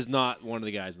Jersey. He is not one of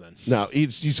the guys then. No,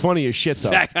 he's funny as shit,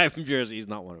 though. Fat guy from Jersey, he's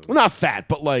not one of them. Well, not fat,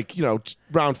 but like,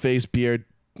 round face, beard,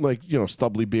 like,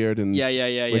 stubbly beard and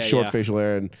short facial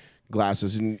hair and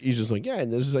glasses, and he's just like,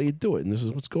 and this is how you do it, and this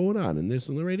is what's going on, and this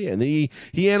and the right here. And then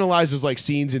he analyzes like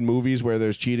scenes in movies where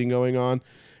there's cheating going on,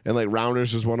 and like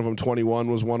Rounders was one of them, 21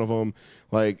 was one of them,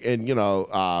 like, and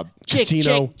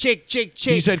Casino. Chick.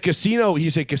 He said Casino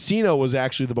was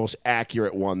actually the most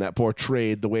accurate one that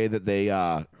portrayed the way that they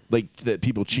that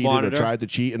people cheated or tried to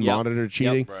cheat and monitored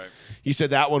cheating. Right. He said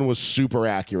that one was super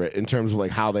accurate in terms of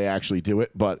like how they actually do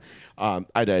it, but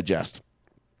I digest.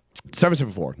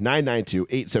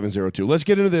 774-992-8702. Let's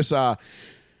get into this.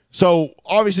 So,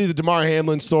 obviously, the Damar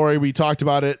Hamlin story, we talked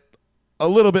about it a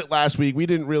little bit last week. We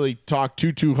didn't really talk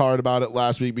too hard about it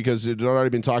last week because it had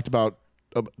already been talked about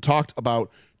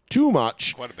too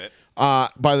much. Quite a bit.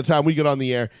 By the time we get on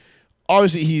the air.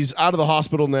 Obviously, he's out of the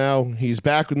hospital now. He's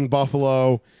back in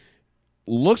Buffalo.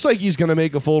 Looks like he's going to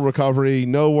make a full recovery.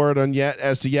 No word on yet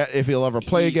if he'll ever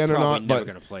play again or not. He's never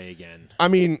going to play again. I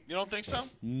mean, you don't think so?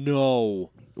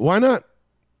 No. Why not?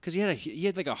 Because he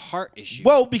had like a heart issue.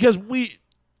 Well, because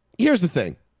here's the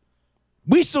thing.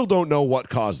 We still don't know what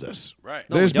caused this. Right.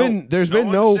 No, there's been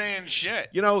no one's saying shit.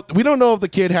 We don't know if the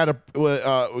kid had a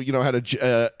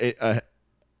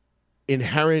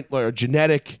inherent or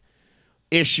genetic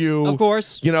issue. Of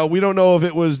course. We don't know if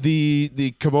it was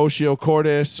the commotio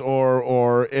cordis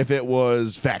or if it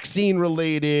was vaccine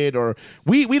related or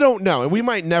we don't know, and we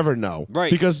might never know.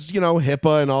 Right. Because,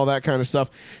 HIPAA and all that kind of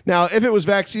stuff. Now, if it was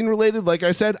vaccine related, like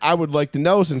I said, I would like to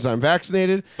know since I'm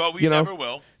vaccinated. But we never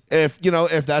will. If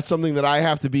that's something that I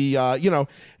have to be like I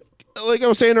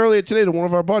was saying earlier today to one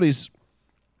of our buddies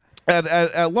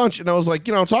at lunch, and I was like,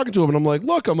 I'm talking to him and I'm like,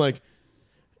 look,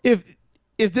 if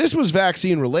this was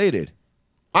vaccine related,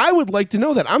 I would like to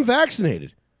know that I'm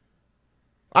vaccinated.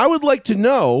 I would like to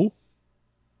know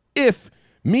if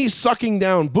me sucking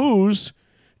down booze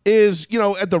is,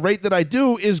 at the rate that I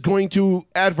do, is going to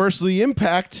adversely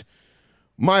impact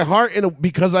my heart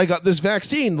because I got this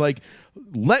vaccine. Like,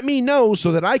 let me know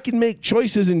so that I can make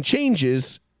choices and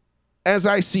changes as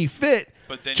I see fit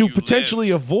to potentially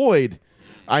avoid.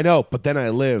 I know, but then I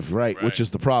live, right, which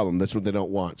is the problem. That's what they don't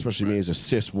want, especially me as a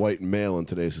cis white male in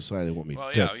today's society. They want me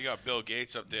dead. You got Bill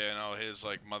Gates up there and all his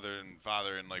like mother and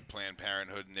father and like Planned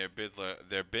Parenthood and they're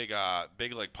big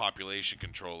like population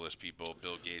controlist people.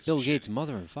 Bill Gates'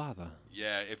 mother and father.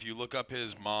 Yeah, if you look up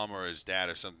his mom or his dad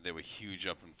or something, they were huge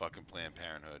up in fucking Planned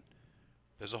Parenthood.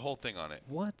 There's a whole thing on it.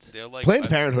 What? They're like Planned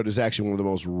Parenthood is actually one of the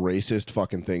most racist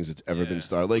fucking things that's ever been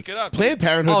started. Like, look it up, Planned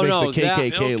Parenthood makes the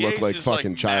KKK Bill look Gates like is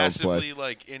fucking like child's play. massively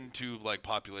like into like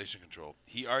population control.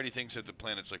 He already thinks that the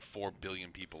planet's like 4 billion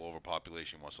people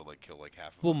overpopulation. Wants to like kill like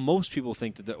half of us. Well, most people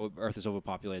think that the Earth is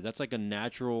overpopulated. That's like a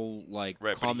natural right,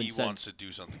 common but he sense. wants to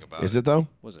do something about it. Is it though?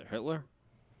 Was it Hitler?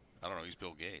 I don't know. He's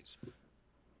Bill Gates.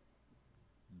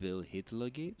 Bill Hitler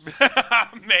Gates?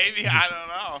 Maybe, I don't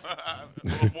know.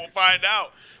 We'll find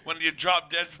out when you drop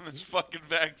dead from this fucking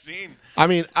vaccine. I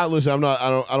mean, listen, I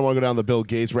don't want to go down the Bill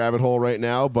Gates rabbit hole right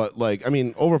now, but like, I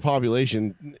mean,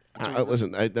 overpopulation.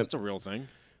 Listen, That's a real thing.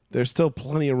 there's still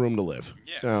plenty of room to live.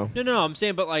 Yeah. No, I'm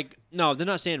saying, but like, no, they're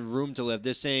not saying room to live.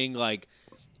 They're saying like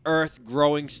earth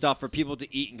growing stuff for people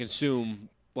to eat and consume.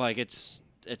 Like it's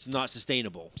not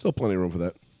sustainable. Still plenty of room for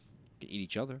that. You can eat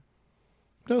each other.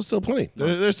 No, still plenty.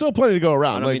 There's still plenty to go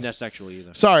around. I don't like, mean that sexually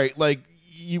either. Sorry, like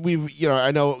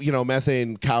I know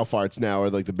methane cow farts now are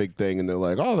like the big thing, and they're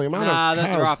like, oh, the amount of cows.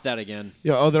 They're off that again.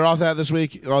 Yeah, they're off that this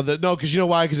week. No, because you know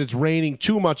why? Because it's raining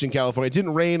too much in California. It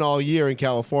didn't rain all year in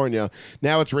California.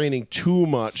 Now it's raining too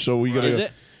much, so we gotta. Is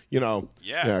it?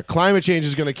 Yeah. Climate change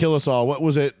is going to kill us all. What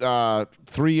was it?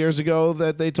 3 years ago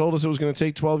that they told us it was going to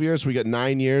take 12 years. So we got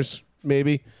 9 years,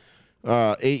 maybe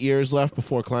 8 years left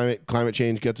before climate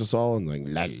change gets us all.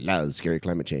 And like, scary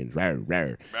climate change. Rawr,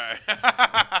 rawr.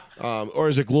 Or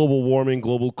is it global warming,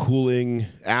 global cooling,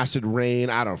 acid rain?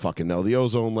 I don't fucking know. The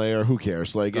ozone layer. Who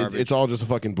cares? Like it's all just a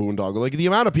fucking boondoggle. Like the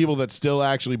amount of people that still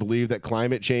actually believe that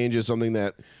climate change is something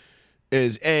that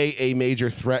is a major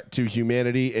threat to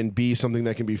humanity, and B, something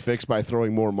that can be fixed by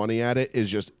throwing more money at it is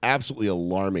just absolutely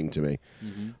alarming to me.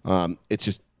 Mm-hmm. It's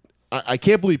just, I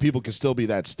can't believe people can still be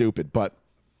that stupid, but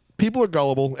people are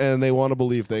gullible and they want to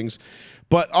believe things.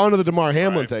 But on to the Damar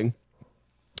Hamlin thing.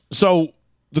 So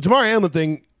the Damar Hamlin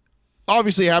thing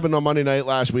obviously happened on Monday night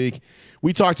last week.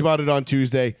 We talked about it on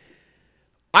Tuesday.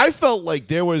 I felt like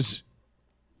there was,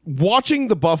 watching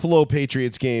the Buffalo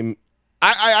Patriots game,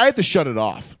 I had to shut it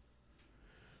off.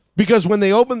 Because when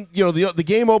they open, the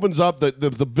game opens up,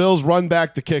 the Bills run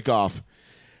back the kickoff.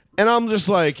 And I'm just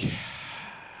like,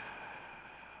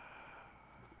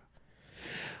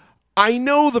 I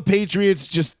know the Patriots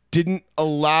just didn't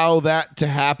allow that to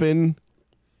happen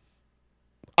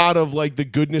out of like the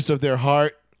goodness of their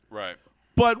heart. Right.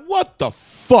 But what the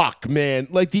fuck, man?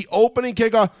 Like the opening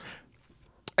kickoff,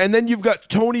 and then you've got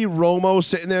Tony Romo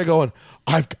sitting there going,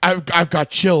 I've got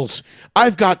chills.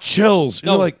 I've got chills.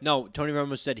 No, like, no. Tony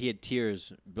Romo said he had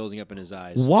tears building up in his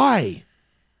eyes. Why?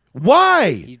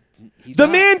 Why? The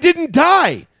man didn't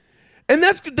die, and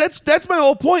that's my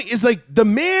whole point. Is like the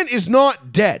man is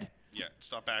not dead. Yeah,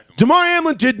 stop acting. Damar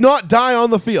Hamlin did not die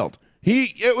on the field.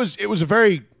 It was a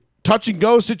very touch and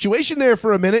go situation there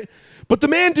for a minute, but the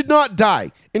man did not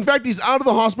die. In fact, he's out of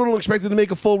the hospital and expected to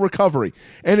make a full recovery.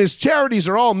 And his charities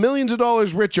are all millions of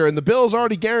dollars richer, and the Bills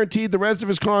already guaranteed the rest of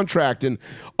his contract and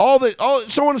all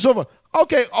so on and so forth.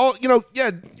 Okay,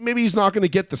 maybe he's not going to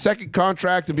get the second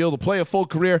contract and be able to play a full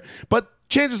career, but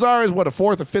chances are is a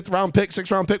fourth or fifth round pick,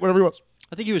 sixth round pick, whatever he was.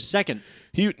 I think he was second.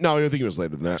 No, I think he was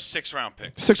later than that. 6th round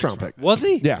pick. Sixth round pick. Was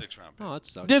he? Yeah. 6th round pick. Oh, that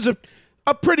sucks. There's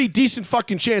a pretty decent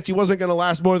fucking chance he wasn't going to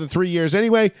last more than 3 years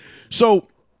anyway. So,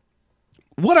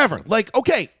 whatever. Like,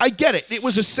 okay, I get it. It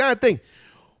was a sad thing.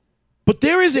 But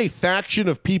there is a faction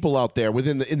of people out there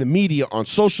in the media, on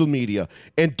social media,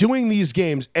 and doing these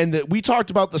games, and that we talked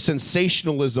about the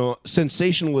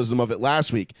sensationalism of it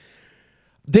last week.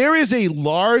 There is a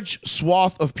large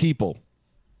swath of people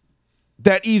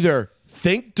that either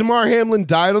think Damar Hamlin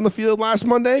died on the field last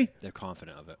Monday, They're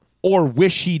confident of it. or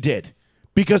wish he did,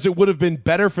 because it would have been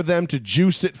better for them to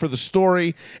juice it for the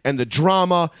story and the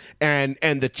drama and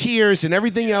the tears and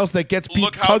everything else that gets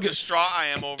Look how distraught I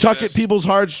am over tugging this.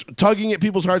 at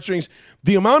people's heartstrings.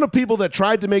 The amount of people that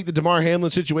tried to make the Damar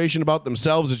Hamlin situation about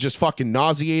themselves is just fucking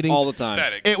nauseating. All the time.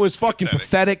 Pathetic. It was fucking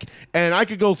pathetic. And I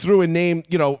could go through and name,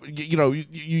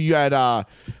 you had a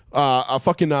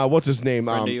fucking what's his name?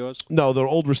 Friend of yours? No, the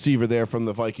old receiver there from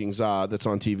the Vikings that's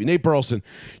on TV, Nate Burleson.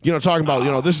 Talking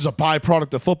about this is a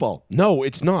byproduct of football. No,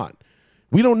 it's not.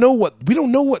 We don't know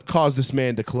what caused this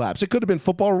man to collapse. It could have been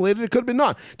football related. It could have been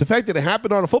not. The fact that it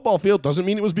happened on a football field doesn't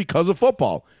mean it was because of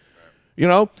football.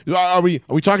 Are we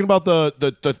talking about the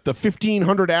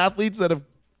 1,500 athletes that have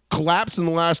collapsed in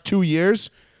the last 2 years?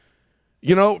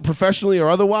 Professionally or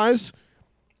otherwise,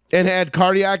 and had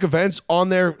cardiac events on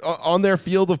their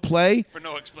field of play For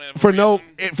no explainable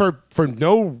reason. for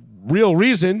no real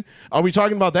reason. Are we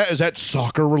talking about that? Is that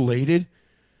soccer related?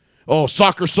 Oh,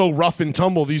 soccer's so rough and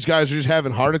tumble. These guys are just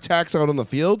having heart attacks out on the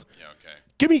field. Yeah, okay.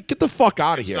 Get the fuck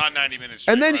out of It's here. not 90 minutes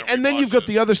straight. And then you've got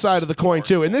the other side of the coin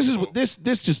too. And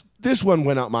this one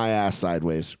went out my ass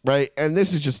sideways, right? And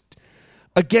this is just,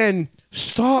 again,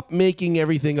 stop making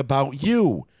everything about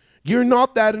you. You're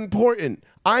not that important.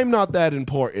 I'm not that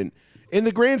important. In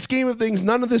the grand scheme of things,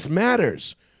 none of this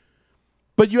matters.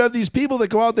 But you have these people that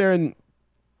go out there, and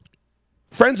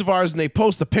friends of ours, and they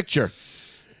post a picture,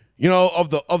 of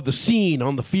the scene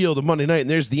on the field of Monday night, and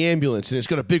there's the ambulance, and it's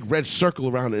got a big red circle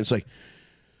around it. And it's like,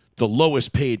 the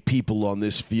lowest paid people on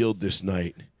this field this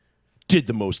night did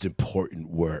the most important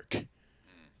work.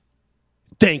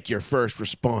 Thank your first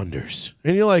responders.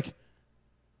 And you're like,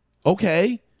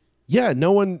 okay. Yeah,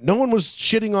 no one was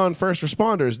shitting on first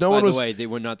responders. By the way, they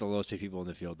were not the lowest paid people on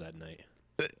the field that night.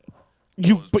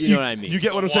 You know what I mean. You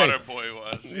get what I'm The saying. water boy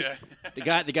was, yeah. The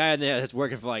guy in there that's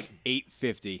working for like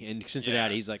 $8.50 in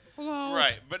Cincinnati. Yeah. He's like, hello.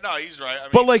 Right, but no, he's right. I mean,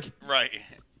 But like, right.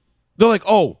 they're like,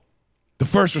 oh, the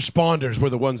first responders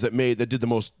were the ones that did the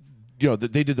most,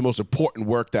 they did the most important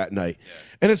work that night. Yeah.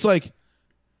 And it's like,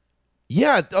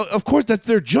 yeah, of course that's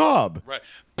their job. Right.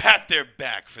 Pat their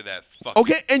back for that fucking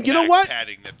Okay, and you know back what?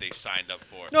 Patting that they signed up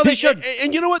for. No, they should.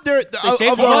 And you know what? They're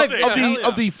saved a life. Yeah, hell yeah.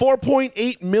 of the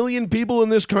 4.8 million people in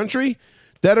this country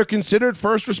that are considered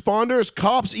first responders,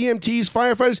 cops, EMTs,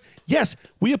 firefighters. Yes,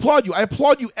 we applaud you. I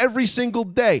applaud you every single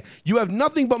day. You have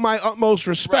nothing but my utmost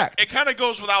respect. It kind of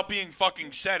goes without being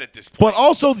fucking said at this point. But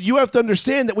also, you have to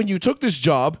understand that when you took this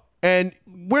job, and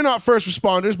we're not first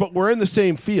responders, but we're in the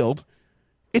same field,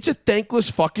 it's a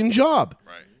thankless fucking job.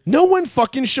 Right. No one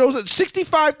fucking shows up.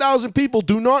 65,000 people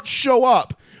do not show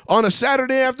up on a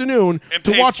Saturday afternoon And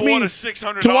to pay watch me $400 to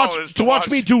 $600 to watch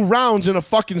me do rounds in a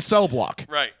fucking cell block.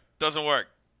 Right. Doesn't work.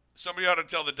 Somebody ought to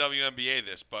tell the WNBA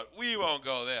this, but we won't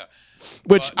go there.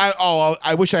 Which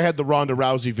I wish I had the Ronda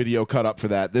Rousey video cut up for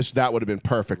that. That would have been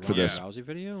perfect for this. Rousey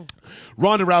video?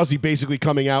 Ronda Rousey basically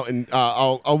coming out, and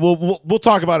we'll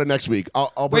talk about it next week.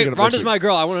 I'll bring Wait, it up. Ronda's next week. my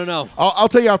girl. I want to know. I'll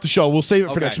tell you after the show. We'll save it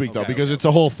for Okay, next week though, okay, because okay. it's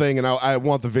a whole thing, and I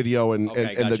want the video and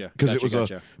Gotcha, because it was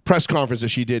gotcha. a press conference that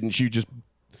she did, and she just.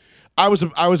 I was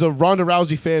a Ronda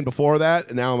Rousey fan before that,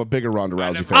 and now I'm a bigger Ronda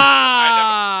Rousey fan.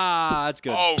 That's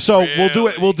good. Oh, So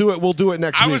really? we'll do it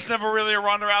next I week. was never really a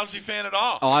Ronda Rousey fan at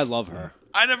all. Oh, I love her.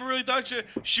 I never really thought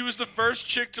she was the first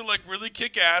chick to like really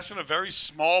kick ass in a very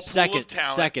small pool of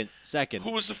talent. Second.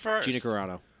 Who was the first? Gina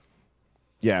Carano.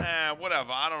 Yeah.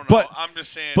 Whatever. I don't know. But- I'm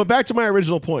just saying. But back to my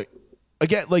original point.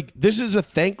 Again, like this is a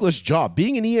thankless job.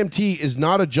 Being an EMT is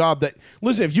not a job that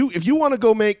listen, if you want to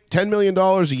go make $10 million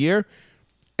a year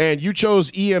and you chose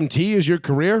EMT as your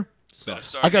career, better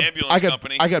start an ambulance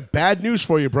company. I got bad news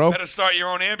for you, bro. Better start your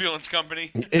own ambulance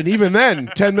company. And even then,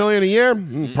 $10 million a year,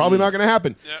 probably not going to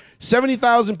happen. Yep.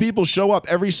 70,000 people show up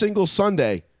every single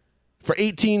Sunday for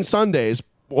 18 Sundays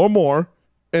or more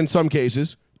in some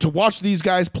cases to watch these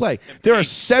guys play. There are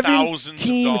thousands of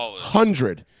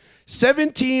dollars.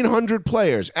 1,700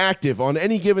 players active on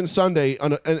any given Sunday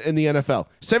in the NFL.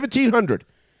 1,700.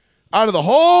 Out of the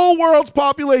whole world's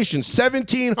population,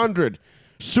 1,700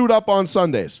 suit up on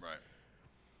Sundays. Right.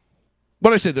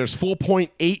 But I said there's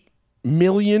 4.8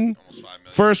 million Almost 5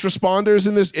 million. first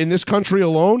responders in this country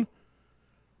alone.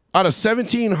 Out of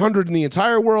 1,700 in the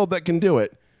entire world that can do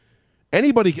it.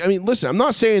 Anybody, I mean, listen, I'm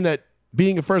not saying that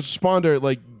being a first responder,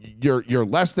 like you're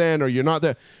less than or you're not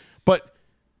there, but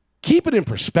keep it in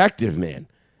perspective, man.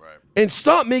 Right. And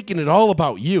stop making it all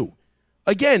about you.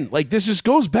 Again, like this just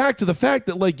goes back to the fact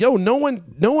that like, yo, no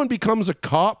one becomes a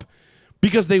cop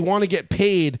because they want to get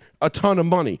paid a ton of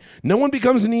money. No one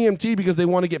becomes an EMT because they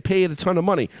want to get paid a ton of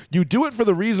money. You do it for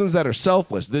the reasons that are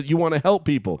selfless, that you want to help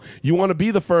people. You want to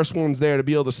be the first ones there to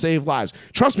be able to save lives.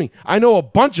 Trust me, I know a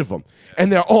bunch of them,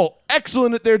 and they're all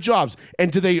excellent at their jobs.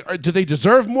 And do they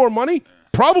deserve more money?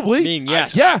 Probably. I mean,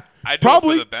 yes. Yeah, I do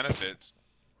probably. it for the benefits.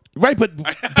 Right, but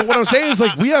what I'm saying is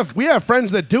like we have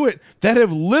friends that do it that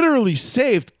have literally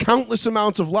saved countless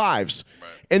amounts of lives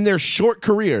in their short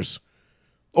careers.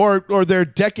 Or their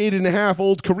decade and a half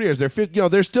old careers. They're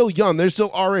still young. They're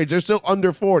still our age. They're still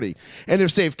under 40, and have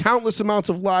saved countless amounts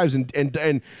of lives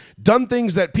and done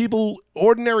things that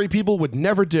ordinary people would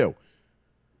never do.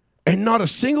 And not a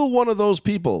single one of those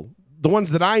people, the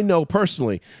ones that I know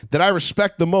personally, that I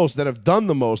respect the most, that have done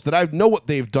the most, that I know what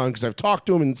they've done because I've talked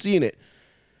to them and seen it.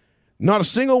 Not a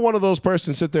single one of those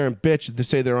persons sit there and bitch to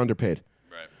say they're underpaid,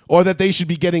 Right. or that they should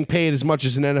be getting paid as much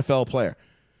as an NFL player.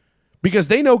 Because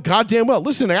they know goddamn well.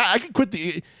 Listen, I could quit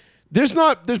the. There's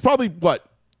probably what?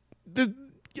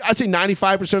 I'd say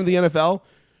 95% of the NFL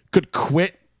could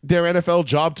quit their NFL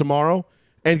job tomorrow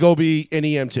and go be an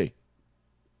EMT.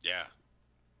 Yeah.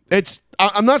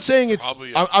 I'm not saying it's.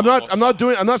 Probably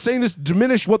I'm not saying this to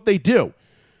diminish what they do.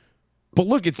 But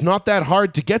look, it's not that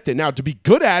hard to get there. Now, to be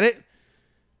good at it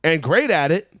and great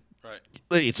at it, Right.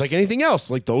 it's like anything else.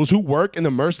 Like those who work and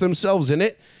immerse themselves in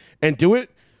it and do it.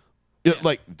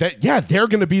 Like that, yeah, they're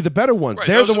going to be the better ones. Right.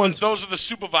 They're the ones. Those are the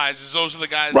supervisors. Those are the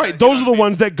guys. Right, that, those are the what I mean?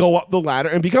 ones that go up the ladder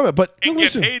and become it. But And get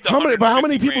listen, paid the how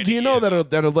many people $150,000 do you know a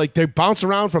that are like they bounce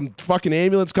around from fucking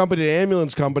ambulance company to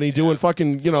ambulance company doing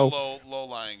fucking low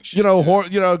lying shit.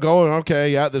 going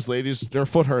okay, yeah, this lady's her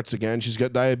foot hurts again. She's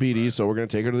got diabetes, so we're gonna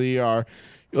take her to the ER.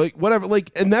 like whatever,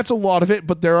 like, and that's a lot of it.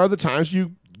 But there are the times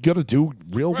you got to do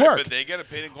real Right, work. but they get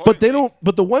paid accordingly. But they don't.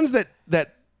 But the ones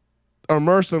that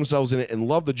immerse themselves in it and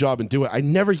love the job and do it, I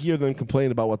never hear them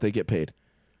complain about what they get paid.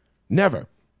 Never.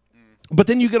 But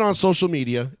then you get on social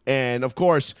media, and of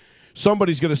course,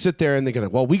 somebody's going to sit there and they're going to,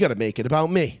 well, we got to make it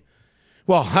about me.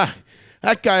 Well,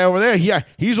 that guy over there, yeah,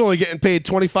 he's only getting paid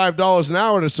 $25 an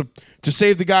hour to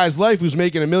save the guy's life who's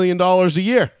making $1 million a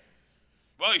year.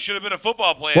 Well, you should have been a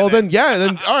football player. Well, then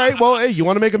all right. Well, hey, you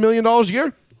want to make $1 million a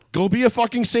year? Go be a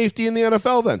fucking safety in the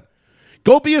NFL then.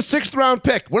 Go be a 6th round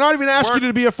pick. We're not even asking you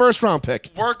to be a 1st round pick.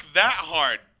 Work that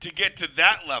hard to get to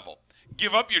that level.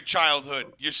 Give up your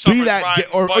childhood, your summer Be that, ride,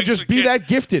 or just be that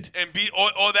gifted. and be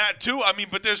or that too. I mean,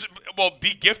 but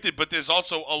be gifted, but there's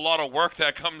also a lot of work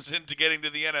that comes into getting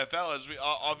to the NFL. As we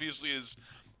obviously is,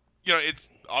 it's.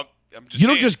 I'm just You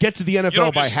don't saying, just get to the you NFL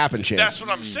don't by just- happen chance. That's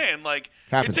what I'm saying. Like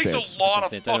it takes Happenstance. a lot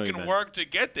of Happenstance, I know what you fucking meant. work to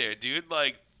get there, dude.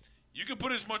 Like you can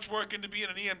put as much work into being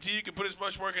an EMT. You can put as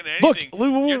much work into Look,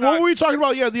 anything. what were we talking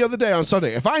about? Yeah, the other day on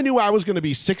Sunday. If I knew I was going to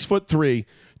be 6'3",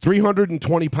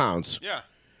 320 pounds, Yeah.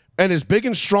 and as big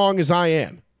and strong as I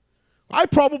am, I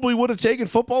probably would have taken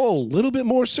football a little bit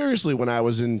more seriously when I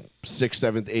was in 6th,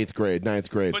 7th, 8th grade, 9th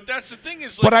grade. But that's the thing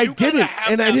is, But I you gotta didn't,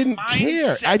 have and I that didn't care.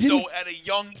 mindset, I didn't- though, at a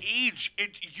young age.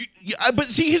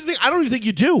 But see, here's the thing. I don't even think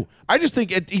you do. I just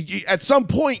think at some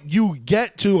point you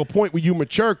get to a point where you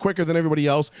mature quicker than everybody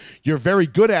else. You're very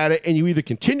good at it, and you either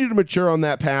continue to mature on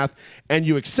that path and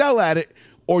you excel at it,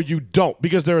 or you don't.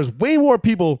 Because there is way more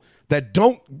people that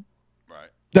don't.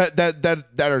 Right. That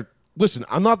are. Listen,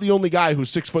 I'm not the only guy who's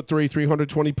 6'3",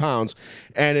 320 pounds,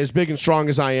 and as big and strong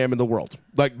as I am in the world.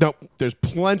 Like, no, there's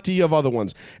plenty of other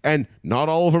ones, and not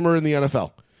all of them are in the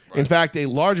NFL. In fact, a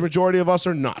large majority of us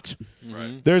are not.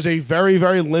 Right. There's a very,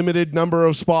 very limited number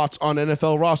of spots on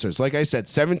NFL rosters. Like I said,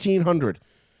 1,700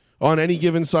 on any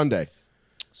given Sunday.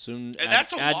 Soon, And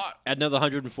that's a lot. Add another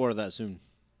 104 to that soon.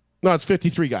 No, it's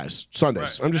 53 guys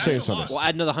Sundays. Right. I'm just That's saying a lot. Sundays. Well,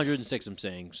 add another 106. I'm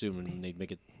saying soon when they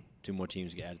make it 2 more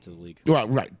teams get added to the league.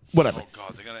 Right, whatever. Oh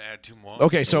God, they're gonna add 2 more.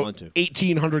 Okay, so want to.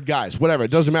 1,800 guys, whatever.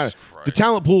 It doesn't matter. Christ. The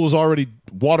talent pool is already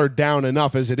watered down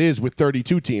enough as it is with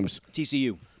 32 teams.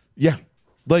 TCU. Yeah.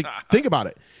 Like, think about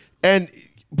it.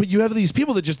 But you have these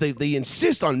people that just, they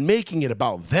insist on making it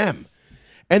about them.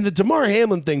 And the DeMar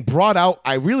Hamlin thing brought out,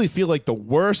 I really feel like, the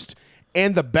worst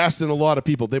and the best in a lot of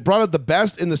people. They brought out the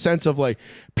best in the sense of, like,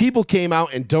 people came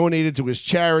out and donated to his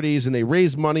charities, and they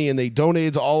raised money, and they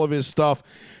donated to all of his stuff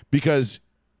because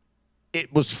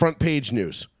it was front page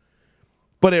news.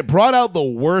 But it brought out the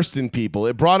worst in people.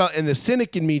 It brought out, and the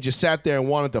cynic in me just sat there and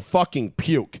wanted to fucking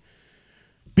puke.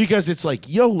 Because it's like,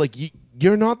 yo, like,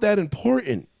 you're not that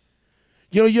important.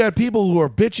 You know, you had people who are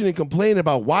bitching and complaining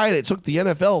about why it took the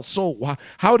NFL so,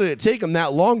 how did it take them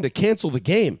that long to cancel the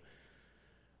game?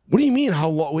 What do you mean how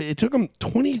long? It took them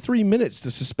 23 minutes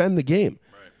to suspend the game.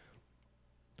 Right.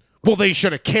 Well, they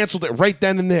should have canceled it right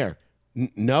then and there.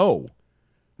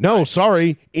 No,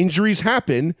 sorry. Injuries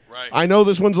happen. Right. I know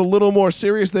this one's a little more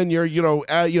serious than your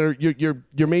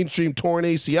mainstream torn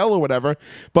ACL or whatever.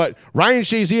 But Ryan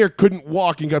Shazier couldn't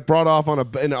walk and got brought off on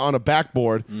a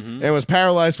backboard and was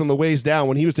paralyzed from the waist down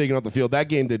when he was taken off the field. That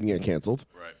game didn't get canceled.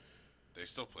 Right. They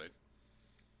still played.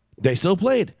 They still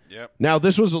played. Yep. Now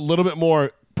this was a little bit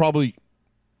more probably.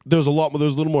 There was a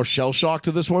little more shell shock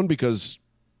to this one because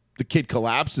the kid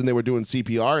collapsed and they were doing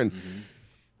CPR and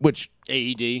which.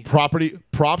 AED.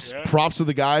 Props to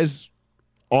the guys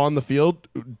on the field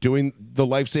doing the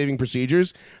life-saving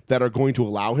procedures that are going to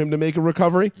allow him to make a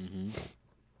recovery.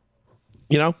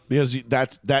 You know, because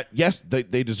yes,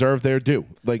 they deserve their due.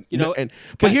 Like,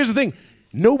 but here's the thing.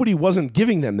 Nobody wasn't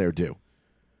giving them their due.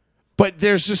 But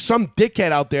there's just some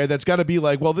dickhead out there that's got to be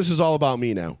like, well, this is all about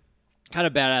me now. Kind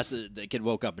of badass that the kid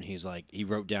woke up and he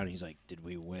wrote down, he's like, did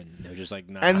we win? And they're just like,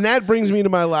 nah. And that brings me to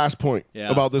my last point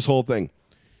about this whole thing.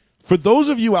 For those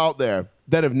of you out there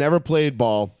that have never played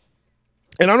ball,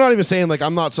 and I'm not even saying like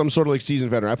I'm not some sort of like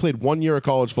seasoned veteran. I played 1 year of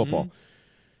college football.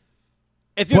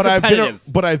 If you're competitive.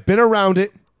 I've been around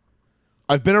it.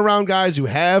 I've been around guys who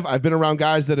have. I've been around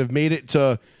guys that have made it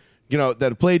to, that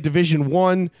have played Division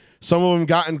I. Some of them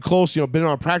gotten close, been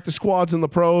on practice squads in the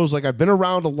pros. Like I've been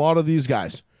around a lot of these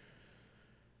guys.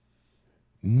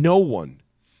 No one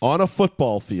on a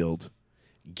football field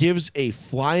gives a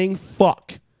flying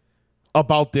fuck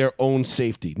about their own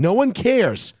safety. No one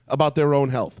cares about their own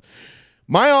health.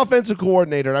 My offensive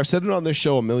coordinator, and I've said it on this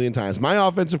show a million times, my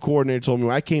offensive coordinator told me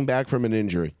when I came back from an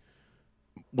injury,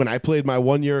 when I played my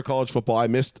 1 year of college football, I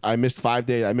missed 5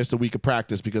 days. I missed a week of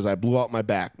practice because I blew out my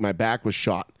back. My back was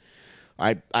shot.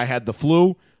 I had the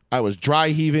flu. I was dry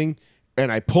heaving,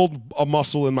 and I pulled a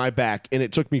muscle in my back, and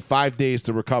it took me 5 days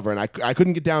to recover, and I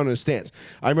couldn't get down in a stance.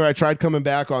 I remember I tried coming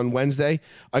back on Wednesday.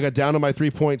 I got down to my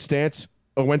 3-point stance.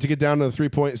 I went to get down to the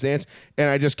 3-point stance, and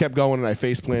I just kept going, and I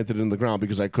face planted in the ground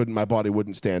because my body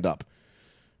wouldn't stand up.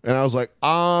 And I was like,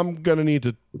 I'm going to need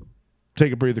to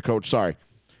take a breather, coach. Sorry.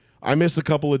 I missed a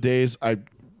couple of days.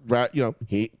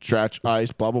 Heat, stretch,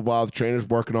 ice, blah, blah, blah. The trainer's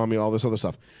working on me, all this other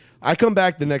stuff. I come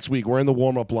back the next week. We're in the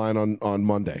warm-up line on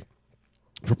Monday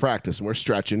for practice, and we're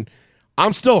stretching.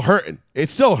 I'm still hurting. It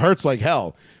still hurts like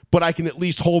hell, but I can at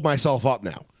least hold myself up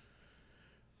now.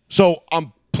 So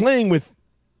I'm playing with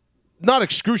not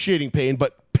excruciating pain,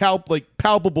 but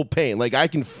palpable pain. Like, I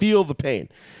can feel the pain.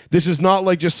 This is not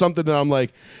like just something that I'm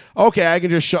like, okay, I can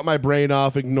just shut my brain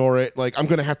off, ignore it. Like, I'm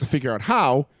going to have to figure out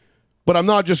how, but I'm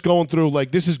not just going through,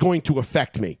 like, this is going to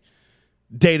affect me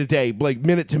day to day, like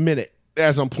minute to minute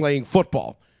as I'm playing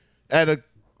football at a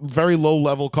very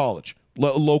low college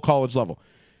level.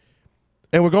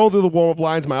 And we're going through the warm-up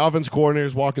lines. My offense coordinator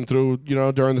is walking through,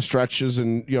 during the stretches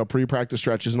and, pre-practice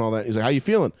stretches and all that. He's like, how you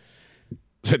feeling?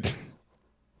 I said,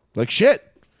 like shit.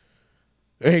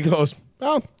 And he goes,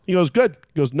 good.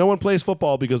 He goes, no one plays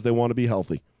football because they want to be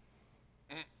healthy.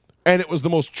 And it was the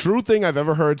most true thing I've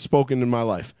ever heard spoken in my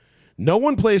life. No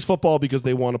one plays football because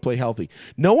they want to play healthy.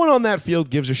 No one on that field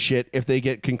gives a shit if they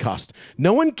get concussed.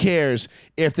 No one cares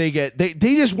if they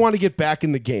just want to get back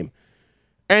in the game.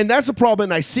 And that's a problem.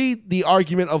 And I see the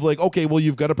argument of like, okay, well,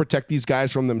 you've got to protect these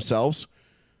guys from themselves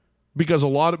because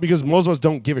most of us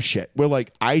don't give a shit. We're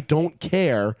like, I don't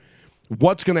care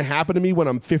what's going to happen to me when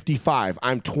I'm 55.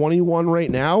 I'm 21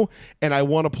 right now, and I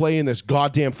want to play in this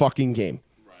goddamn fucking game.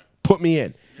 Right. Put me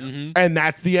in. Mm-hmm. And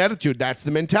that's the attitude. That's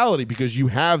the mentality because you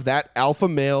have that alpha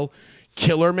male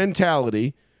killer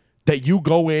mentality that you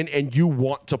go in and you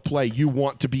want to play. You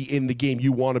want to be in the game.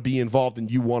 You want to be involved, and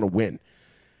you want to win.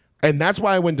 And that's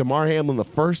why when Damar Hamlin, the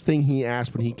first thing he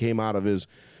asked when he came out of his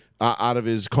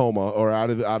coma or out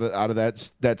of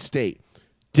that state,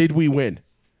 did we win?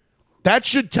 That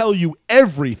should tell you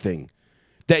everything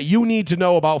that you need to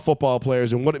know about football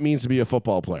players and what it means to be a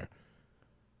football player.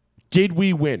 Did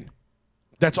we win?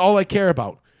 That's all I care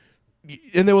about.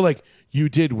 And they were like, you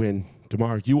did win,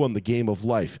 Damar. You won the game of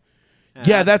life.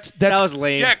 Yeah, that was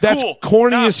lame. Yeah, that's cool.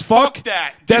 corny as fuck.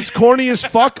 That. That's corny as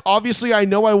fuck. Obviously, I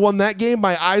know I won that game.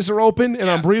 My eyes are open and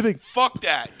I'm breathing. Fuck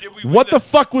that. Did we what the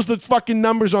fuck was the fucking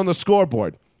numbers on the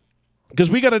scoreboard? Because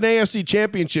we got an AFC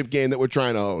championship game that we're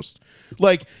trying to host.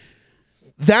 Like,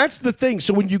 that's the thing.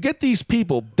 So when you get these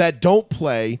people that don't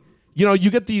play, you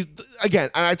get these, again,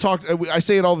 and I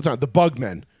say it all the time, the bug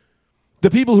men. The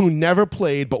people who never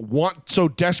played but want so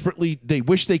desperately, they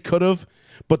wish they could have,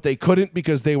 but they couldn't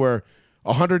because they were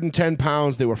 110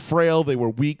 pounds, they were frail, they were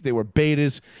weak, they were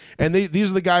betas, and these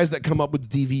are the guys that come up with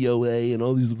DVOA and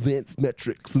all these advanced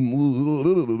metrics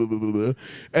and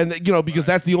because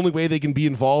that's the only way they can be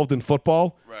involved in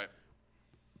football. Right.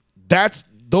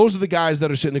 Those are the guys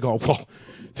that are sitting there going, well,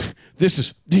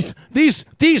 these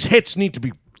hits need to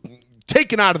be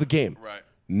taken out of the game. Right.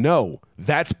 No,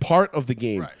 that's part of the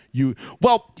game. Right.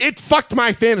 It fucked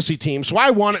my fantasy team, so I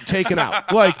want it taken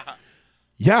out. Like,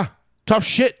 yeah. Tough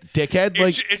shit, dickhead.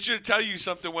 It should tell you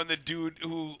something when the dude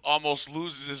who almost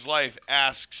loses his life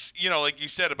asks, like you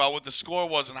said, about what the score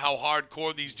was and how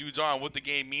hardcore these dudes are and what the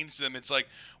game means to them. It's like,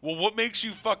 well, what makes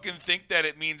you fucking think that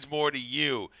it means more to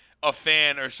you, a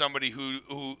fan or somebody who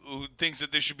thinks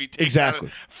that this should be taken exactly.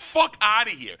 out of? Fuck out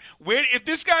of here. If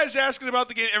this guy is asking about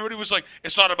the game, everybody was like,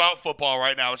 it's not about football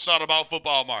right now. It's not about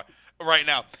football, right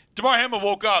now. Damar Hamlin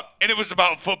woke up and it was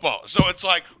about football. So it's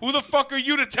like, who the fuck are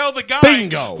you to tell the guy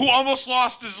Bingo. who almost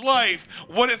lost his life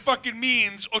what it fucking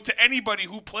means, or to anybody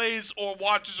who plays or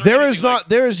watches? Or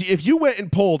if you went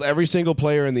and polled every single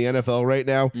player in the NFL right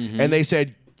now, and they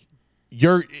said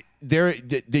if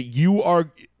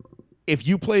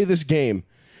you play this game,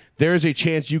 there is a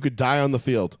chance you could die on the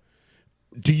field.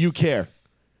 Do you care?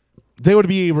 There would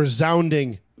be a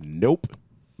resounding nope.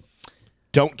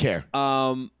 Don't care.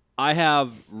 I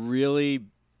have really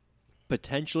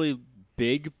potentially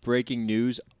big breaking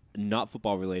news, not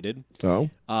football related. Oh.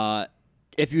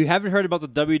 If you haven't heard about the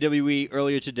WWE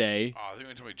earlier today. Oh, I think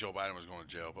we told me Joe Biden was going to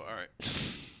jail, but all right.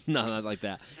 No, not like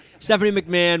that. Stephanie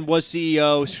McMahon was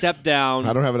CEO, stepped down.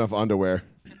 I don't have enough underwear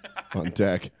on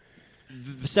deck.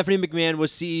 Stephanie McMahon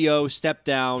was CEO, stepped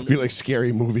down. I feel like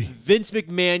Scary Movie. Vince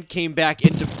McMahon came back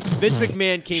into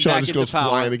Sean just goes power.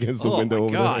 Flying against the window. Oh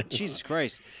my God, Jesus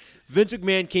Christ! Vince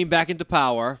McMahon came back into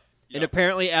power, and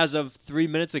apparently, as of 3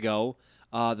 minutes ago,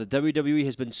 the WWE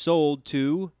has been sold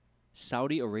to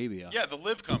Saudi Arabia. Yeah, the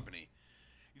Live Company,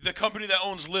 the company that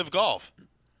owns Live Golf.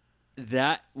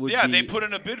 That would they put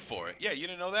in a bid for it. Yeah, you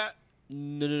didn't know that?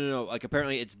 No. Like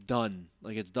apparently it's done.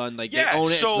 Like it's done. Like Yeah, they own it.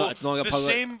 so it's no longer the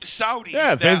public. same Saudis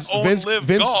Yeah, that own Live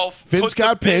Golf Vince put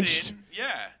got the bid pinched. in.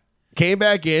 Yeah. Came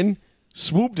back in,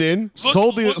 swooped in,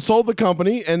 Look- sold the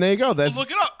company, and there you go. That's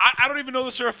Look it up. I don't even know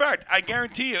this for a fact. I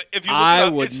guarantee you, if you look I it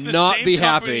up, would it's the not same be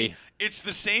company. happy. It's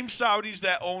the same Saudis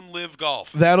that own Live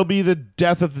Golf. that'll be the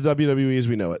death of the WWE as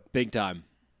we know it. Big time.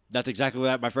 That's exactly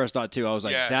what my first thought too. I was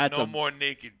like, Yeah, that's no a more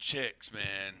naked chicks, man.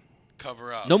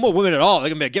 Cover up. no more women at all. They're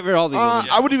gonna get rid of all these women.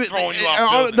 I would even throwing you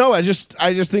off no. buildings.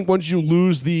 I just think once you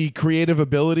lose the creative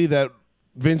ability that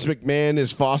Vince McMahon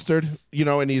has fostered,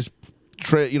 and he's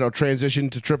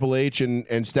transitioned to Triple H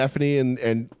and Stephanie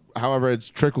and however it's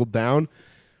trickled down.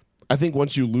 I think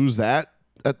once you lose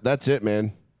that's it,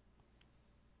 man.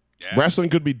 Yeah. Wrestling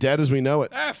could be dead as we know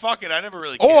it. Fuck it. I never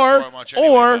really cared for it much anyway,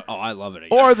 Or but- Oh, I love it.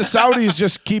 Or the Saudis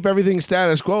just keep everything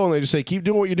status quo and they just say, keep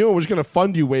doing what you're doing. We're just going to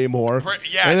fund you way more.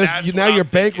 Yeah, and that's now what your I'm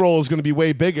thinking. bankroll is going to be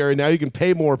way bigger, and now you can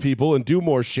pay more people and do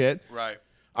more shit. Right.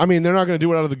 I mean, they're not going to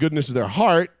do it out of the goodness of their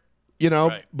heart,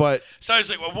 Right. but So I was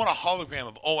like, I want a hologram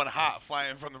of Owen Hart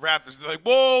flying from the rafters. They're like,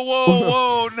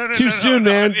 whoa, no. Too soon,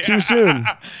 man. Yeah. Too soon.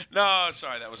 No,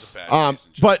 sorry, that was a bad case.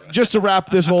 But just to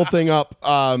wrap this whole thing up,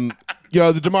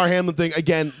 the DeMar Hamlin thing,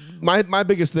 again, my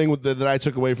biggest thing that I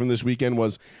took away from this weekend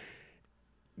was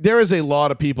there is a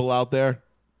lot of people out there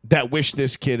that wish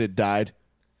this kid had died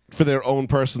for their own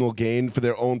personal gain, for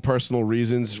their own personal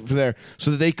reasons,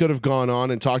 so that they could have gone on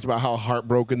and talked about how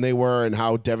heartbroken they were and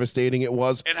how devastating it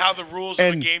was. and how the rules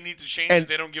of the game need to change and- that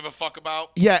they don't give a fuck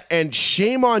about. Yeah, and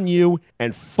shame on you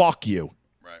and fuck you.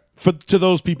 Right. To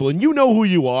those people, and you know who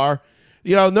you are.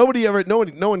 No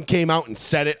one came out and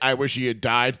said it. I wish he had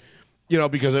died,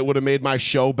 because it would have made my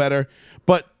show better.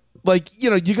 But I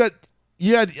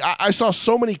saw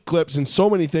so many clips and so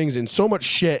many things and so much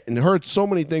shit and heard so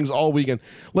many things all weekend.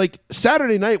 Like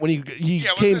Saturday night when he came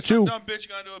wasn't there some to. dumb bitch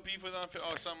gonna do a beef with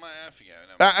something I forget.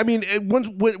 I mean,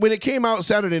 when it came out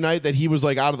Saturday night that he was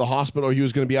like out of the hospital, or he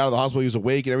was going to be out of the hospital, he was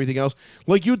awake and everything else.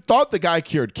 Like you thought the guy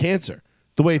cured cancer,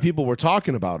 the way people were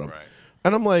talking about him. Right.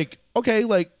 And I'm like, okay,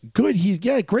 like good,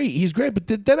 great, he's great, but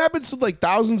that happens to like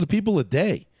thousands of people a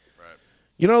day.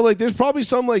 Right. There's probably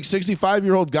some like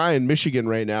 65-year-old guy in Michigan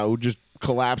right now who just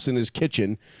collapsed in his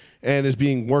kitchen and is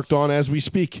being worked on as we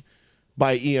speak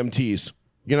by EMTs.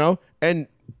 And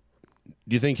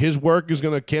do you think his work is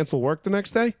going to cancel work the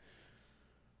next day?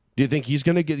 Do you think he's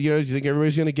going to get? Do you think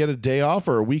everybody's going to get a day off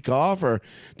or a week off, or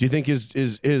do you think you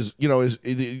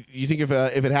think if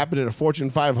it happened at a Fortune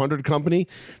 500 company,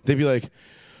 they'd be like,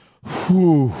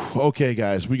 "Whew, okay,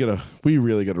 guys, we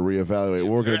really got to reevaluate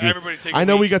what we're going to Everybody do." take a I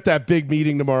know we week. got that big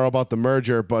meeting tomorrow about the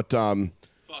merger, but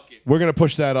Fuck it. we're going to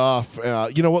push that off.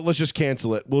 You know what? Let's just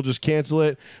cancel it. We'll just cancel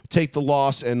it, take the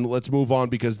loss, and let's move on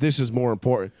because this is more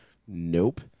important.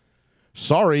 Nope.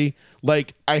 Sorry.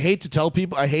 Like, I hate to tell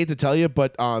you,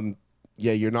 but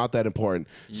yeah, you're not that important.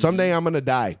 Someday I'm going to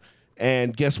die.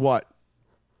 And guess what?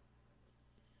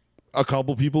 A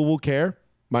couple people will care.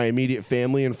 My immediate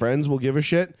family and friends will give a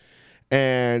shit.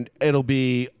 And it'll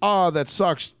be, oh, that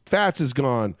sucks. Fats is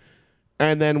gone.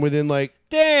 And then within like,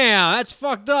 Damn, that's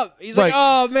fucked up. He's like,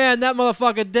 oh man, that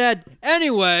motherfucker dead.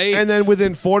 Anyway, and then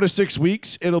within 4 to 6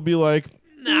 weeks, it'll be like,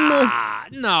 nah,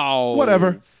 no,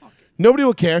 whatever. Nobody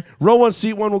will care. Row One,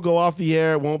 Seat One will go off the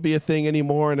air. It won't be a thing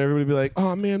anymore. And everybody will be like,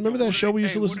 oh, man, remember that show we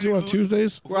used to listen to on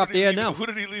Tuesdays? We're off the air now. Who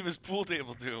did he leave his pool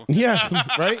table to? Yeah,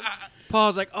 right?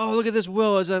 Paul's like, oh, look at this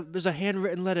will. There's a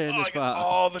handwritten letter in Oh, this I got file.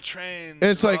 all the trains.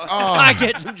 And it's like, I oh.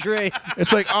 get some trade.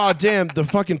 It's like, oh, damn, the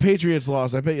fucking Patriots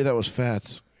lost. I bet you that was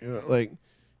Fats. Like,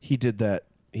 he did that.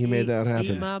 He made that Eat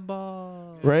happen. my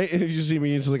balls. Right? And you see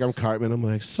me, it's like I'm Cartman. I'm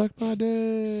like, suck my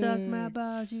dick. Suck my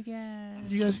balls, you guys.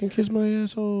 You guys can kiss my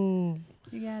asshole.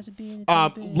 You guys are being a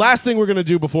big. Last thing we're going to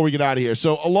do before we get out of here.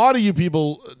 So a lot of you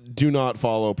people do not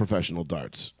follow professional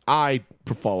darts. I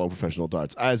follow professional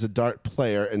darts. As a dart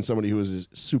player and somebody who is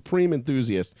a supreme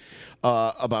enthusiast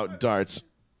about darts,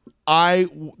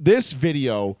 this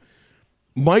video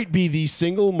might be the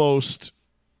single most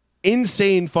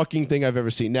insane fucking thing I've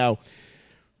ever seen. Now,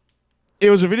 it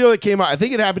was a video that came out. I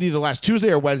think it happened either last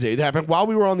Tuesday or Wednesday. It happened while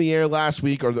we were on the air last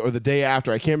week or the day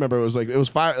after. I can't remember. It was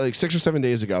 6 or 7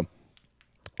 days ago.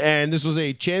 And this was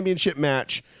a championship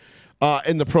match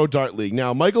in the Pro Dart League.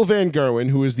 Now, Michael Van Gerwen,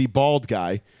 who is the bald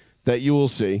guy that you will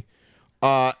see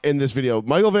in this video,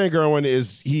 Michael Van Gerwen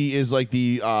is like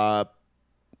the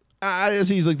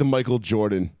he's like the Michael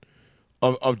Jordan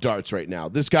of darts right now.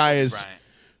 This guy is,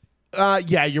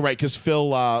 yeah, you're right, because Phil,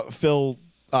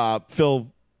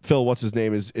 what's his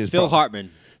name is Phil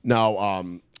Hartman.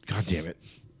 No, God damn it.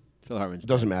 Phil Hartman.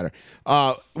 Doesn't matter.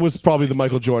 Was probably the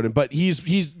Michael Jordan, but he's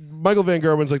Michael Van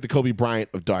Gerwen's like the Kobe Bryant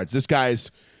of darts. This guy's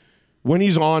when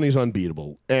he's on, he's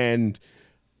unbeatable. And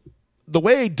the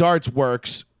way darts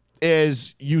works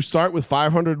is you start with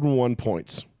 501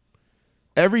 points.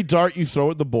 Every dart you throw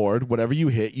at the board, whatever you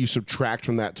hit, you subtract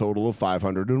from that total of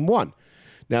 501.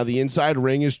 Now, the inside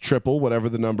ring is triple, whatever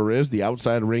the number is. The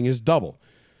outside ring is double.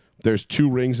 There's 2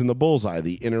 rings in the bullseye.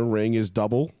 The inner ring is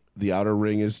double. The outer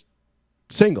ring is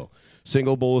single.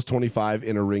 Single bull is 25.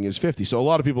 Inner ring is 50. So a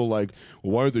lot of people are like,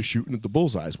 well, why are they shooting at the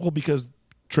bullseyes? Well, because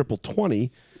triple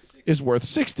 20 is worth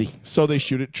 60. So they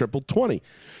shoot at triple 20.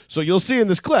 So you'll see in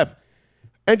this clip.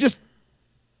 And just,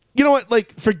 you know what?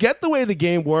 Like, forget the way the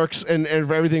game works and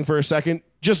everything for a second.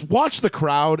 Just watch the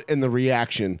crowd and the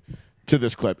reaction to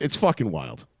this clip. It's fucking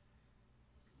wild.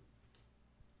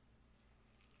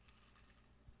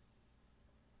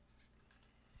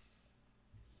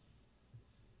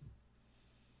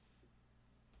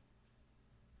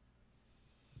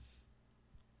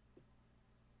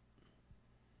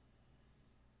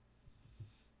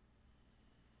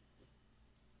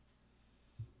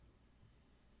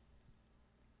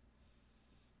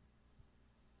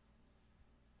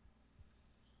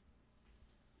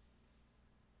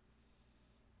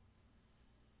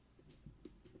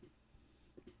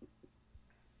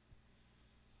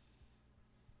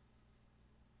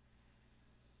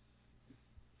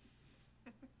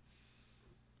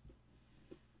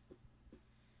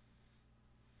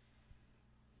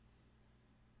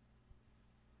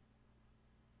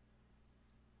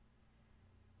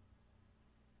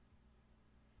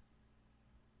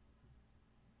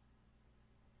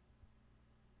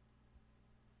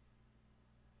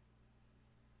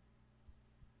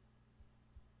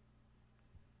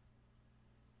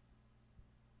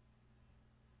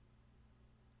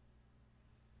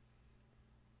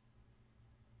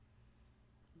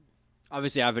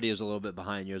 Obviously, our video is a little bit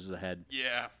behind. Yours is ahead.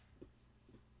 Yeah.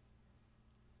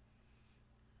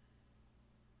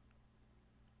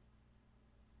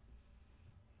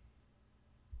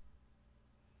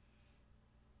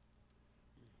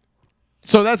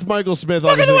 So that's Michael Smith.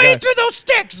 Look at the obviously way the he guy- threw those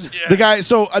sticks. Yeah. The guy,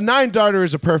 so a 9-darter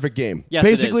is a perfect game. Yes, it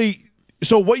Basically,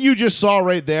 so what you just saw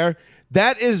right there,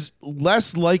 that is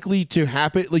less likely to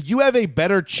happen. Like, you have a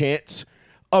better chance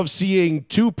of seeing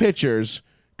 2 pitchers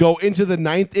go into the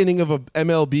 9th inning of a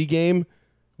MLB game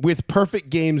with perfect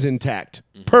games intact.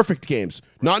 Perfect games.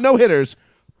 Not no hitters,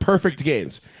 perfect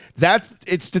games.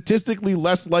 It's statistically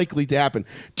less likely to happen.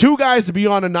 2 guys to be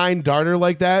on a 9-darter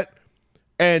like that,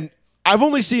 and I've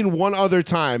only seen one other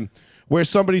time where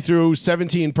somebody threw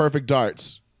 17 perfect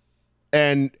darts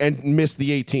and missed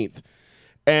the 18th.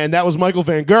 And that was Michael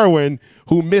Van Gerwen,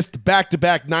 who missed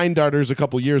back-to-back 9-darters a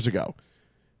couple years ago.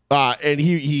 And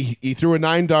he threw a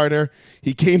 9-darter.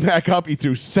 He came back up. He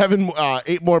threw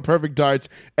 8 more perfect darts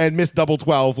and missed double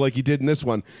 12 like he did in this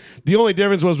one. The only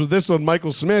difference was with this one,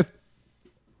 Michael Smith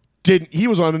he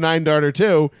was on a 9-darter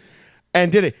too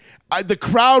and did it. The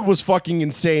crowd was fucking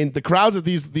insane. The crowds at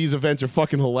these events are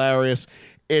fucking hilarious.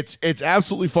 It's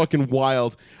absolutely fucking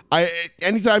wild. I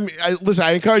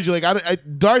encourage you.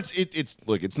 Like, darts.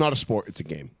 It's not a sport. It's a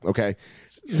game. Okay.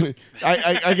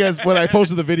 I guess when I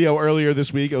posted the video earlier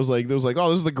this week, there was like, oh,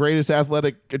 this is the greatest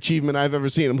athletic achievement I've ever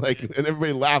seen. I'm like, and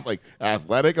everybody laughed, like,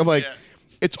 athletic. I'm like,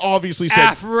 it's obviously said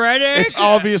Athletic? It's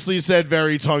obviously said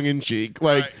very tongue in cheek.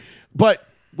 Like, Right. But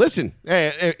listen,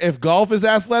 hey, if golf is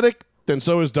athletic, then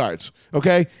so is darts.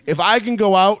 Okay, if I can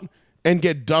go out and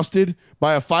get dusted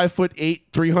by a 5'8",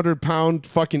 300-pound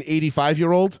fucking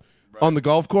 85-year-old on the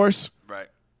golf course, Right.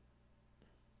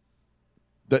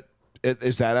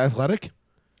 is that athletic?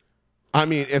 I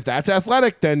mean, if that's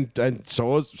athletic, then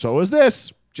so is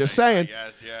this. Just saying.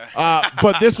 Yes, yeah.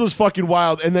 But this was fucking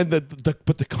wild, and then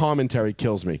the commentary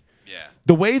kills me. Yeah.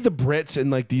 The way the Brits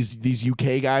and like these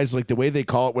UK guys, like the way they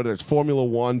call it, whether it's Formula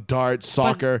One, darts,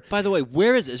 soccer. By the way,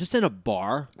 where is it? Is this in a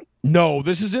bar? No,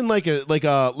 this is in like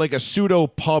a pseudo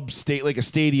pub state, like a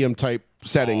stadium type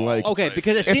setting. Like, Okay,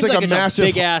 because it It's seems like like a it's massive- a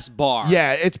big ass bar.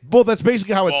 yeah, that's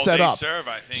basically how it's Well, set they up. serve,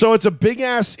 I think. So it's a big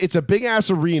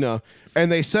ass arena,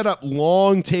 and they set up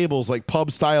long tables, like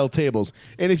pub style tables.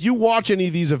 And if you watch any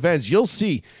of these events, you'll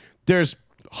see there's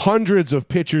hundreds of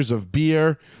pitchers of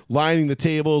beer lining the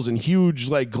tables and huge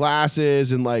like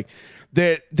glasses, and like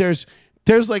there's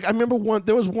like, I remember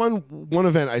there was one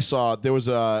event I saw. There was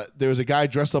a guy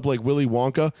dressed up like Willy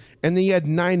Wonka, and then he had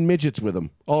 9 midgets with him,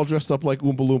 all dressed up like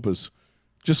Oompa Loompas,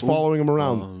 just following him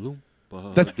around.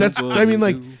 That's I mean,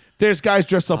 like, there's guys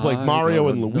dressed up like Mario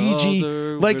and Luigi.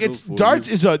 Like, it's darts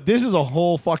is a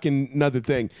whole fucking another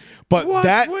thing. But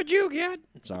What would you get?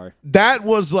 Sorry. that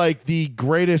was like the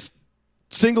greatest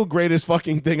single greatest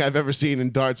fucking thing I've ever seen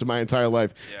in darts in my entire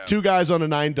life. Yeah. 2 guys on a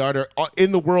 9-darter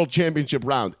in the world championship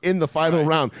round, in the final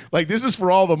round. Like, this is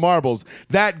for all the marbles.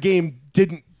 That game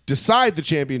didn't decide the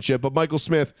championship, but Michael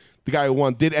Smith, the guy who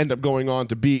won, did end up going on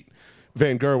to beat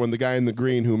Van Gerwen, the guy in the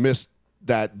green who missed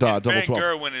that double Van 12.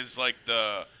 Gerwen is like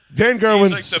the Van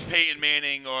Gerwen's he's like the Peyton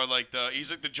Manning or like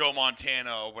he's like the Joe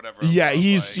Montana or whatever. yeah, of,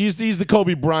 he's the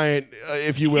Kobe Bryant,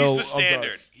 if you will. He's the of standard.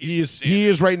 darts. He's He the is standard. he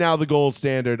is right now the gold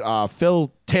standard.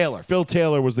 Phil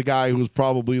Taylor was the guy who was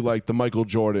probably like the Michael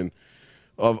Jordan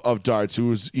of darts.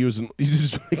 He's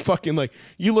just like fucking like,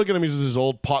 you look at him, he's just this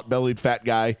old pot-bellied fat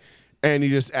guy, and he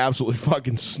just absolutely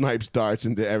fucking snipes darts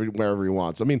into wherever he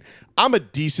wants. I mean, I'm a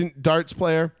decent darts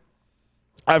player.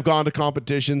 I've gone to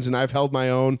competitions and I've held my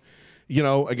own,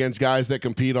 against guys that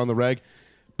compete on the reg.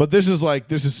 But this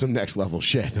is some next level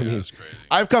shit. I mean, that's crazy.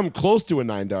 I've come close to a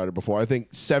 9-darter before. I think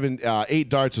 8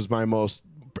 darts was my most.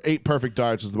 8 perfect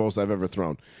darts is the most I've ever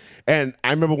thrown. And I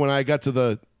remember when I got to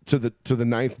the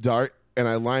 9th dart and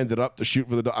I lined it up to shoot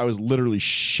for the dart, I was literally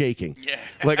shaking. Yeah.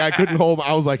 Like I couldn't hold.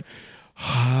 I was like,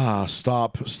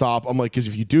 stop. I'm like, because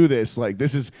if you do this, like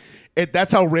this is it.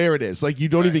 That's how rare it is. Like you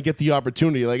don't even get the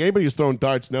opportunity. Like anybody who's thrown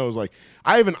darts knows. Like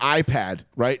I have an iPad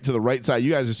right to the right side.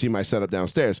 You guys have seen my setup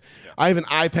downstairs. Yeah. I have an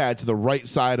iPad to the right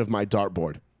side of my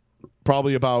dartboard,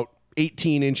 probably about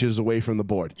 18 inches away from the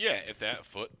board. Yeah, if that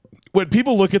foot. When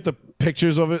people look at the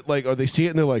pictures of it, like, or they see it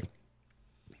and they're like,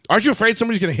 "Aren't you afraid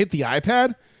somebody's going to hit the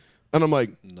iPad?" And I'm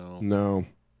like, No.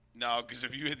 No, because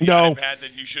if you hit the iPad,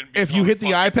 then you shouldn't be. If you hit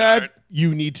the iPad, darts.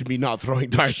 you need to be not throwing You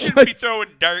darts. shouldn't be throwing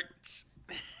darts.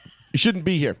 You shouldn't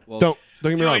be here. Well, don't get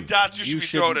me The wrong. only darts you should be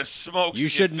throwing shouldn't- is smokes. You in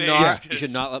should your not. face, You should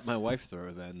 'cause- not let my wife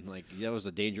throw. Then, like that was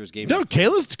a dangerous game. No,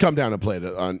 Kayla's come down and played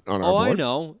it on our Oh, board. I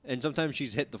know. And sometimes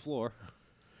she's hit the floor.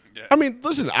 I mean,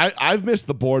 listen, I've missed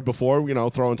the board before,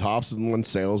 throwing tops and one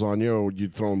sails on you, or you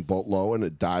throw them boat low and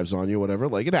it dives on you, whatever.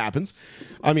 Like, it happens.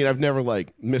 I mean, I've never,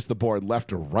 missed the board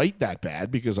left or right that bad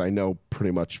because I know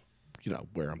pretty much,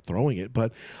 where I'm throwing it.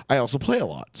 But I also play a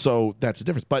lot, so that's the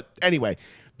difference. But anyway,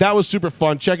 that was super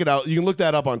fun. Check it out. You can look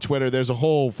that up on Twitter. There's a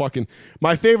whole fucking...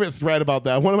 My favorite thread about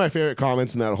that, one of my favorite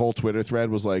comments in that whole Twitter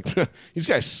thread was like, these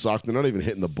guys suck. They're not even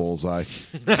hitting the bullseye.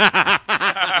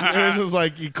 This is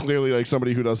like clearly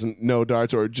somebody who doesn't know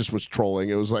darts or just was trolling.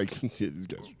 It was like, these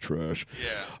guys are trash.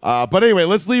 Yeah. But anyway,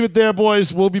 let's leave it there,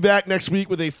 boys. We'll be back next week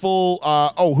with a full...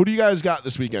 who do you guys got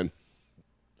this weekend?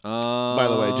 By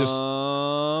the way, just...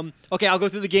 Okay, I'll go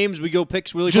through the games. We go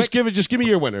picks really Just quick. give me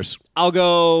your winners. I'll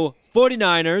go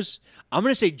 49ers. I'm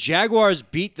going to say Jaguars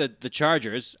beat the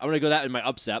Chargers. I'm going to go that in my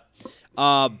upset.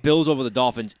 Bills over the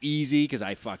Dolphins, easy, because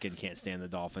I fucking can't stand the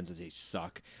Dolphins. They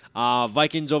suck.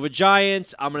 Vikings over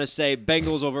Giants. I'm going to say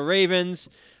Bengals over Ravens.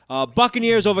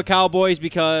 Buccaneers over Cowboys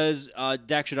because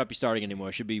Dak should not be starting anymore.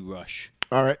 It should be Rush.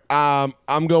 All right.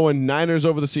 I'm going Niners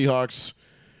over the Seahawks.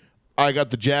 I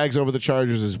got the Jags over the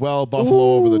Chargers as well.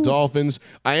 Buffalo over the Dolphins.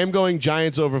 I am going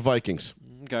Giants over Vikings.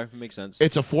 Okay, makes sense.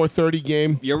 It's a 4:30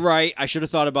 game. You're right. I should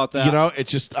have thought about that. It's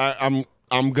just I'm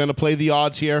gonna play the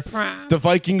odds here. The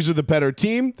Vikings are the better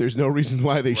team. There's no reason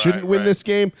why they shouldn't win this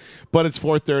game. But it's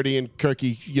 4:30, and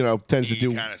Kirky, tends to He do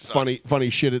kinda sucks. funny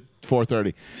shit at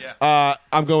 4:30. Yeah.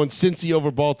 I'm going Cincy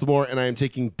over Baltimore, and I am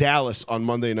taking Dallas on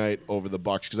Monday night over the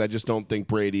Bucs because I just don't think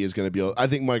Brady is going to be able. I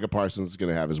think Micah Parsons is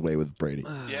going to have his way with Brady.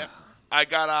 Yeah. I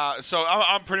got so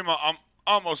I'm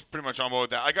almost pretty much on board with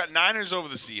that. I got Niners over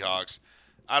the Seahawks.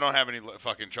 I don't have any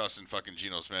fucking trust in fucking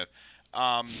Geno Smith.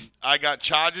 I got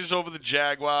Chargers over the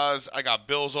Jaguars. I got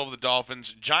Bills over the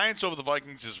Dolphins. Giants over the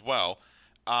Vikings as well.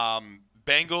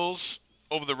 Bengals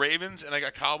over the Ravens, and I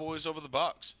got Cowboys over the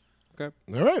Bucks. Okay.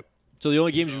 All right. So the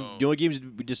only games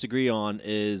we disagree on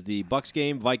is the Bucks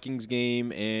game, Vikings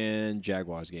game, and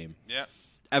Jaguars game. Yeah.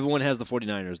 Everyone has the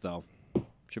 49ers though.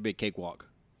 Should be a cakewalk.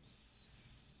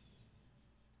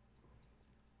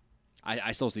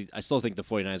 I still think the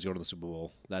 49ers go to the Super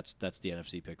Bowl. That's the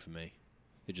NFC pick for me.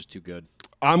 They're just too good.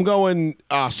 I'm going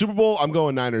Super Bowl. I'm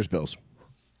going Niners Bills.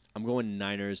 I'm going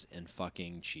Niners and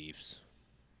fucking Chiefs.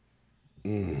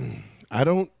 I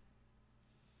don't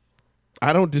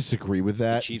disagree with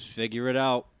that. The Chiefs figure it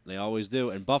out. They always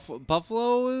do. And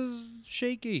Buffalo is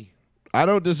shaky. I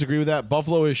don't disagree with that.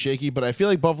 Buffalo is shaky, but I feel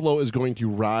like Buffalo is going to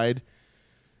ride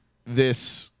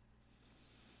this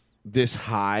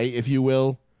high, if you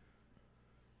will,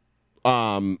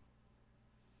 of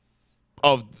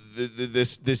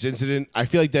this incident. I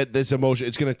feel like that this emotion,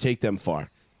 it's going to take them far.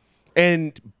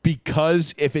 And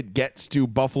because if it gets to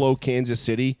Buffalo, Kansas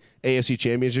City, AFC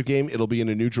Championship game, it'll be in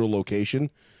a neutral location.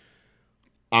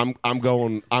 I'm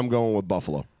going with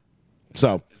Buffalo.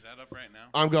 So Is that up right now?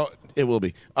 I'm going. It will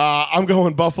be. I'm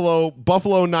going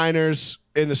Buffalo Niners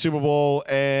in the Super Bowl,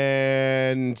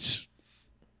 and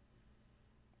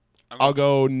I'll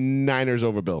go Niners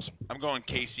over Bills. I'm going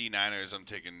KC Niners. I'm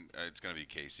taking. It's going to be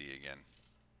KC again.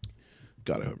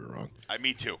 God, I hope you're wrong.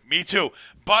 Me too.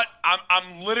 But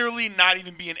I'm literally not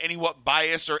even being what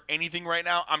biased or anything right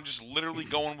now. I'm just literally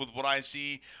going with what I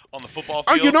see on the football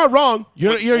field. Oh, you're not wrong.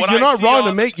 You're not wrong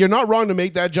to make. You're not wrong to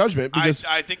make that judgment because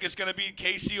I think it's going to be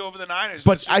KC over the Niners.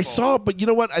 But But you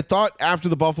know what? I thought after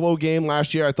the Buffalo game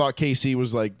last year, I thought KC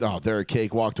was like, oh, they're a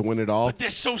cakewalk to win it all. But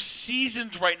they're so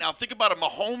seasoned right now. Think about it.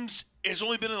 Mahomes has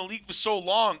only been in the league for so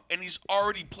long, and he's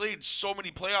already played so many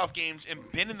playoff games and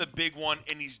been in the big one,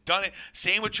 and he's done it.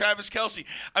 Same with Travis Kelce.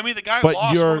 I mean, the guy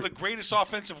lost one of the greatest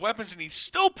offensive weapons, and he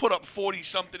still put up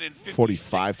 40-something and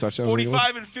 45 touchdowns.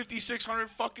 45 and 5,600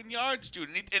 fucking yards, dude.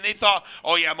 And they thought,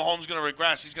 oh yeah, Mahomes gonna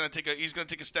regress. He's gonna take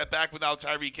a step back without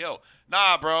Tyreek Hill.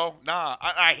 Nah, bro. Nah.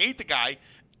 I hate the guy.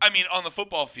 I mean, on the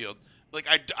football field. Like,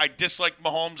 I dislike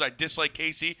Mahomes, I dislike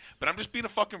Casey, but I'm just being a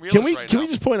fucking realist right now. Can we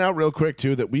just point out real quick,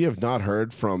 too, that we have not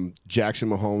heard from Jackson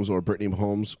Mahomes or Brittany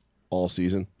Mahomes all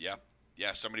season? Yeah.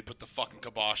 Yeah, somebody put the fucking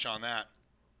kibosh on that.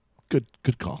 Good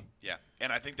call. Yeah,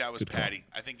 and I think that was Patty.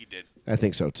 I think he did. I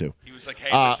think so, too. He was like,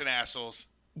 hey, listen, assholes.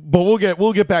 But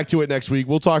we'll get back to it next week.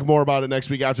 We'll talk more about it next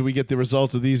week after we get the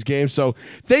results of these games. So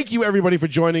thank you everybody for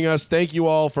joining us. Thank you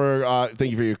all for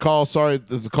thank you for your calls. Sorry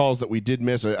the calls that we did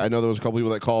miss. I know there was a couple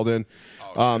people that called in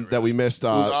that we missed.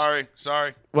 Sorry.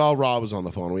 Well, Rob was on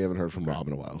the phone. We haven't heard from Rob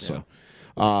in a while. So,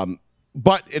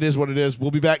 but it is what it is.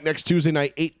 We'll be back next Tuesday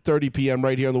night, 8:30 p.m.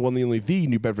 right here on the one, the only, the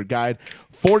New Bedford Guide.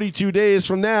 42 days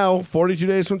from now, 42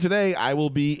 days from today, I will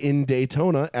be in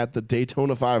Daytona at the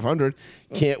Daytona 500.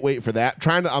 Can't wait for that.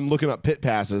 I'm looking up pit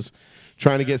passes,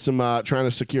 trying to get some, trying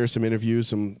to secure some interviews,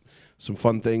 some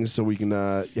fun things, so we can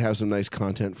have some nice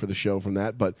content for the show from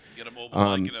that. But get a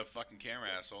mobile mic and a fucking camera,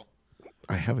 asshole.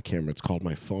 I have a camera. It's called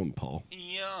my phone, Paul.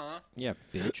 Yeah,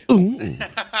 bitch.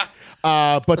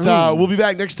 But we'll be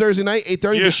back next Thursday night,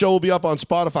 8:30. Yeah. The show will be up on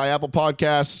Spotify, Apple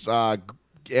Podcasts,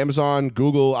 Amazon,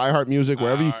 Google,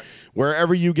 iHeartMusic,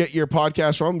 wherever you get your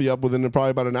podcast from. Be up within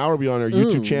probably about an hour. Be on our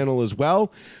YouTube channel as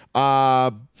well.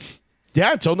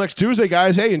 Until next Tuesday,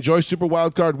 guys. Hey, enjoy Super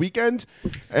Wildcard Weekend.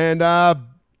 And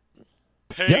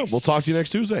Peace. Yeah, we'll talk to you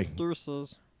next Tuesday.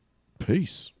 Deuces.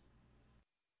 Peace.